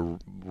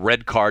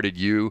red carded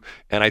you,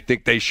 and I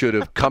think they should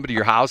have come to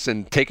your house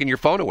and taken your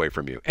phone away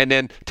from you, and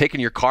then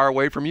taken your car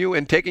away from you,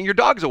 and taken your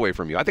dogs away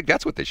from you. I think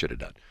that's what they should have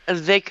done.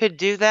 They could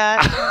do that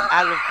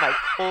out of my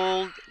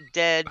cold,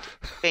 dead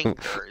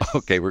fingers.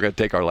 Okay, we're going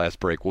to take our last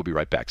break. We'll be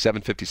right back.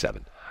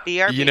 7:57.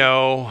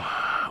 BRB.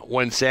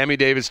 When Sammy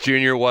Davis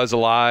Jr. was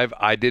alive,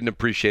 I didn't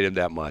appreciate him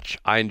that much.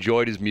 I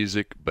enjoyed his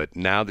music, but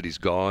now that he's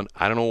gone,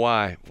 I don't know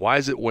why. Why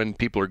is it when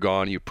people are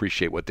gone, you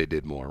appreciate what they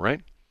did more,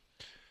 right?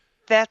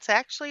 That's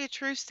actually a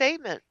true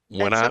statement.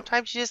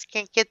 Sometimes you just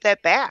can't get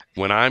that back.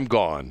 When I'm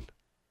gone,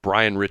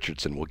 Brian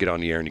Richardson will get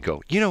on the air and he'll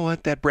go, you know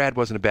what? That Brad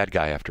wasn't a bad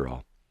guy after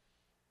all.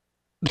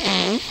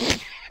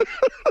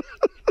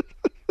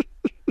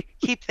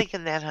 Keep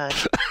thinking that, hon.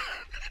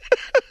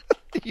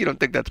 You don't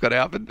think that's going to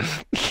happen?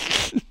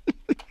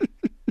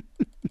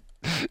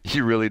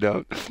 You really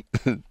don't?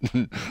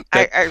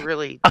 I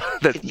really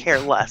could care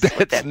less.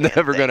 That's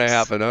never going to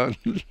happen, huh?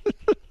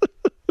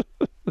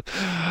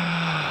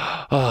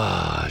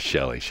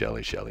 Shelley.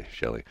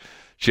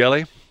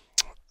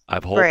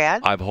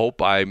 I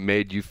hope I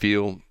made you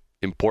feel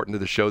important to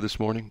the show this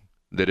morning.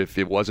 That if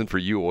it wasn't for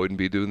you, I wouldn't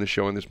be doing the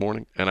show this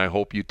morning. And I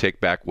hope you take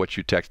back what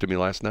you texted me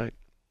last night.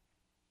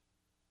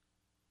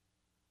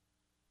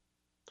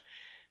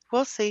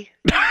 We'll see.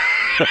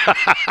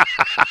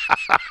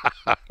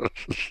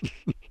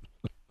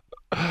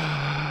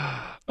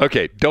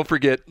 Okay, don't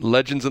forget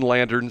Legends and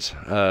Lanterns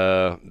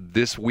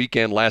this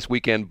weekend, last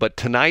weekend, but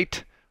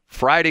tonight,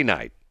 Friday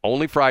night,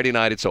 only Friday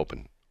night it's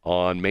open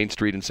on Main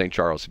Street in St.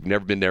 Charles. If you've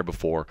never been there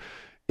before,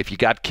 if you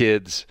got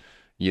kids,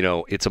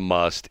 it's a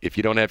must. If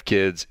you don't have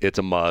kids, it's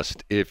a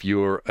must. If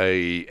you're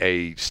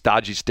a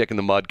stodgy stick in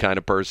the mud kind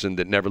of person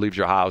that never leaves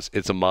your house,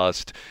 it's a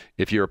must.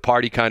 If you're a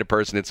party kind of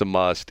person, it's a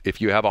must.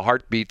 If you have a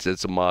heartbeat,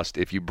 it's a must.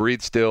 If you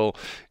breathe still,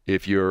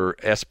 if your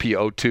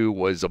SpO2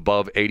 was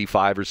above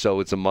 85 or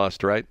so, it's a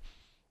must, right?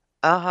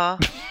 Uh-huh.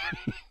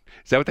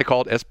 Is that what they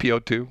call it?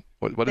 SpO2?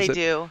 What is it?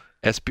 They do.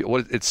 It's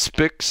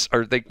Spix,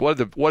 or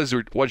what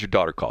is your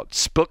daughter called?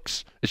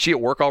 Spooks? Is she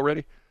at work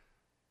already?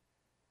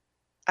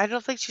 I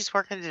don't think she's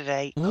working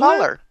today.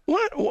 Call her.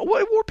 What?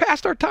 We're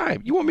past our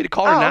time. You want me to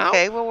call her now?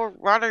 Okay. Well, we're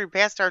already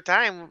past our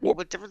time.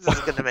 What difference is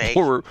it going to make?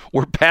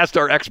 We're past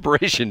our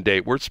expiration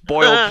date. We're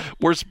spoiled.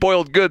 We're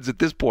spoiled goods at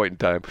this point in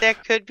time.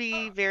 That could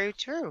be very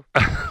true.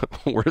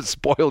 We're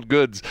spoiled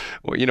goods.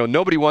 Well,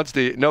 nobody wants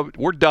to. No,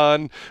 we're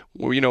done.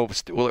 Well,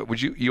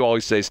 would you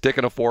always say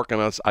sticking a fork in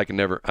us? I can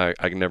never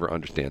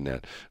understand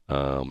that.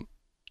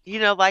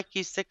 Like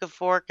you stick a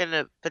fork in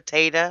a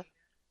potato.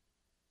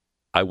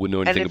 I wouldn't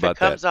know anything about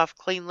that. And if it comes off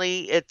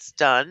cleanly, it's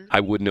done. I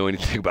wouldn't know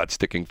anything about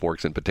sticking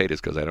forks in potatoes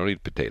because I don't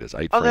eat potatoes.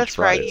 I eat French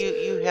fries. Right.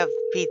 You have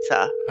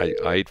pizza.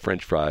 I eat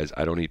French fries.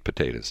 I don't eat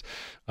potatoes.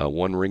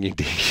 One ringing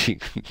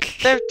ding.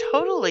 They're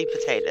totally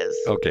potatoes.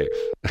 Okay.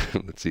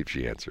 Let's see if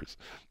she answers.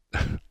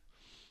 I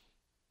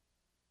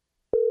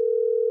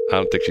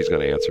don't think she's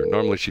going to answer.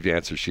 Normally, if she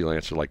answers, she'll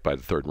answer like by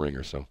the third ring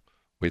or so. What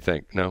do you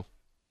think? No?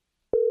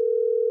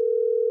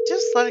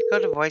 Just let it go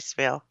to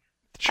voicemail.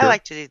 Sure. I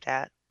like to do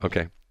that.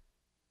 Okay.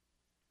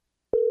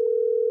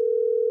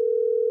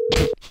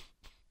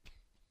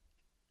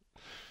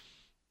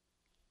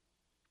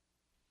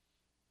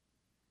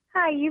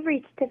 Hi, you've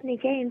reached Tiffany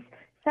Gaines.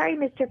 Sorry,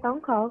 missed your phone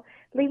call.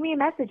 Leave me a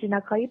message and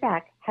I'll call you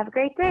back. Have a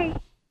great day.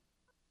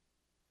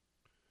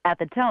 At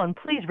the tone,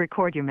 please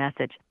record your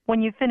message.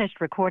 When you've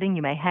finished recording,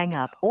 you may hang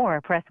up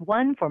or press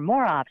 1 for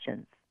more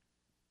options.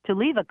 To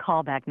leave a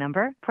callback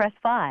number, press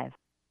 5.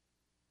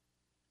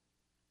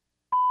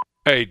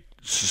 Hey,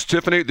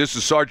 Tiffany, this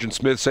is Sergeant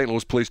Smith, St.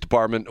 Louis Police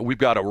Department. We've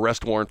got an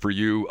arrest warrant for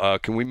you.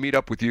 Can we meet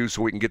up with you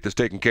so we can get this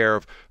taken care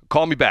of?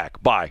 Call me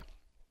back. Bye.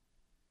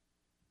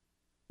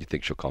 You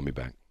think she'll call me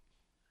back?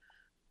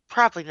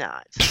 Probably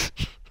not.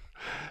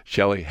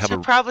 Shelley,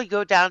 She'll probably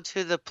go down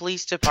to the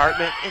police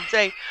department and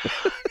say,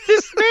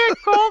 "This man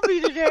called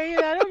me today,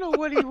 and I don't know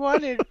what he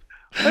wanted.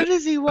 What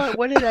does he want?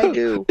 What did I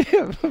do?"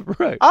 Yeah,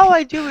 right. All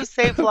I do is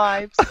save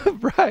lives.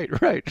 Right.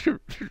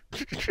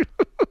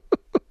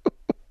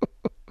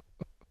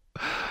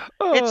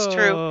 It's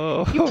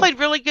true. You played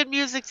really good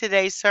music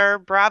today, sir.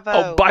 Bravo.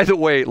 Oh, by the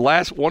way,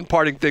 last one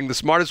parting thing. The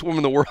smartest woman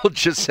in the world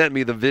just sent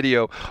me the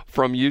video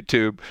from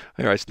YouTube.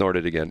 Here, I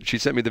snorted again. She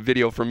sent me the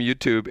video from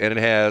YouTube, and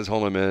it has,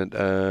 hold on a minute,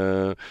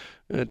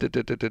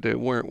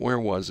 where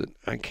was it?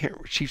 I can't.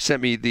 She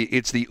sent me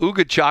it's the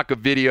Ooga Chaka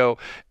video,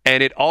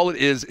 and all it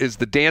is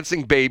the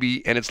dancing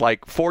baby, and it's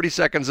like 40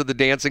 seconds of the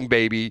dancing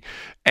baby,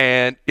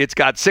 and it's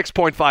got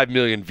 6.5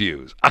 million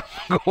views. I'm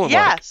going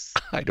yes,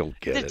 I don't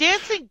get it. The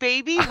dancing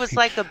baby was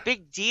like a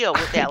big deal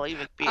with Ally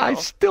McBeal. I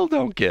still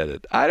don't get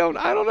it. I don't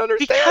understand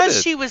because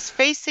it. she was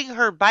facing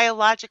her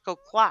biological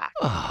clock.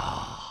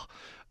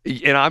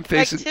 And I'm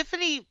facing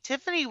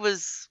Tiffany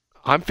was.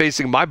 I'm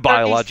facing my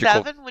biological.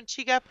 37 when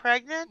she got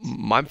pregnant.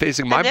 I'm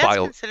facing my that's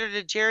considered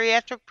a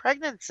geriatric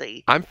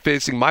pregnancy. I'm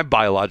facing my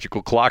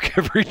biological clock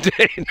every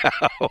day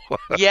now.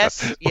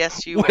 Yes,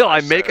 you will. are,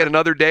 I make sir. it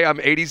another day. I'm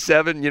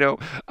 87.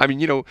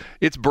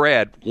 It's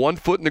Brad. One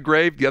foot in the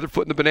grave, the other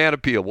foot in the banana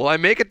peel. Will I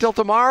make it till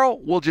tomorrow?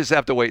 We'll just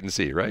have to wait and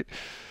see, right?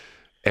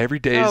 Every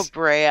day's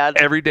Brad.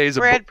 Every day's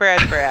Brad.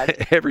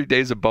 Every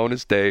day's a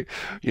bonus day.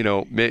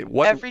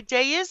 Every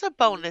day is a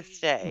bonus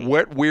day.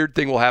 What weird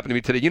thing will happen to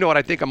me today? You know what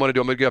I think I'm going to do?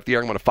 I'm going to get off the air.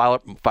 I'm going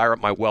to fire up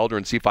my welder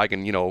and see if I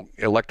can,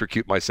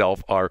 electrocute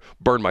myself or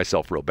burn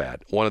myself real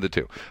bad. One of the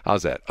two.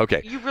 How's that?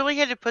 Okay. You really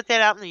had to put that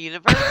out in the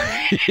universe?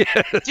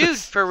 Yes. Dude,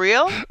 for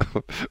real?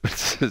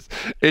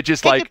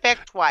 Take it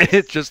back twice.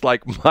 It's just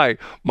like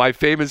my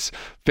famous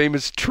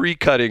tree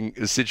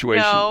cutting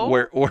situation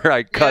where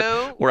I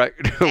cut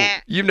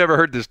you've never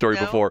heard this story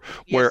before,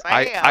 where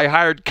yes, I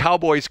hired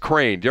Cowboys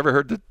Crane. Do you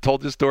ever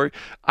told this story?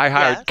 I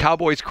hired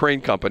Cowboys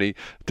Crane Company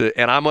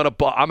and I'm in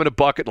a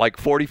bucket like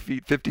 40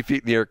 feet, 50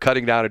 feet in the air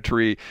cutting down a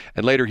tree,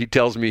 and later he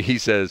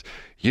says,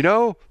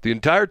 the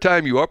entire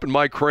time you opened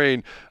my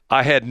crane,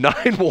 I had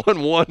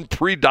 911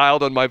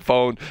 pre-dialed on my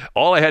phone.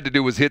 All I had to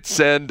do was hit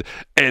send,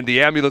 and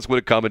the ambulance would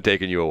have come and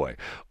taken you away.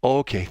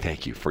 Okay,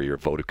 thank you for your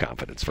vote of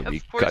confidence from me.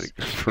 Of course,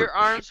 your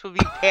arms will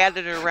be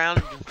padded around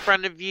in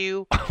front of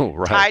you,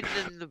 tied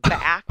in the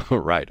back.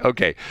 Right,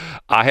 okay.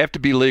 I have to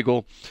be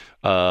legal.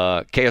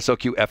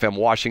 KSOQ FM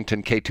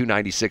Washington,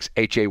 K296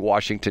 HA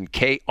Washington,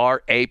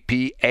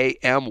 KRAP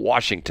AM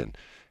Washington.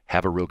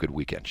 Have a real good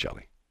weekend,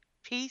 Shelley.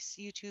 Peace,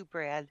 you too,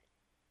 Brad.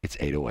 It's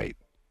 8:08.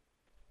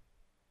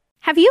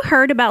 Have you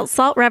heard about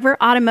Salt River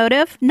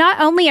Automotive? Not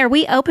only are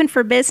we open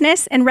for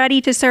business and ready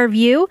to serve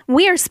you,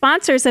 we are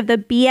sponsors of the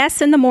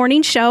BS in the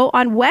Morning show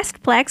on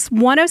Westplex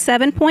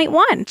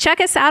 107.1. Check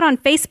us out on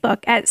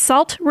Facebook at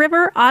Salt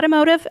River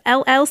Automotive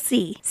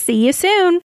LLC. See you soon.